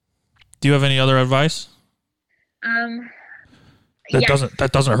 So, do you have any other advice? That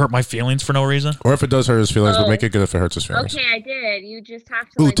yes. doesn't hurt my feelings for no reason. Or if it does hurt his feelings, but Oh. make it good if it hurts his feelings. Okay, I did. You just have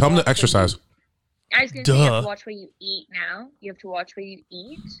to. Ooh, like, tell him watch to exercise. I was gonna say you have Duh. to watch what you eat now. You have to watch what you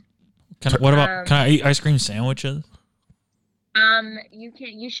eat. What about? Can I eat ice cream sandwiches?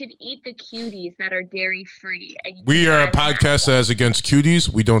 You should eat the cuties that are dairy free. We are a podcast that is against cuties.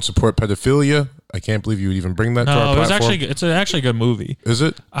 We don't support pedophilia. I can't believe you would even bring that to No, our it was platform. it's actually a good movie. Is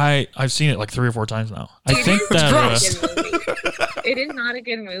it? I've seen it like 3 or 4 times now. I It think is that. not gross. a good movie. It is not a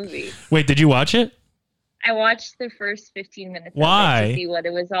good movie. Wait, did you watch it? I watched the first 15 minutes. Why? Of it to see what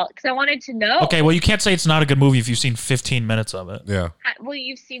it was all because I wanted to know. Okay, well, you can't say it's not a good movie if you've seen 15 minutes of it. Yeah. Well,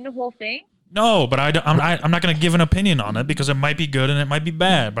 you've seen the whole thing. No, but I'm not going to give an opinion on it because it might be good and it might be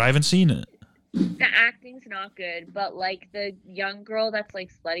bad, but I haven't seen it. The acting's not good, but like the young girl that's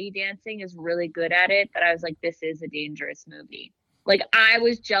like slutty dancing is really good at it. But I was like, this is a dangerous movie. Like I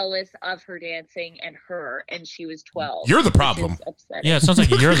was jealous of her dancing and she was 12. You're the which problem. is upsetting. Yeah, it sounds like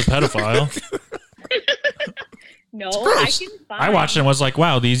you're the pedophile. No, I gross. can find. I watched it and was like,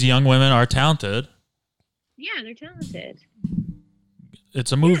 wow, these young women are talented. Yeah, they're talented.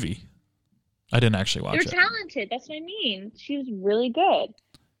 It's a movie. I didn't actually watch They're it. talented. That's what I mean. She was really good.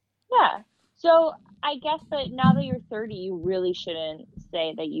 Yeah. So I guess that now that you're 30, you really shouldn't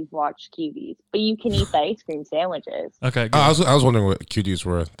say that you've watched Cuties, but you can eat the ice cream sandwiches. Okay, good. I was wondering what cuties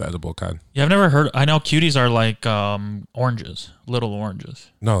were, the edible kind. Yeah, I've never heard. I know cuties are like oranges, little oranges.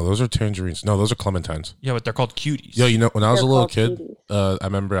 No, those are tangerines. No, those are clementines. Yeah, but they're called cuties. Yo, you know, when I was They're a little called kid, cuties. I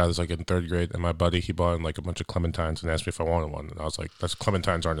remember I was like in third grade, and my buddy, he bought in like a bunch of clementines and asked me if I wanted one. And I was like, "That's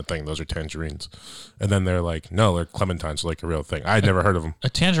clementines aren't a thing. Those are tangerines." And then they're like, "No, they're clementines, like a real thing." I had never heard of them. A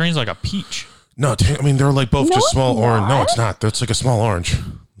tangerine's like a peach. No, I mean they're like both No, just it's small orange. No, not. it's not. That's like a small orange.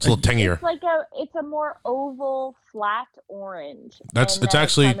 It's a little tangier. It's a more oval, flat orange. It's then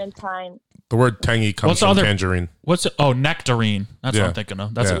actually clementine. the word tangy comes What's the from other- tangerine. What's it? Oh, nectarine. That's what Yeah. I'm thinking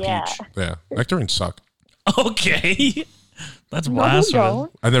of. That's a Yeah. peach. Yeah, nectarines suck. Okay, that's No, you blasphemous.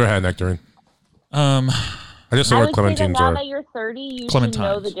 don't. I've never had nectarine. Um, I just know I what would say that clementines now are. that you're 30, you should know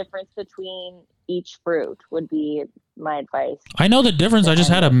Clementines. the difference between each fruit. Would be my advice. I know the difference. I just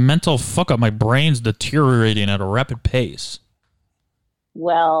had a mental fuck up. My brain's deteriorating at a rapid pace.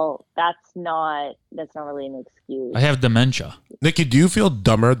 Well, that's not really an excuse. I have dementia. Nikki, do you feel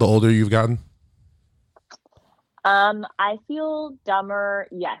dumber the older you've gotten? I feel dumber,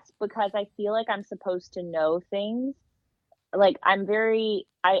 yes, because I feel like I'm supposed to know things. Like I'm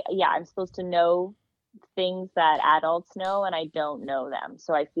supposed to know things that adults know, and I don't know them,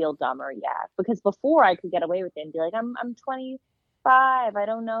 so I feel dumber. Yeah, because before I could get away with it and be like, I'm 25, I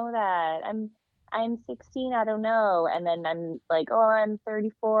don't know that. I'm 16, I don't know, and then I'm like, oh, I'm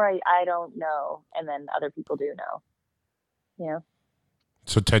 34, I don't know, and then other people do know. Yeah.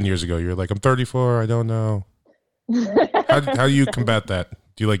 So 10 years ago, you're like, I'm 34, I don't know. How do you combat that?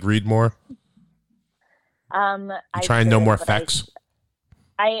 Do you like read more? I Try and know should, more but facts?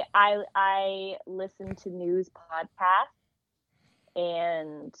 I listen to news podcasts,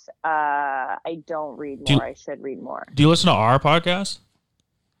 and I don't read Do you- more. I should read more. Do you listen to our podcast?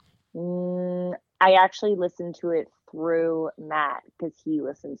 I actually listen to it through Matt because he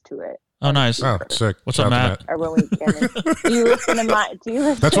listens to it. Oh, nice. Oh, sick. What's Shout up, out to Matt? Or when we get in. Do you listen to my? Do you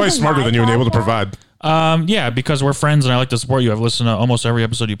listen? That's why he's to smarter my than you and able to podcast? provide. Yeah, because we're friends and I like to support you. I've listened to almost every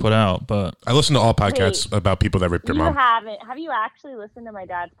episode you put out, but I listen to all podcasts about people that rip your You mom. haven't? Have you actually listened to my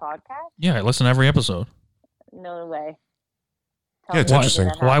dad's podcast? yeah, I listen to every episode. No way. Yeah, it's me interesting.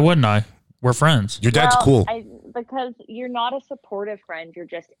 when that Why happened. wouldn't I? We're friends. Your dad's Well, cool. Because you're not a supportive friend. You're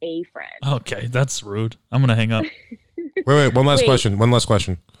just a friend. Okay, that's rude. I'm gonna hang up. Wait, one last Wait. question. One last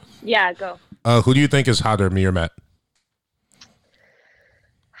question. Yeah, go. Who do you think is hotter, me or Matt?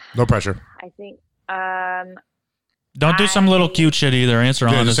 No pressure. I think. Don't do some little cute shit either. Answer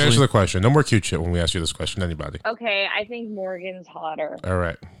Yeah, just honestly. answer the question. No more cute shit when we ask you this question. Anybody? Okay, I think Morgan's hotter. All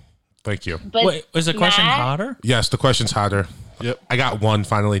right. Thank you. But Wait, is the question Matt- hotter? Yes, the question's hotter. Yep. I got one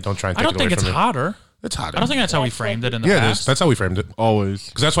finally. Don't try and I take don't it think away it's from me. hotter. It's hotter. I don't think that's how we That's framed what- it in the Yeah, it is. past. That's how we framed it. Always.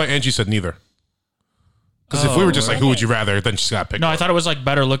 Because that's why Angie said neither. Because if we were just like, who would you rather, then she's got to pick No, I one. thought it was like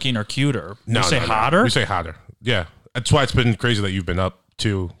better looking or cuter. No, you say no. hotter? We say hotter. Yeah. That's why it's been crazy that you've been up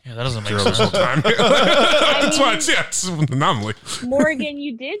to Yeah, that doesn't make zero this sense. whole time. That's why it's an anomaly. Morgan,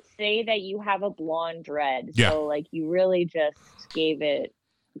 you did say that you have a blonde dread. Yeah. So like you really just gave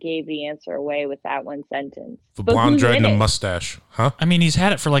the answer away with that one sentence. The But blonde who's dread in and a it? mustache. Huh? I mean, he's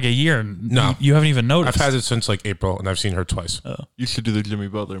had it for like a year. And No. you haven't even I've noticed. had it since like April, and I've seen her twice. You should do the Jimmy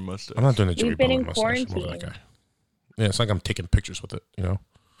Butler mustache. I'm not doing a Jimmy We've been Butler in mustache. I'm over that quarantine. guy. Yeah, it's like I'm taking pictures with it, you know?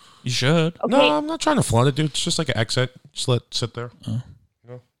 You should. Okay. No, I'm not trying to flaunt it, dude. It's just like an accent. Just let it sit there. You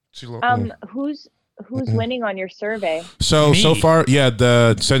know? See a little- Who's winning on your survey? So Me. far,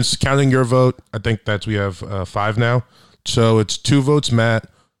 yeah. Since counting your vote, I think that we have 5 now. So it's 2 votes, Matt,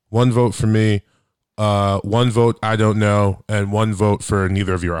 1 vote for me, 1 vote I don't know, and 1 vote for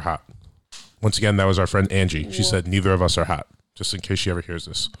neither of you are hot. Once again, that was our friend Angie. She said neither of us are hot. Just in case she ever hears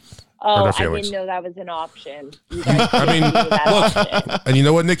this. Oh, our I feelings. didn't know that was an option. You guys I mean, gave me that option. And you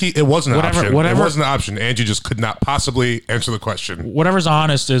know what, Nikki? It wasn't an Whatever- option. whatever- It wasn't an option. Angie just could not possibly answer the question. Whatever's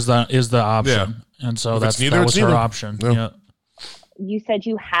honest is the option. And so If it's that neither, was it's her neither. option. Yeah. Yeah. You said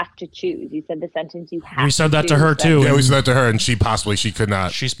you have to choose. You said the sentence you have. We said that to choose. her, too. Yeah, we said that to her, and she could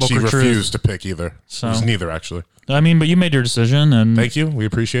not. She spoke her truth. refused to pick either. So- It was neither, actually. I mean, but you made your decision, and Thank you. We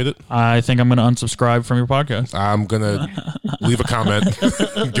appreciate it. I think I'm going to unsubscribe from your podcast. I'm going to leave a comment,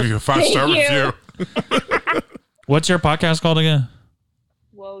 give you a 5-star Thank you. review. What's your podcast called again?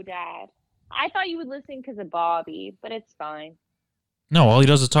 Whoa, Dad. I thought you would listen because of Bobby, but it's fine. No, all he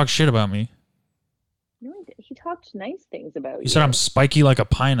does is talk shit about me. No, he talked nice things about you. He said I'm spiky like a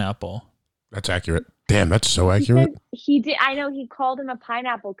pineapple. That's accurate. Damn, that's so He accurate. said he did. I know he called him a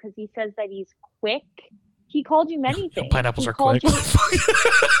pineapple because he says that he's quick. He called you many things. Pineapples He are called quick.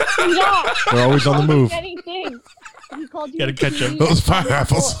 Yeah, They're always on the called you move. Many things. He called you Gotta a catch him. kiwi, Those a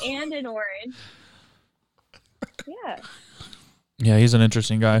pineapple, pineapples. and an orange. Yeah. Yeah, he's an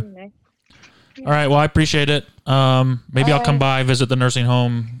interesting guy. Nice. All right, well, I appreciate it. Maybe All I'll come right. by, visit the nursing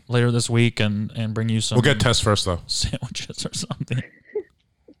home later this week, and bring you some. We'll get tests first, though. sandwiches or something.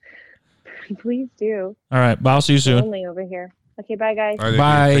 Please do. All right, but I'll see you soon. Lonely over here. Okay, bye guys. All right,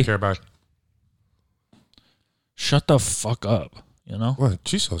 Bye. Take care. Bye. Shut the fuck up. You know. Well,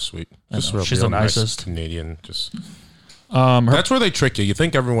 she's so sweet. I Just know. real, She's real the nice nicest. Canadian. Just Her, that's where they trick you. You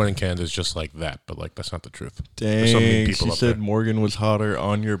think everyone in Canada is just like that, but like that's not the truth. There's so many Dang, people she up said there. Morgan was hotter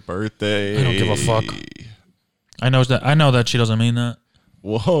on your birthday. I don't give a fuck. I know that she doesn't mean that.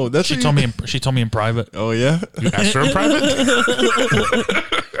 Whoa, that's She what told you- me. She told me in private. Oh yeah, You asked her in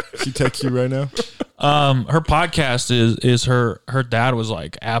private. she texts you right now. Her podcast is her dad was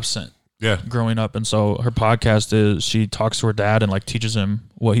like absent Yeah. growing up, and so her podcast is she talks to her dad and like teaches him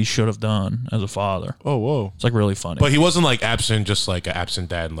what he should have done as a father. Oh whoa, It's like really funny. But he wasn't like absent, just like an absent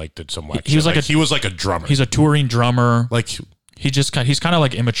dad, and like did some whack. He was shit. like he was like a drummer. He's a touring drummer. like He's kind of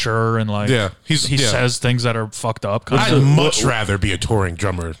like immature and like Yeah, he yeah. says things that are fucked up. kinda. I'd much rather be a touring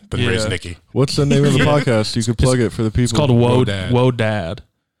drummer than Yeah. raise Nikki. what's the name of the podcast? You could plug it for the people. It's called Whoa Dad. Whoa Dad.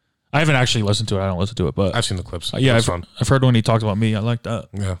 I haven't actually listened to it. I don't listen to it, but I've seen the clips. yeah, It's fun. I've heard when he talks about me. I like that.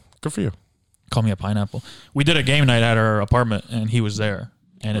 Yeah, good for you. Call me a pineapple. We did a game night at our apartment, and he was there,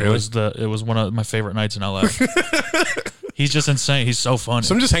 and Really? it was one of my favorite nights in LA. He's just insane. He's so funny.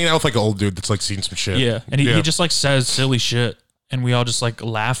 So I'm just hanging out with like an old dude that's like seen some shit. Yeah, and he just like says silly shit, and we all just like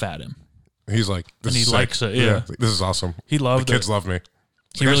laugh at him. He's like, this And he is sick. likes it, yeah. This is awesome. He The loved kids it. love me.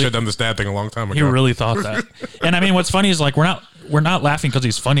 He I really- should have done this dad thing a long time ago. He really thought that. And I mean, what's funny is like we're not laughing because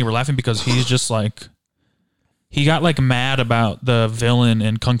he's funny. We're laughing because he's just like he got like mad about the villain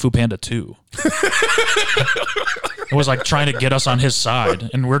in Kung Fu Panda 2. It was like trying to get us on his side,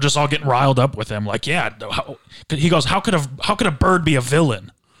 and we're just all getting riled up with him. Like, yeah, he goes, how could a bird be a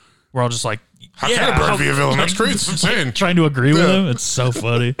villain? We're all just like, How can a bird be a villain? That's crazy. It's insane. Trying to agree with Yeah. him. It's so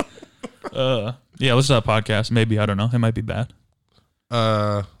funny. Yeah, listen to that podcast. Maybe, I don't know. It might be bad.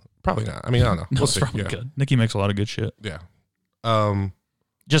 Probably not. I mean, I don't know. No, We'll it's see. probably Yeah. good. Nikki makes a lot of good shit. Yeah.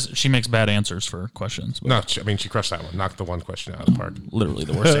 Just she makes bad answers for questions. But No, I mean, she crushed that one. Knocked the one question out of the park. literally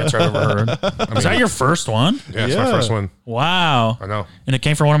the worst answer I've ever heard. Is that your first one? Yeah, it's my Yeah. first one. Wow. I know. And it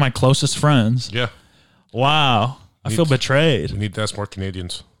came from one of my closest friends. Yeah. Wow. I feel betrayed. We need to ask more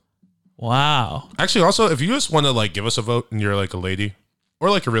Canadians. Wow. Actually, also, if you just want to like give us a vote and you're like a lady or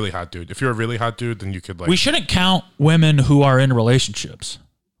like a really hot dude, if you're a really hot dude, then you could like, We shouldn't count women who are in relationships.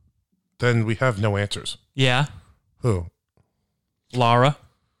 then we have no answers. Yeah. Who? Laura.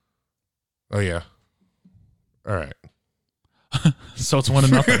 Oh, yeah. All right. So it's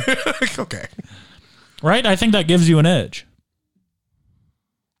 1-0. Okay. Right? I think that gives you an edge.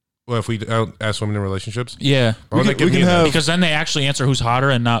 Well, if we don't ask women in relationships, Yeah. why would We they can- give we me can an have- edge? Because then they actually answer who's hotter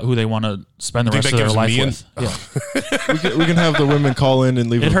and not who they want to spend the Think rest that of their gives life me with. Yeah. we can have the women call in and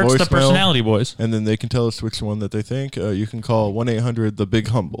leave It a hurts the voicemail, personality, boys. and then they can tell us which one that they think. You can call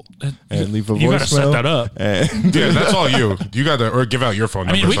 1-800-THE-BIG-HUMBLE and leave a You voicemail. gotta set that up. And Yeah, that's all you. You got to, or give out your phone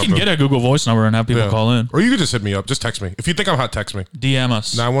I number. mean, we or can something. get a Google Voice number and have people Yeah. call in. Or you could just hit me up. Just text me. If you think I'm hot, text me. DM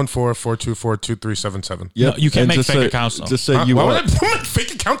us. 914-424-2377. Yep, No, you can't and make just fake say- accounts, though. Just say Huh? you Why would want. I put my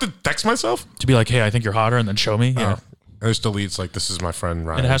fake account to text myself? To be like, hey, I think you're hotter, and then show me. Yeah. I just deletes like, this is my friend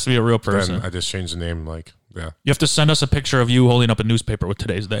Ryan. It has to be a real person. Then I just change the name. Like, yeah. You have to send us a picture of you holding up a newspaper with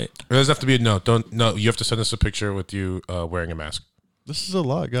today's date. It doesn't have to be no. You have to send us a picture with you wearing a mask. This is a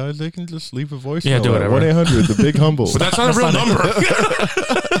lot, guys. They can just leave a voicemail. Yeah, do at whatever. 1-800-THE-BIG-HUMBLE. But that's not a real number.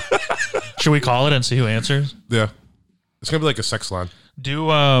 Should we call it and see who answers? Yeah. It's gonna be like a sex line. Do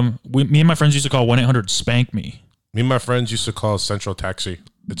me and my friends used to call 1-800-SPANK ME. Me and my friends used to call Central Taxi.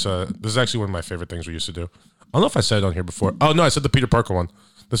 This is actually one of my favorite things we used to do. I don't know if I said it on here before. Oh no, I said the Peter Parker one.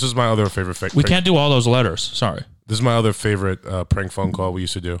 This is my other favorite fake. We can't do all those letters. Sorry. This is my other favorite prank phone call we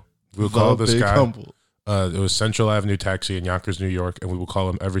used to do. We would call this Big guy. Humble. It was Central Avenue Taxi in Yonkers, New York, and we would call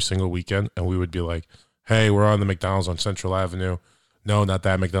him every single weekend, and we would be like, "Hey, we're on the McDonald's on Central Avenue. No, not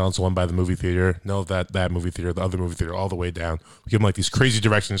that McDonald's, the one by the movie theater. No, that movie theater, the other movie theater, all the way down." We give him like these crazy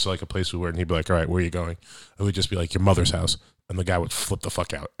directions to like a place we were, and he'd be like, "All right, where are you going?" And we'd just be like, "Your mother's house," and the guy would flip the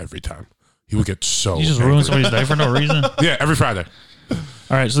fuck out every time. He would get so. You just angry. ruined somebody's day for no reason. All Yeah, every Friday.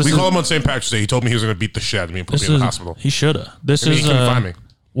 right. So this We is, call him on St. Patrick's Day. He told me he was going to beat the shit out of me and put this me in is the hospital. he shoulda. This And he is couldn't find me.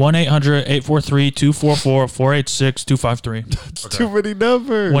 1-800-843-244-486-253. Too many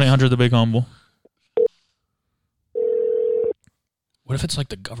numbers. 1-800-THE-BIG HUMBLE. What if it's like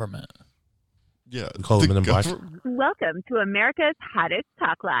the government? Yeah. We call them Men in Black. Welcome to America's hottest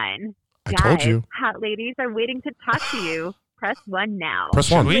talk line. I told you. Hot ladies are waiting to talk to you. Press 1 now.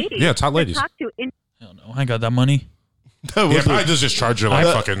 Press one. we? Ladies, Yeah, it's hot to ladies. Talk to Hell no. I ain't got that money. That Yeah, wasn't, probably just charge your like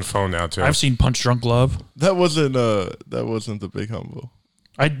fucking phone now too. I've seen Punch Drunk Love. that wasn't the Big Humble.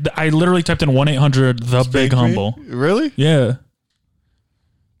 I literally typed in 1-800 the Big Spank me? Humble. Really? Yeah.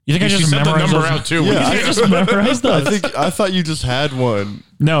 You think I she just sent the memorized number those? out too. Yeah, I just memorized those. I thought you just had one.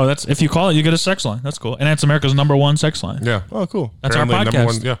 No, that's if you call it, you get a sex line. That's cool, and that's America's #1 sex line. Yeah, Oh, cool. That's our apparently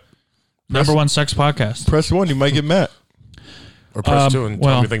podcast. number one. #1 sex podcast. Press 1, you might get Matt. Or press 2 and tell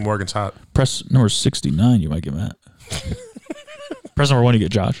well- me you think Morgan's hot. Press number 69. You might get Matt. Press number 1. You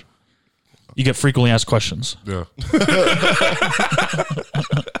get Josh. You get frequently asked questions. Yeah.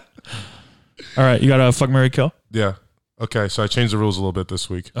 All right, you got a fuck, marry, kill. Yeah. Okay, so I changed the rules a little bit this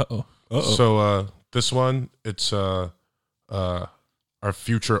week. Uh-oh. So this one, it's our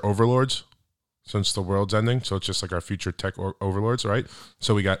future overlords since the world's ending. So it's just like our future tech overlords, right?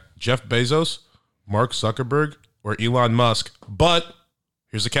 So we got Jeff Bezos, Mark Zuckerberg, or Elon Musk. But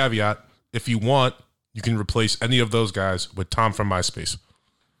here's the caveat. If you want, you can replace any of those guys with Tom from MySpace.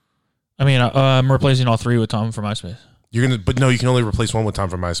 I mean, I'm replacing all 3 with Tom from MySpace. But no, you can only replace one with Tom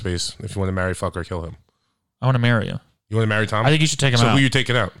from MySpace if you want to marry, fuck, or kill him. I want to marry him. You want to marry Tom? I think you should take him so out. who are you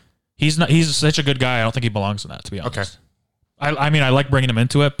taking out? He's such a good guy. I don't think he belongs in that, to be honest. Okay. I mean, I like bringing him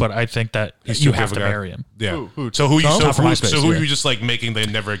into it, but I think that He's you too have good to of a guy. marry him. Yeah. Who? So who you Tom? so Tom from who, MySpace, so who yeah. are you just like making they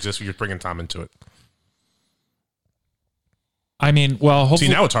never exist? You're bringing Tom into it. I mean, well, hopefully,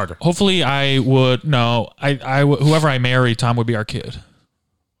 See, now it's harder. hopefully I would whoever I marry, Tom would be our kid.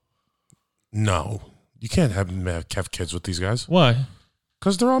 No, you can't have kids with these guys Why?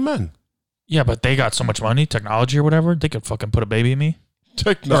 because they're all men. Yeah, but they got so much money, technology or whatever. They could fucking put a baby in me.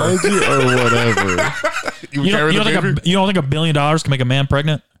 Technology or whatever. You, You carry don't, the baby? you don't think $1 billion can make a man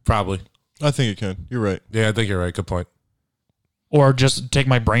pregnant, Probably. I think it can. You're right. Yeah, I think you're right. Good point. or just take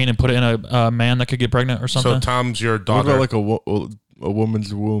my brain and put it in a man that could get pregnant or something? So Tom's your What daughter. about like a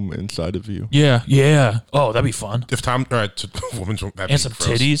woman's womb inside of you? Yeah. Oh, that'd be fun. if Tom, all right, woman's that'd be And some gross.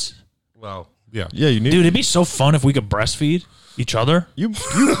 titties, Well, yeah, Yeah, you need. dude. It'd be so fun if we could breastfeed each other. You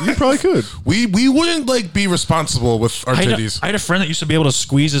probably could. we wouldn't like be responsible with our I titties. had a friend that used to be able to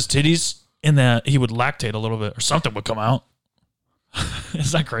squeeze his titties in that he would lactate a little bit or something would come out.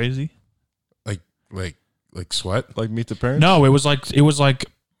 Is that crazy? like sweat. Like meet the parents. No, it was like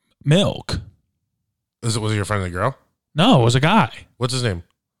milk. Was it your friend a girl? No, it was a guy. What's his name?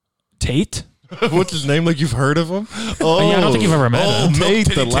 Tate. What's his name? Like you've heard of him? Oh, Yeah, I don't think you've ever met him. Tate, Milk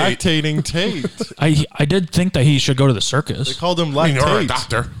the Titty Tate. lactating Tate. I did think that he should go to the They circus. called him I mean, you're a lactate.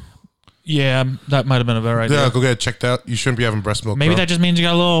 doctor. Yeah, that might have been a better idea. Yeah, go get it checked out. You shouldn't be having breast milk. Maybe bro. that just means you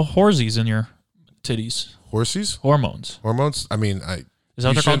got little horsies in your titties. Horsies Hormones. hormones. I mean, Is that what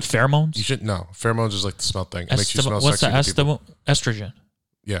You they're called? Pheromones? you should no pheromones is like the smell thing. It makes you smell What's the sexy. to people. estrogen?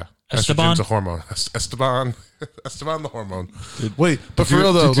 Yeah, Esteban? estrogen's a hormone. Esteban, Esteban the hormone. Wait, but for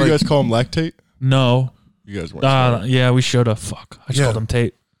real though, did you like, guys call him lactate? No. You guys weren't. smart. Yeah, we should have. Fuck. I just Yeah. called him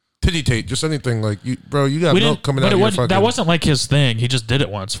Tate. titty Tate, just anything like you, bro. You got We milk didn't, coming but out it of your wasn't, fucking. that wasn't like his thing. He just did it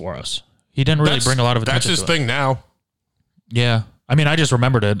once for us. He didn't really bring a lot of That's attention his to thing now. it. Yeah. I mean, I just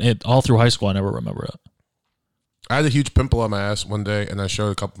remembered it. All through high school, I never remember it. I had a huge pimple on my ass one day, and I showed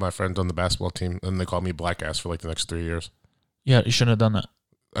a couple of my friends on the basketball team, and they called me black ass for like the next 3 years. Yeah, you shouldn't have done that.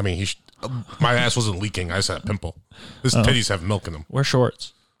 I mean, my ass wasn't leaking. I just had a pimple. His titties have milk in them. Wear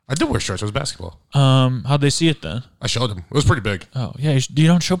shorts. I did wear shorts. It was basketball. How'd they see it then? I showed them. It was pretty big. Oh, yeah. You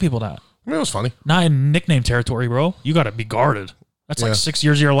don't show people that. I mean, it was funny. Not in nickname territory, bro. You got to be guarded. That's Yeah. like 6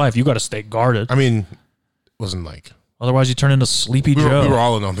 years of your life. You got to stay guarded. I mean, it wasn't like Otherwise, you turn into Sleepy we Joe. were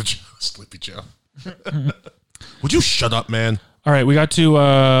all in on the Sleepy Joe. Would you shut up, man? All right, we got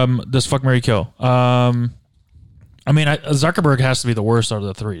to this fuck, marry, kill. I mean, Zuckerberg has to be the worst out of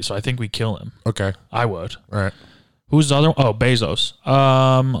the 3, so I think we kill him. Okay, I would. all right. Who's the other one? Oh, Bezos.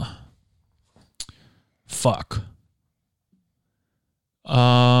 Fuck.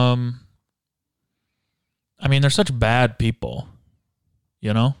 I mean, they're such bad people,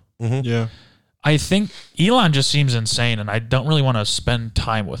 you know? Yeah. I think Elon just seems insane, and I don't really want to spend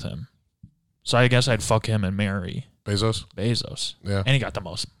time with him. So I guess I'd fuck him and marry Bezos. Bezos. Yeah, And he got the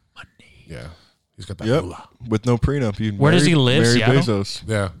most money. yeah. He's got that. Yep. moolah. With no prenup. You Where does he live, Marry Seattle? Bezos.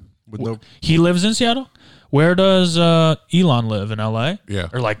 Yeah, With no. He lives in Seattle? Where does Elon live? In LA? yeah.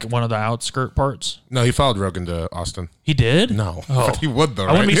 Or like one of the outskirt parts? No, he followed Rogan to Austin. He did? No, Oh. but he would though.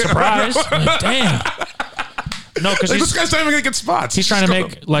 I wouldn't be right? surprised. Like, damn. No, because Like, this he's guy's not even gonna get spots. trying to Just go-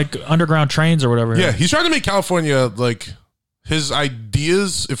 make like underground trains or whatever. Yeah, he's trying to make California like his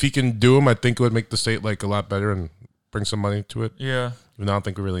ideas. If he can do them, I think it would make the state like a lot better and bring some money to it. Yeah. Even though I don't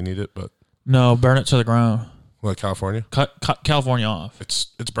think we really need it, but No, burn it to the ground. well, California, Cut California off. it's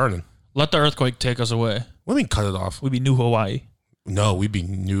burning. Let the earthquake take us away. What do you mean cut it off? We'd be New Hawaii. No, we'd be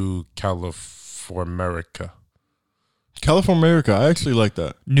New California. California America. I actually like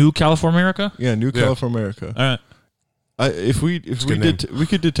that. New California America? Yeah, New Yeah. California America. All right. If we good name. we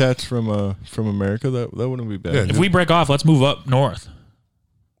could detach from America, that wouldn't be bad. Yeah. If we break off, let's move up north.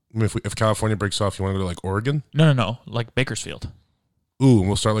 I mean, if California breaks off, you want to go to like Oregon? No. Like Bakersfield. Ooh, and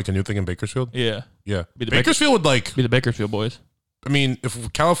we'll start like a new thing in Bakersfield. Yeah. Yeah, Be the Bakersfield would like. Be the Bakersfield boys. I mean,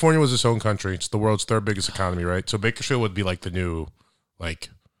 if California was its own country, it's the world's third biggest economy, right? So Bakersfield would be like the new, like,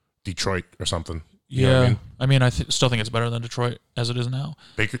 Detroit or something. You know what I mean? I still think it's better than Detroit as it is now.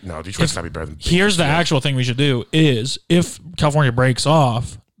 Detroit's gotta be better than. Here's the actual thing we should do: is if California breaks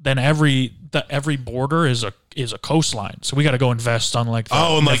off, then every border is a coastline. So we got to go invest on like the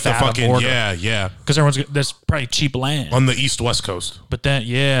and like the Nevada fucking border. yeah because there's probably cheap land. on the east-west coast. But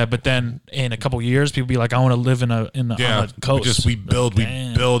then in a couple years, people be like, I want to live on the coast. We build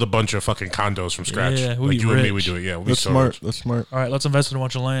Damn. a bunch of fucking condos from scratch. Yeah, we'd like be you and me, we rich. do it. Yeah, we'll be That's so smart. rich. That's smart. All right, let's invest in a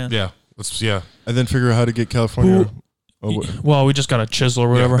bunch of land. Yeah, And then figure out how to get California. Well, we just got to chisel or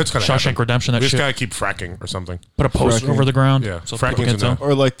whatever. that's gotta Shawshank happen. Redemption. That we just shit. gotta keep fracking or something. Put a poster Fracking. over the ground. Yeah, so fracking's people can a tell.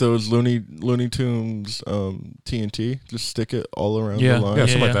 no. Or like those Looney Tunes TNT. Just stick it all around Yeah. the line. Yeah,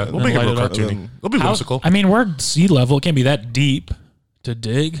 something like that. And We'll then make it real light it up. cartoony. It'll be whimsical. I mean, we're at sea level. It can't be that deep to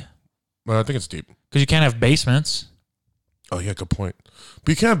dig But I think it's deep. because you can't have basements. Oh yeah, good point. But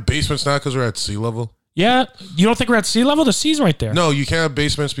you can't have basements now because we're at sea level. Yeah, you don't think we're at sea level? The sea's right there. No, you can't have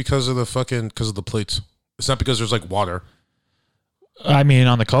basements because of the plates. It's not because there's like water. I mean,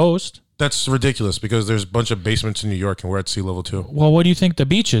 on the coast. That's ridiculous because there's a bunch of basements in New York and we're at sea level too. Well, what do you think the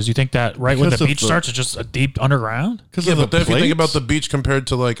beach is? You think that right when Because the of beach the- starts, it's just a deep underground? Because Yeah, of the but then if you think plates? about the beach compared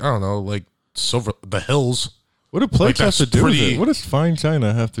to like, I don't know, like the hills. What do plates have that's to do with pretty- it? What does fine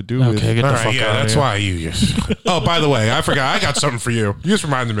China have to do with Okay, it? get All the right, fuck yeah, out that's of here. why you. Oh, by the way, I forgot. I got something for you. You just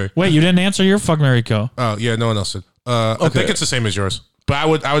reminded me. Wait, you didn't answer your fuck, Mary, Co. Oh yeah, no one else did. I think it's the same as yours, but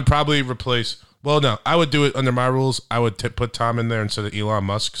I would probably replace. Well, no, I would do it under my rules. I would put Tom in there instead of Elon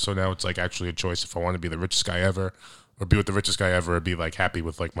Musk. So now it's like actually a choice if I want to be the richest guy ever, or be with the richest guy ever, or be like happy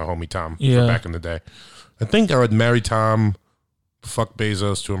with like my homie Tom from Yeah. back in the day. I think I would marry Tom, fuck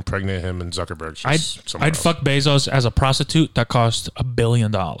Bezos to impregnate him, and Zuckerberg. I'd fuck Bezos as a prostitute that cost $1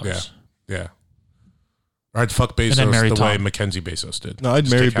 billion. Yeah. Or I'd fuck then Bezos marry the way Tom. Mackenzie Bezos did. No, I'd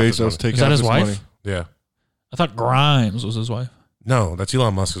Just marry take half his Bezos. money. Take Is that half his his wife? money. Yeah. I thought Grimes was his wife. No, that's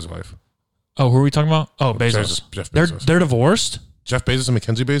Elon Musk's wife. Oh, who are we talking about? Oh, Bezos. Jeff They're Bezos. they're divorced Jeff Bezos and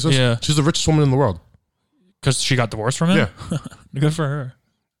Mackenzie Bezos? Yeah. She's the richest woman in the world. because she got divorced from him. Yeah. Good for her.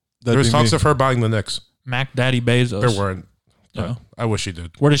 There That'd was be talks me. of her buying the Knicks. Mac Daddy Bezos. There weren't. No. I wish she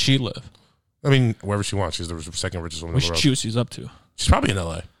did. Where does she live? I mean, wherever she wants. She's the second richest woman We in the should world. see what she's up to. She's probably in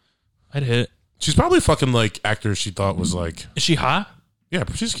LA. I'd hit. She's probably fucking like actors she thought was like, Is she hot? yeah,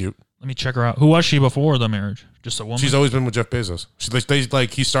 but she's cute. Let me check her out. Who was she before the marriage? Just a woman? She's always been with Jeff Bezos.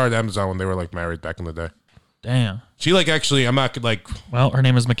 He started Amazon when they were like married back in the day. Damn. She like actually, I'm not like, Well, her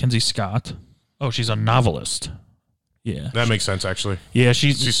name is Mackenzie Scott. Oh, she's a novelist. Yeah. that makes sense actually. Yeah,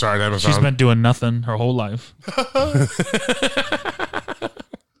 She she's started Amazon. been doing nothing her whole life.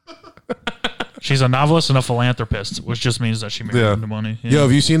 She's a novelist and a philanthropist, which just means that she married Yeah. into money. Yo,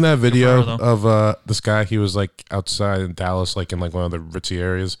 have you seen that video her, of this guy? He was like outside in Dallas, like in like one of the ritzy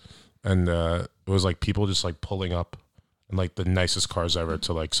areas, and it was like people just like pulling up in like the nicest cars ever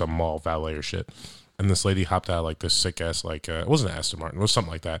to like some mall valet or shit. And this lady hopped out like this sick ass like it wasn't Aston Martin, it was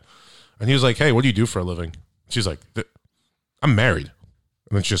something like that. And he was like, "Hey, what do you do for a living?" She's like, "I'm married,"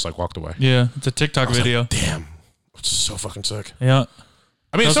 and then she just like walked away. Yeah, it's a TikTok I was like, video. damn, it's so fucking sick. Yeah.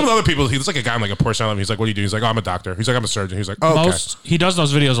 I mean, Those- some of the other people, he's like a guy in like a Porsche 911. He's like, "What do you do?" He's like, "Oh, I'm a doctor." He's like, "I'm a surgeon." He's like, "Oh, okay." He does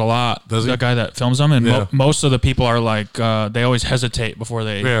those videos a lot. Does he? That guy that films them, and Yeah. most of the people are like, they always hesitate before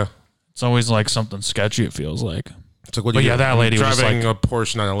they. Yeah. It's always like something sketchy. It feels like, It's like, what do But you yeah, do? that lady was just driving like, a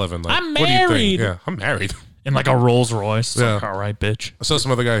Porsche 911. Like, I'm what do you think? married. Yeah, I'm married. in like a Rolls Royce. It's Yeah. like, all right, bitch. I saw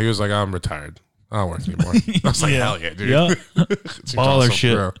some other guy. He was like, "I'm retired. I don't work anymore." I was like, Yeah. "Hell yeah, dude!" Yeah. Seems Baller awesome,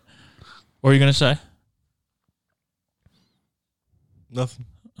 shit. bro. What were you gonna say? Nothing.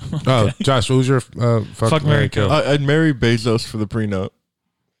 Oh, Josh, what was your Fuck, marry, kill? I'd marry Bezos for the prenup.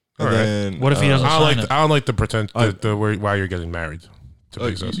 All And right. then, What if he doesn't I don't sign like. it? I don't like the pretend. I- Why you're getting married to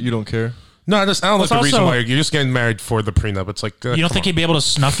Bezos. you don't care? No, I don't like It's the reason also- why you're just getting married for the prenup. It's like You don't think he'd be able to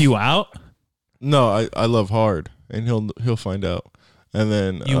snuff you out? No, I love hard, and he'll find out. And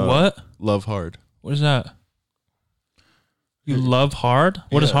then You what? Love hard. What is that? You love hard?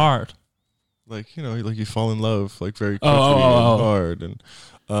 What is Yeah. hard? Like like you fall in love like very quickly Oh. and hard,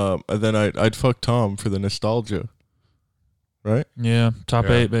 and then I'd fuck Tom for the nostalgia, right? Yeah, top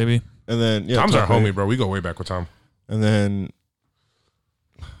Yeah. 8, baby. And then Tom's our top eight. homie, bro. We go way back with Tom. And then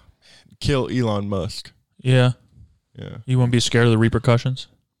kill Elon Musk. Yeah, Yeah, you won't be scared of the repercussions.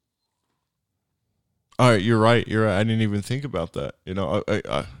 All right, you're right. I didn't even think about that. You know,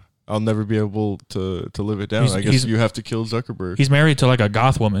 I'll never be able to live it down. I guess you have to kill Zuckerberg. He's married to like a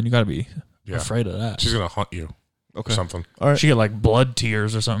goth woman. You got to be afraid of that. She's gonna hunt you. Okay. Something. All right. She get like blood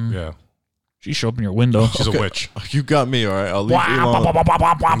tears or something. Yeah. She show up in your window. She's a witch. You got me. All right. I'll leave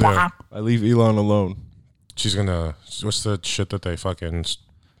Elon. Yeah. I leave Elon alone. She's gonna. What's the shit that they fucking?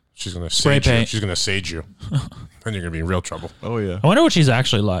 She's gonna Spray sage you. paint. She's gonna sage you. Then you're gonna be in real trouble. Oh yeah. I wonder what she's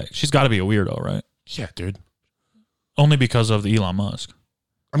actually like. She's got to be a weirdo, right? Yeah, dude. Only because of the Elon Musk.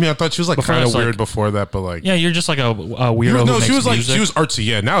 I mean, I thought she was like Before kind of that's like- weird before that, but like, Yeah, you're just like a weirdo. no, who she makes was like music. she was artsy.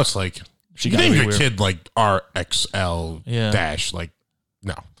 Yeah, now it's like She you gotta name be your weird. kid like RXL Yeah. dash. Like,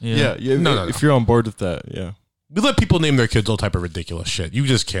 no, Yeah. No. If you're on board with that, yeah. we let people name their kids all type of ridiculous shit. You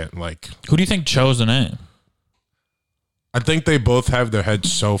just can't like. Who do you think chose the name? I think they both have their heads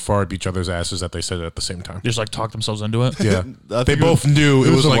so far up each other's asses that they said it at the same time. They just like talk themselves into it. Yeah, I they think both knew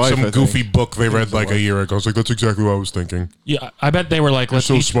it was a like wife, some I think. goofy book they read was a like a wife. year ago. I was like, that's exactly what I was thinking. Yeah, I bet they were like, let's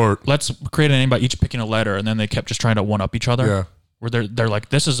so smart. Let's create a name by each picking a letter, and then they kept just trying to one up each other. Yeah. Where they're like,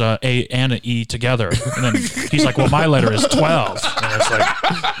 this is a and an E together, and then he's like, well, my letter is 12, and it's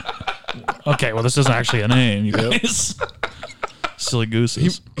like, okay, well, this isn't actually a name, you guys. Silly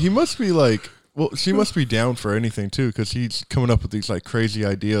gooses. He must be like. Well, she must be down for anything too, because he's coming up with these like crazy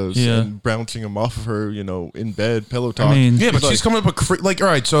ideas and bouncing them off of her, you know, in bed, pillow talk. I mean, Yeah, but He's she's coming up with like, all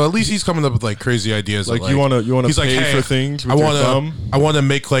right, so at least he's coming up with like crazy ideas. like that, you want to he's pay like, hey, for things with I your want thumb. to I want to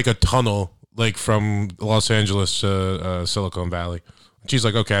make like a tunnel like from Los Angeles to Silicon Valley. She's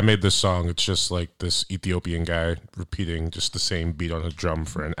like, okay, I made this song. It's just like this Ethiopian guy repeating just the same beat on a drum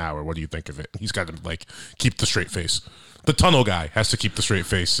for an hour. What do you think of it? He's got to like keep the straight face. The tunnel guy has to keep the straight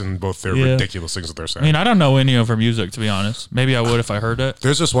face in both their ridiculous things that they're saying. I mean, I don't know any of her music, to be honest. Maybe I would if I heard it.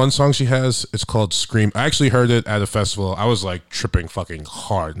 There's this one song she has. It's called Scream. I actually heard it at a festival. I was like tripping fucking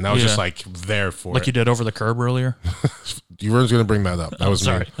hard. And I was just like there for Like it. you did Over the Curb earlier. You weren't going to bring that up. That was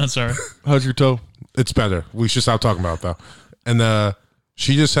sorry. me. I'm sorry. How's your toe? It's better. We should stop talking about it though. And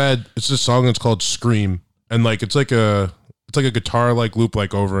she just had, it's this song that's called Scream. And like, it's like a guitar like loop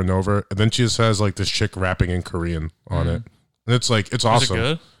like over and over. And then she just has like this chick rapping in Korean on it. And it's like, it's awesome. Is it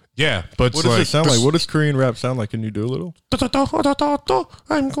good? Yeah, but it's What does like, it sound this- like? What does Korean rap sound like? Can you do a little?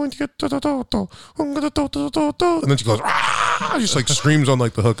 I'm going to get and then she goes, ah! Just like screams on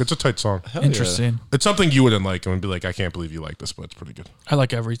like the hook. It's a tight song. Hell Interesting. It's something you wouldn't like and would be like, I can't believe you like this, but it's pretty good. I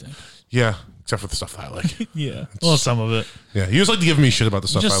like everything. Yeah, except for the stuff that I like. Yeah. Well, some of it. Yeah, you just like to give me shit about the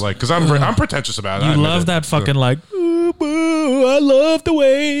stuff Just- I like because I'm pretentious about it. I You admit love it. that fucking like, ooh, boo, I love the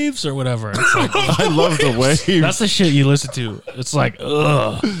waves or whatever. It's like, I love the way. that's the shit you listen to. It's like,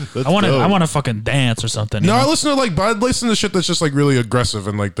 ugh. I want to fucking dance or something. No, you I know? listen to shit that's just like really aggressive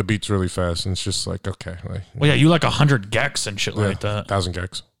and like the beat's really fast and it's just like okay, like Well, yeah, you like 100 gex and shit like that. 1,000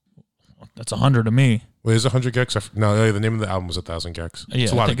 gex. That's 100 to me. Wait, is it 100 gex? No, the name of the album was 1,000 gex. Yeah,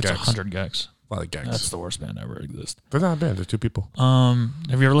 it's a lot I think of it's gex. 100 gex. A lot of gex. That's the worst band ever exist. They're not a band. They're two people.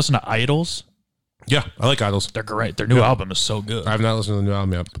 Have you ever listened to Idols? Yeah, I like Idols. They're great. Their new album is so good. I have not listened to the new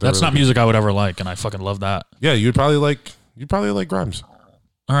album yet. But they're That's really not good. music I would ever like, and I fucking love that. Yeah, you'd probably like Grimes.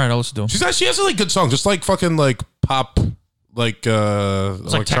 All right, I'll listen to them. She has a like good song, just like fucking like pop, like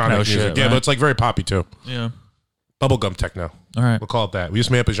electronic techno music. shit, Yeah, right? but it's like very poppy too. Yeah. Bubblegum techno. All right. We'll call it that. We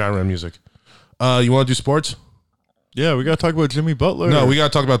just made up a genre of music. You want to do sports? Yeah, we got to talk about Jimmy Butler. No, we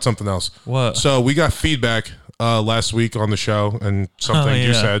got to talk about something else. What? So we got feedback last week on the show and something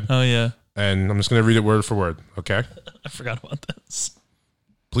you said, Oh, yeah. and I'm just going to read it word for word, okay? I forgot about this.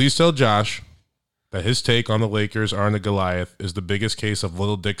 Please tell Josh that his take on the Lakers are in the Goliath is the biggest case of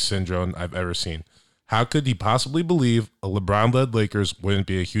little dick syndrome I've ever seen. How could he possibly believe a LeBron-led Lakers wouldn't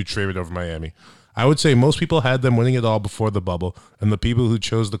be a huge favorite over Miami? I would say most people had them winning it all before the bubble, and the people who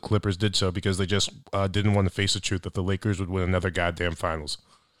chose the Clippers did so because they just didn't want to face the truth that the Lakers would win another goddamn finals.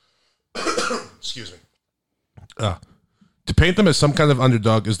 Excuse me. To paint them as some kind of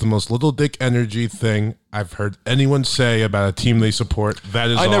underdog is the most little dick energy thing I've heard anyone say about a team they support. That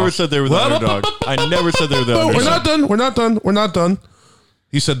is I all. never said they were the underdog. I never said they were the underdog. We're not done.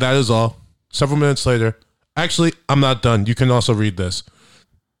 He said that is all. Several minutes later, actually, I'm not done. You can also read this.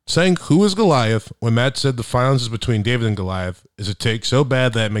 Saying who is Goliath when Matt said the finals is between David and Goliath is a take so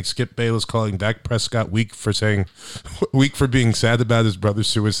bad that it makes Skip Bayless calling Dak Prescott weak for being sad about his brother's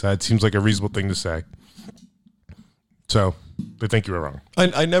suicide seems like a reasonable thing to say. So they think you were wrong.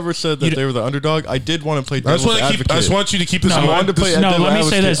 I never said that they were the underdog. I did want to play devil's advocate. I just want you to keep this in I mind. wanted to play No, devil's let me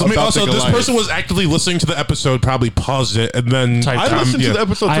say advocate this. I mean, about also, the this Goliath. person was actively listening to the episode, probably paused it, and then Type I listened to yeah. the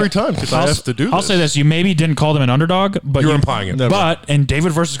episode 3 times because I have to do this. I'll say this. You maybe didn't call them an underdog, but You're implying it. Never. But in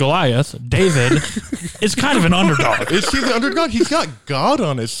David versus Goliath, David is kind of an underdog. Is he the underdog? He's got God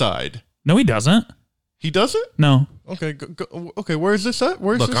on his side. No, he doesn't. He doesn't? No. Okay, okay. Where is this at?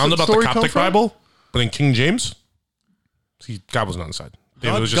 Where is Look, this I don't know about the story come Coptic from? Bible, but in King James, God wasn't on the side.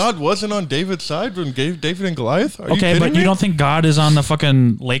 God wasn't on David's side when David and Goliath? Are you Okay, kidding but me? you don't think God is on the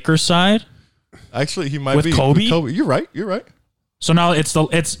fucking Lakers side? Actually, he might With be. Kobe? With Kobe. You're right. You're right. So now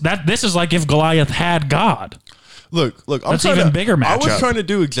this is like if Goliath had God. Look. That's even bigger I was matchup. trying to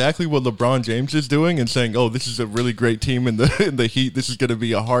do exactly what LeBron James is doing and saying, "Oh, this is a really great team in the Heat. This is going to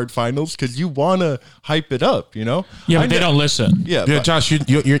be a hard finals," because you want to hype it up, you know? Yeah, but they don't listen. Yeah, Yeah, but Josh,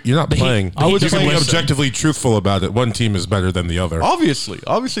 you're not playing. I was You can be playing- objectively truthful about it. One team is better than the other. obviously,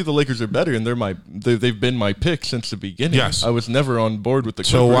 the Lakers are better, and they've been my pick since the beginning. Yes. I was never on board with the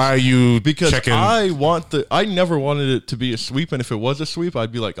Clippers. So why are you Because checking? I never wanted it to be a sweep, and if it was a sweep,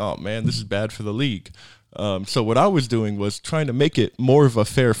 I'd be like, oh man, this is bad for the league. So what I was doing was trying to make it more of a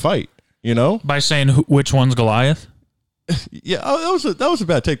fair fight, you know? By saying which one's Goliath? Yeah, that was a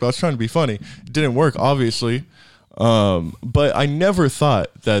bad take, but I was trying to be funny. It didn't work, obviously. But I never thought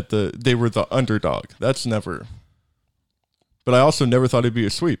that they were the underdog. That's never. But I also never thought it'd be a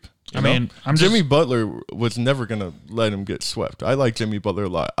sweep. You I know? mean, Jimmy Butler was never gonna let him get swept. I like Jimmy Butler a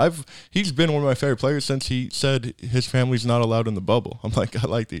lot. He's been one of my favorite players since he said his family's not allowed in the bubble. I'm like, I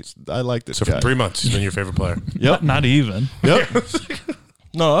like this So guy. for 3 months, he's been your favorite player. Yep. Not even. Yep.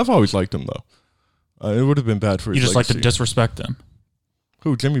 No, I've always liked him though. It would have been bad for his You just like to legacy. disrespect him.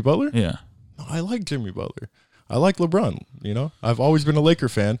 Who, Jimmy Butler? Yeah. No, I like Jimmy Butler. I like LeBron, you know? I've always been a Laker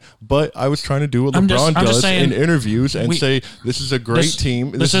fan, but I was trying to do what I'm LeBron just does saying, in interviews and say, this is a great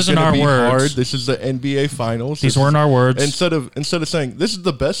team. this is isn't gonna our be words. hard. This is the NBA Finals. These This weren't is- our words. Instead of saying, this is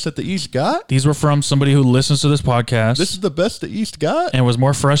the best that the East got, These were from somebody who listens to this podcast this is the best the East got. and was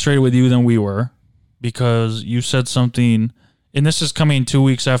more frustrated with you than we were because you said something, and this is coming 2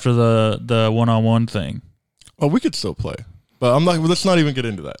 weeks after the one-on-one thing. Oh, we could still play. But I'm not. Let's not even get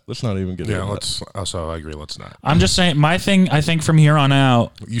into that. Let's not even get Yeah, into let's. Also, I agree. Let's not. I'm just saying, my thing, I think from here on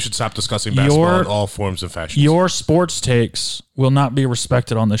out, You should stop discussing basketball in all forms and fashions. your sports takes will not be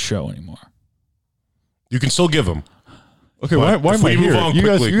respected on this show anymore. You can still give them. that. Okay, But why if am I we move here? on You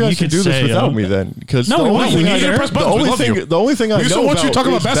guys quickly- You can can do this say, without me then, because No, the we only won't. thing We I need you to know- press the buttons. We only love thing you. the only thing I We just know don't want you about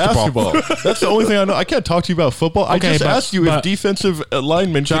talking is about basketball. That's the only thing I know. I can't talk to you about football. I Okay, just but- asked you if but- defensive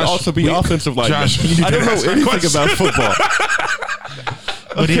linemen should Josh, also be offensive linemen. Josh, you need I to don't know ask that anything question. about football.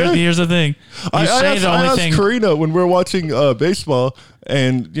 But here's the thing. I say the only asked thing. Karina when we're watching baseball,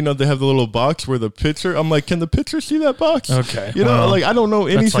 and you know they have the little box where the pitcher. I'm like, can the pitcher see that box? Okay, you know, well, like I don't know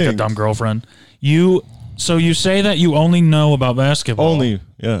anything. That's like a dumb girlfriend. So you say that you only know about basketball. Only,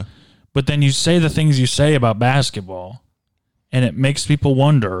 yeah. But then you say the things you say about basketball, and it makes people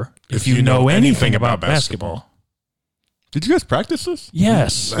wonder if you know anything about basketball. Did you guys practice this?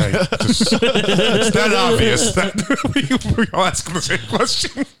 Yes. Hey, it's that obvious that we all ask the same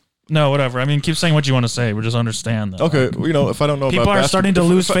question. No, whatever. I mean, keep saying what you want to say. We just understand that. Okay, you know, if I don't know People about are starting to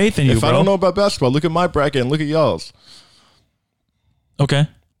lose faith in you, If I bro. don't know about basketball, look at my bracket and look at y'all's. Okay.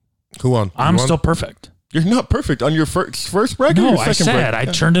 Who won? I'm You won? still perfect. You're not perfect on your first bracket. or No, your I second said bracket?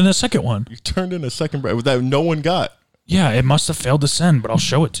 I turned in a second one. You turned in a second bracket that no one got. Yeah, it must have failed to send, but I'll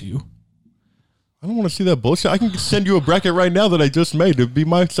show it to you. I don't want to see that bullshit. I can send you a bracket right now that I just made. It'd be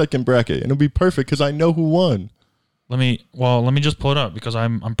my second bracket, and it'll be perfect because I know who won. Let me just pull it up because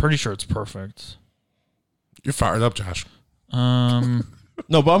I'm pretty sure it's perfect. You're fired up, Josh. Um,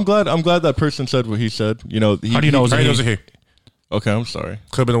 No, but I'm glad that person said what he said. You know, How do you know it was Right, a knows he? a he. Okay, I'm sorry.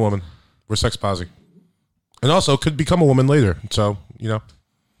 Could have been a woman. We're sex posy. And also could become a woman later. So, you know.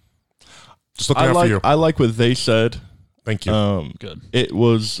 Just looking out for you. I like what they said. Thank you. good. It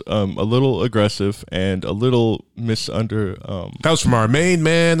was a little aggressive and a little that was from our main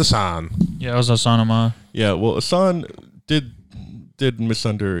man, Hassan. Yeah, it was Asanama. Yeah, well, Hassan did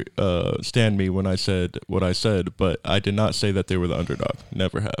misunderstand me when I said what I said, but I did not say that they were the underdog.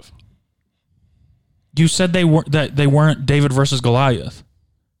 Never have. You said they weren't David versus Goliath,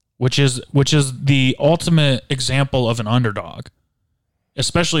 which is the ultimate example of an underdog.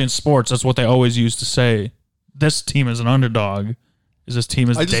 Especially in sports, that's what they always used to say. This team is an underdog. This team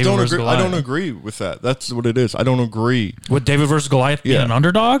is I just David don't versus agree. Goliath. I don't agree with that. That's what it is. I don't agree. With David versus Goliath being Yeah. an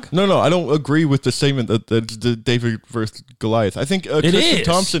underdog? No, I don't agree with the statement that the David versus Goliath. I think Tristan is.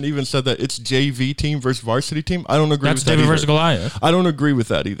 Thompson even said that it's JV team versus varsity team. I don't agree That's with that David either. versus Goliath. I don't agree with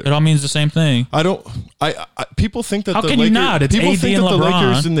that either. It all means the same thing. I don't. I people think that How the can you Lakers, not? It's people AD think and that the LeBron.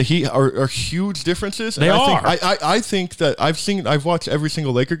 Lakers and the Heat are huge differences. They and are. I think that I've watched every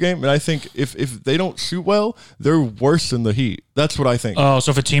single Laker game, and I think if they don't shoot well, they're worse than the Heat. That's what I think. Oh, so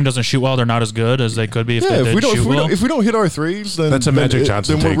if a team doesn't shoot well, they're not as good as they could be if yeah, they if did we don't shoot well? if we don't hit our threes, then That's a then Magic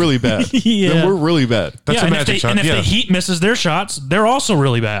Johnson Then we're take. really bad. Yeah. Then we're really bad. That's yeah, a and magic if, shot. and if Yeah. the Heat misses their shots, they're also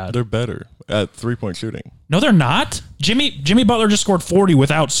really bad. They're better. at 3-point shooting. No, they're not. Jimmy Butler just scored 40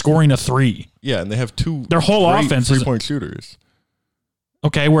 without scoring a three. Yeah, and they have two. Their whole great offense is 3-point shooters.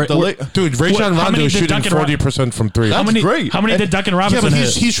 Okay, Dude, Rajon how Rondo many is did shooting Duncan 40% from three. That's great. How many did Duncan Yeah, Robinson but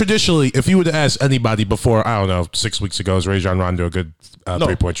hit? he's traditionally, if you would ask anybody before, I don't know, 6 weeks ago, is Rajon Rondo a good No.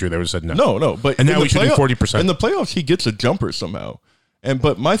 3-point shooter? They would have said no. No, but And in now the he's shooting playoff- 40%. In the playoffs, he gets a jumper somehow.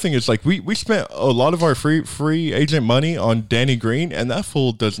 But my thing is, like, we spent a lot of our free agent money on Danny Green, and that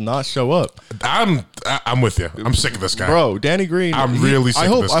fool does not show up. I'm with you. I'm sick of this guy. Bro, Danny Green. I'm really sick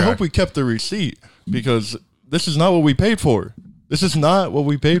of this I guy. hope we kept the receipt because this is not what we paid for. This is not what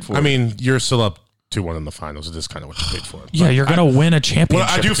we paid for. I mean, you're still up 2-1 in the finals. It is kind of what you paid for. Yeah, you're gonna win a Well, championship.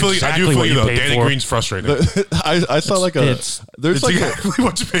 I do It's feel exactly you what though. paid Danny for. Green's frustrating. I saw like a it's- there's It's like exactly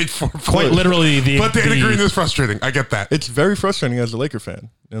what you paid for. Quite literally the. But Danny the- Green is frustrating. I get that. it's very frustrating as a Laker fan.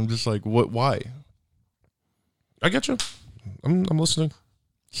 And I'm just like, what? Why? I get you. I'm listening.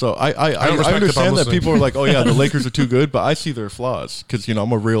 So I don't respect it, but I'm understand that listening. people are like, oh yeah, the Lakers are too good, but I see their flaws because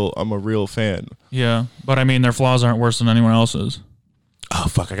I'm a real fan. Yeah, but I mean, their flaws aren't worse than anyone else's. Oh,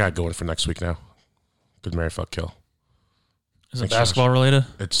 fuck. I got to go in for next week now. Good Mary Fuck Kill. Is it Thanks, basketball related?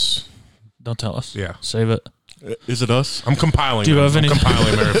 It's, Don't tell us. yeah. Save it. Is it us? I'm compiling. Do you have I'm any-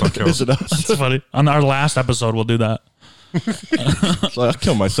 compiling Mary Fuck Kills. Is it us? That's funny. On our last episode, we'll do that. So I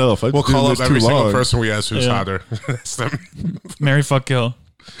kill myself. We'll call up every single person we ask who's Yeah. hotter. That's them. Mary fuck kill.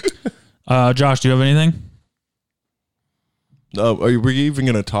 Josh, do you have anything? Are we even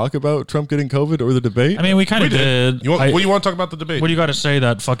going to talk about Trump getting COVID or the debate? I mean, we kind of did. You want, what do you want to talk about the debate? What do you got to say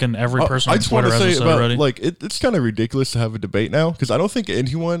that fucking every person I on just want Twitter to has say said about already? like it's kind of ridiculous to have a debate now because I don't think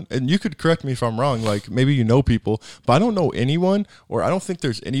anyone, and you could correct me if I'm wrong. Like maybe you know people, but I don't know anyone, or I don't think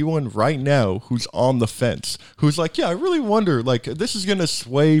there's anyone right now who's on the fence who's like, yeah, I really wonder, like this is gonna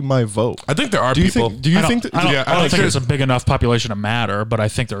sway my vote. I think there are Do you people. think? Do you I don't, think? That, I don't, yeah, I don't think there's- it's a big enough population to matter, but I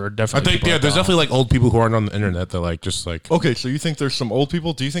think there are I definitely. think, people yeah, that there's don't. definitely like old people who aren't on the internet that like just like. Okay, so you think there's some old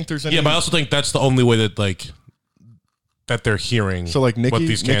people? Do you think there's any? Yeah, but I also think that's the only way that like that they're hearing. so like what Nikki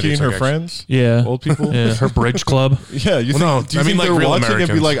these and candidates her are actually- friends, Yeah, old people. yeah, her bridge club. Yeah, you Well, think, no, do you I mean, think like, they're real watching and be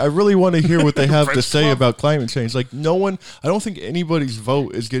Americans. like, I really want to hear what they have to French say club? about climate change? Like, no one, I don't think anybody's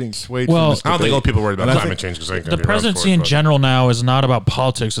vote is getting swayed Well, from this I don't think debate. old people are worried about And I climate think- change because they ain't The gonna be around presidency for it, in but- general now is not about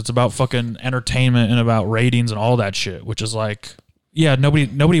politics. It's about fucking entertainment and about ratings and all that shit, which is like, yeah,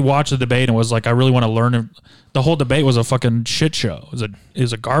 nobody watched the debate and was like, I really want to learn. The whole debate was a fucking shit show. It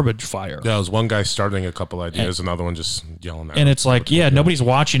was a garbage fire. Yeah, it was one guy starting a couple ideas, another one just yelling at And him. it's like, yeah, nobody's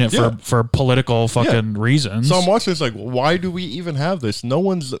watching it Yeah. for political fucking reasons. So I'm watching this like, why do we even have this? No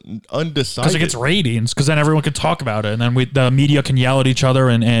one's undecided. Because it gets ratings. Because then everyone can talk about it, and then the media can yell at each other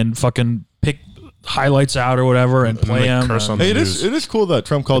and fucking pick highlights out or whatever and play they them. curse on Hey, the it news. is cool that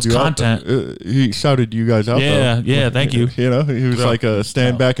Trump called It's you content. out. He shouted you guys out. Yeah, though. yeah, thank you. You know, he was like,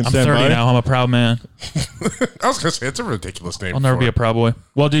 stand back and I'm stand 30 by. now. I'm a proud man. I was gonna say it's a ridiculous name. I'll never for be a it. proud boy.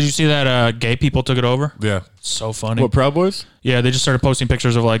 Well, did you see that gay people took it over? Yeah, So funny. What, Proud Boys? Yeah, they just started posting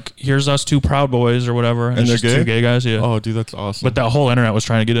pictures of like, here's us two proud boys or whatever, and, And it's they're just two gay? gay guys. Yeah, Oh, dude, that's awesome. but the whole internet was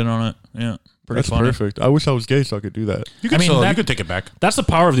trying to get in on it. Yeah, pretty that's funny. perfect. I wish I was gay so I could do that. you could mean, still, that- you could take it back. That's the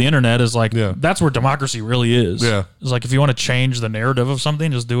power of the internet. Is like, Yeah. that's where democracy really is. Yeah. It's like if you want to change the narrative of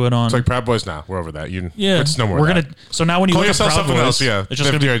something, just do it on. It's like Proud Boys now. We're over that. yeah, it's no more. We're that. gonna. So now when you call look at yourself Proud something Boys, else. Yeah, it's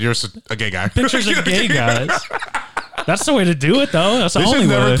just gonna be you're a gay guy. pictures of gay guys. That's the way to do it, though. That's the They only should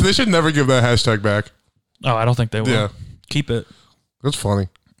never. way. They should never give that hashtag back. Oh, I don't think they will. Yeah. Keep it. That's funny.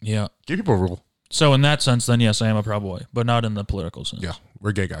 Yeah. Give people a rule. So in that sense, then yes, I am a proud boy, but not in the political sense. Yeah,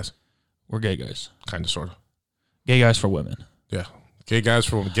 we're gay guys. We're gay guys. Kind of, sort of. Gay guys for women. Yeah, gay guys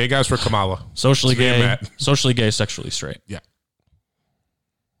for Kamala. Socially It's me and gay. Matt. Socially gay. Sexually straight. Yeah.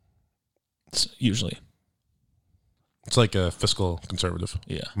 Usually. It's like a fiscal conservative.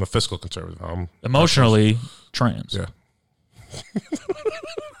 Yeah. I'm a fiscal conservative. I'm Emotionally trans. Yeah.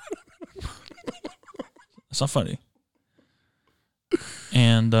 It's not funny.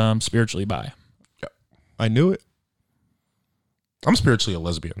 And spiritually bi. I knew it. I'm spiritually a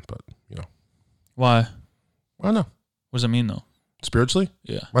lesbian, but Why? I don't know. What does it mean though? Spiritually,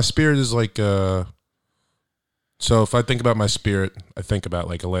 Yeah. my spirit is like. So if I think about my spirit, I think about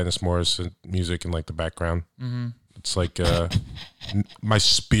like Alanis Morissette music in like the background. Mm-hmm. It's like my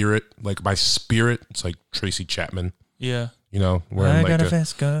spirit, It's like Tracy Chapman. Yeah. You know, wearing like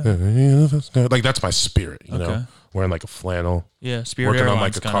fast car. like that's my spirit. You Okay. know, wearing like a flannel, Yeah. Spirit working on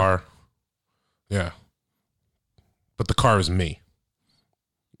Airlines like a kinda. car. Yeah, but the car is me.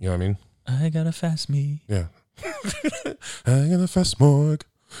 You know what I mean? I got a fast me. Yeah. I got a fast morgue.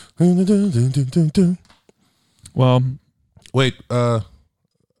 Well, Wait, I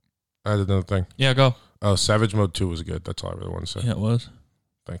had another thing. yeah, go. Oh, Savage Mode 2 was good. That's all I really want to say. Yeah, it was.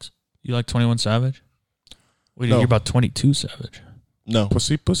 Thanks. You like 21 Savage? Wait, No. you're about 22 Savage. No.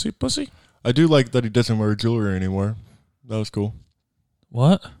 Pussy, pussy, pussy. I do like that he doesn't wear jewelry anymore. That was cool.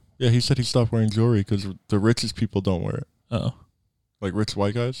 What? Yeah, he said he stopped wearing jewelry because the richest people don't wear it. Oh, Like rich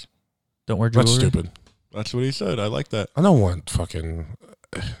white guys. don't wear jewelry. That's stupid. That's what he said. I like that. I don't want fucking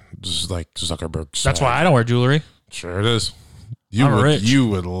just like Zuckerberg. That's why I don't wear jewelry. Sure it is. I'm rich. You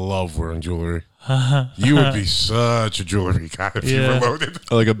would love wearing jewelry. You would be such a jewelry guy if you Yeah. were loaded.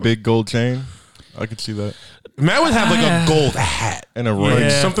 Like a big gold chain. I could see that. Matt would have like a gold hat And a Yeah. ring.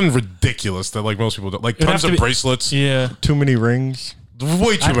 like something ridiculous that like most people don't. Like It'd tons have of to be- bracelets. Yeah. Too many rings.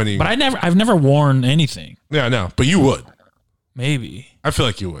 Way too many. But I've never worn anything. Yeah, no. But you would. Maybe. I feel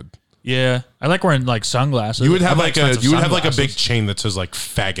like you would. Yeah. I like wearing like sunglasses. You would have I'm like expensive you would have like a big sunglasses. chain that says like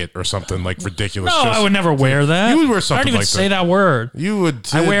faggot or something like ridiculous. No, Just- I would never wear that. You would wear I something don't even like say that. that word. You would.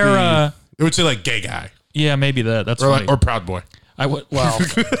 I wear, it would say like gay guy Yeah, maybe that. That's or funny. like or proud boy. I would. Well,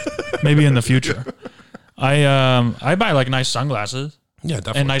 maybe in the future. I buy like nice sunglasses Yeah,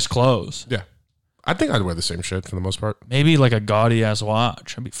 definitely. and nice clothes. Yeah, I think I'd wear the same shit for the most part. Maybe like a gaudy ass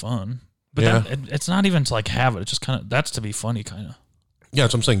watch. That'd be fun. But Yeah. it's not even to like have it. It's just kind of that's to be funny, kind of. Yeah,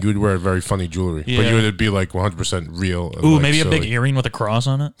 that's what I'm saying. You would wear very funny jewelry, but Yeah. you would be like 100% real. And Ooh, like maybe a big silly. earring with a cross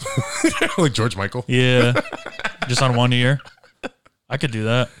on it. like George Michael. Yeah, just on one ear. I could do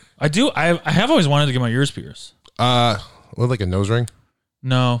that. I do. I have always wanted to get my ears pierced. With like a nose ring.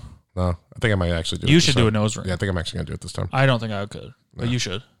 No, No, I think I might actually do. you it should this do a time. nose ring. Yeah, I think I'm actually gonna do it this time. I don't think I could, but you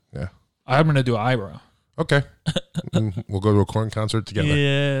should. Yeah. I'm gonna do an eyebrow. Okay. We'll go to a corn concert together.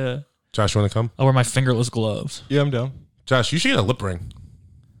 Yeah, Josh, you want to come? I'll wear my fingerless gloves. Yeah, I'm down. Josh, you should get a lip ring.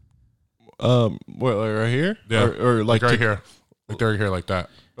 What, like right here? Yeah. Or like Right here, like right here, like that.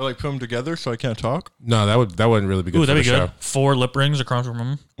 Or like put them together so I can't talk. No, that wouldn't really be good. Ooh, for that'd be the good. show. 4 lip rings across from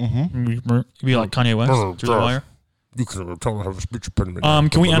them. Mm-hmm. You'd be like Kanye West through the wire. You can tell me how to speech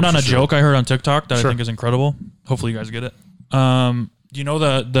impediment. Can we end on a joke I heard on TikTok that Sure. I think is incredible? Hopefully you guys get it. Do you know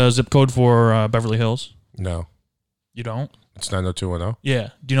the zip code for Beverly Hills? No, You don't? it's 90210. Yeah.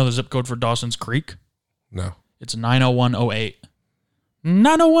 Do you know the zip code for Dawson's Creek? No. It's 90108.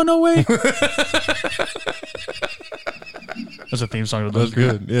 90108. That's a theme song to That's Dawson's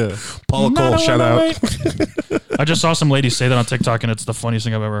Creek. good. Yeah. Paula Cole, shout out. 90108. I just saw some lady say that on TikTok, and it's the funniest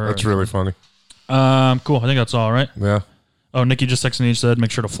thing I've ever heard. That's really funny. Cool. I think that's all right. Yeah, Oh, Nikki just texted me and said,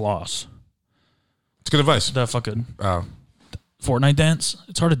 make sure to floss. it's good advice. The fucking Oh, Fortnite dance.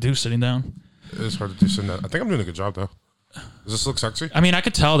 It's hard to do sitting down. it is hard to do sitting down. I think I'm doing a good job though. Does this look sexy? I mean, I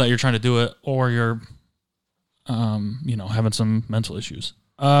could tell that you're trying to do it, or you're, having some mental issues.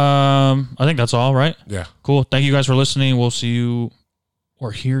 I think that's all right. Yeah. Cool. Thank you guys for listening. We'll see you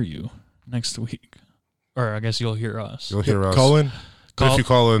or hear you next week, or I guess you'll hear us. You'll hear us. Call in. But if you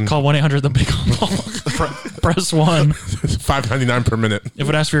call in, Call 1-800 the big humble. Press 1. $5.99 per minute. If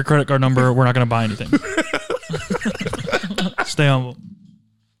it asks for your credit card number, we're not going to buy anything. Stay humble.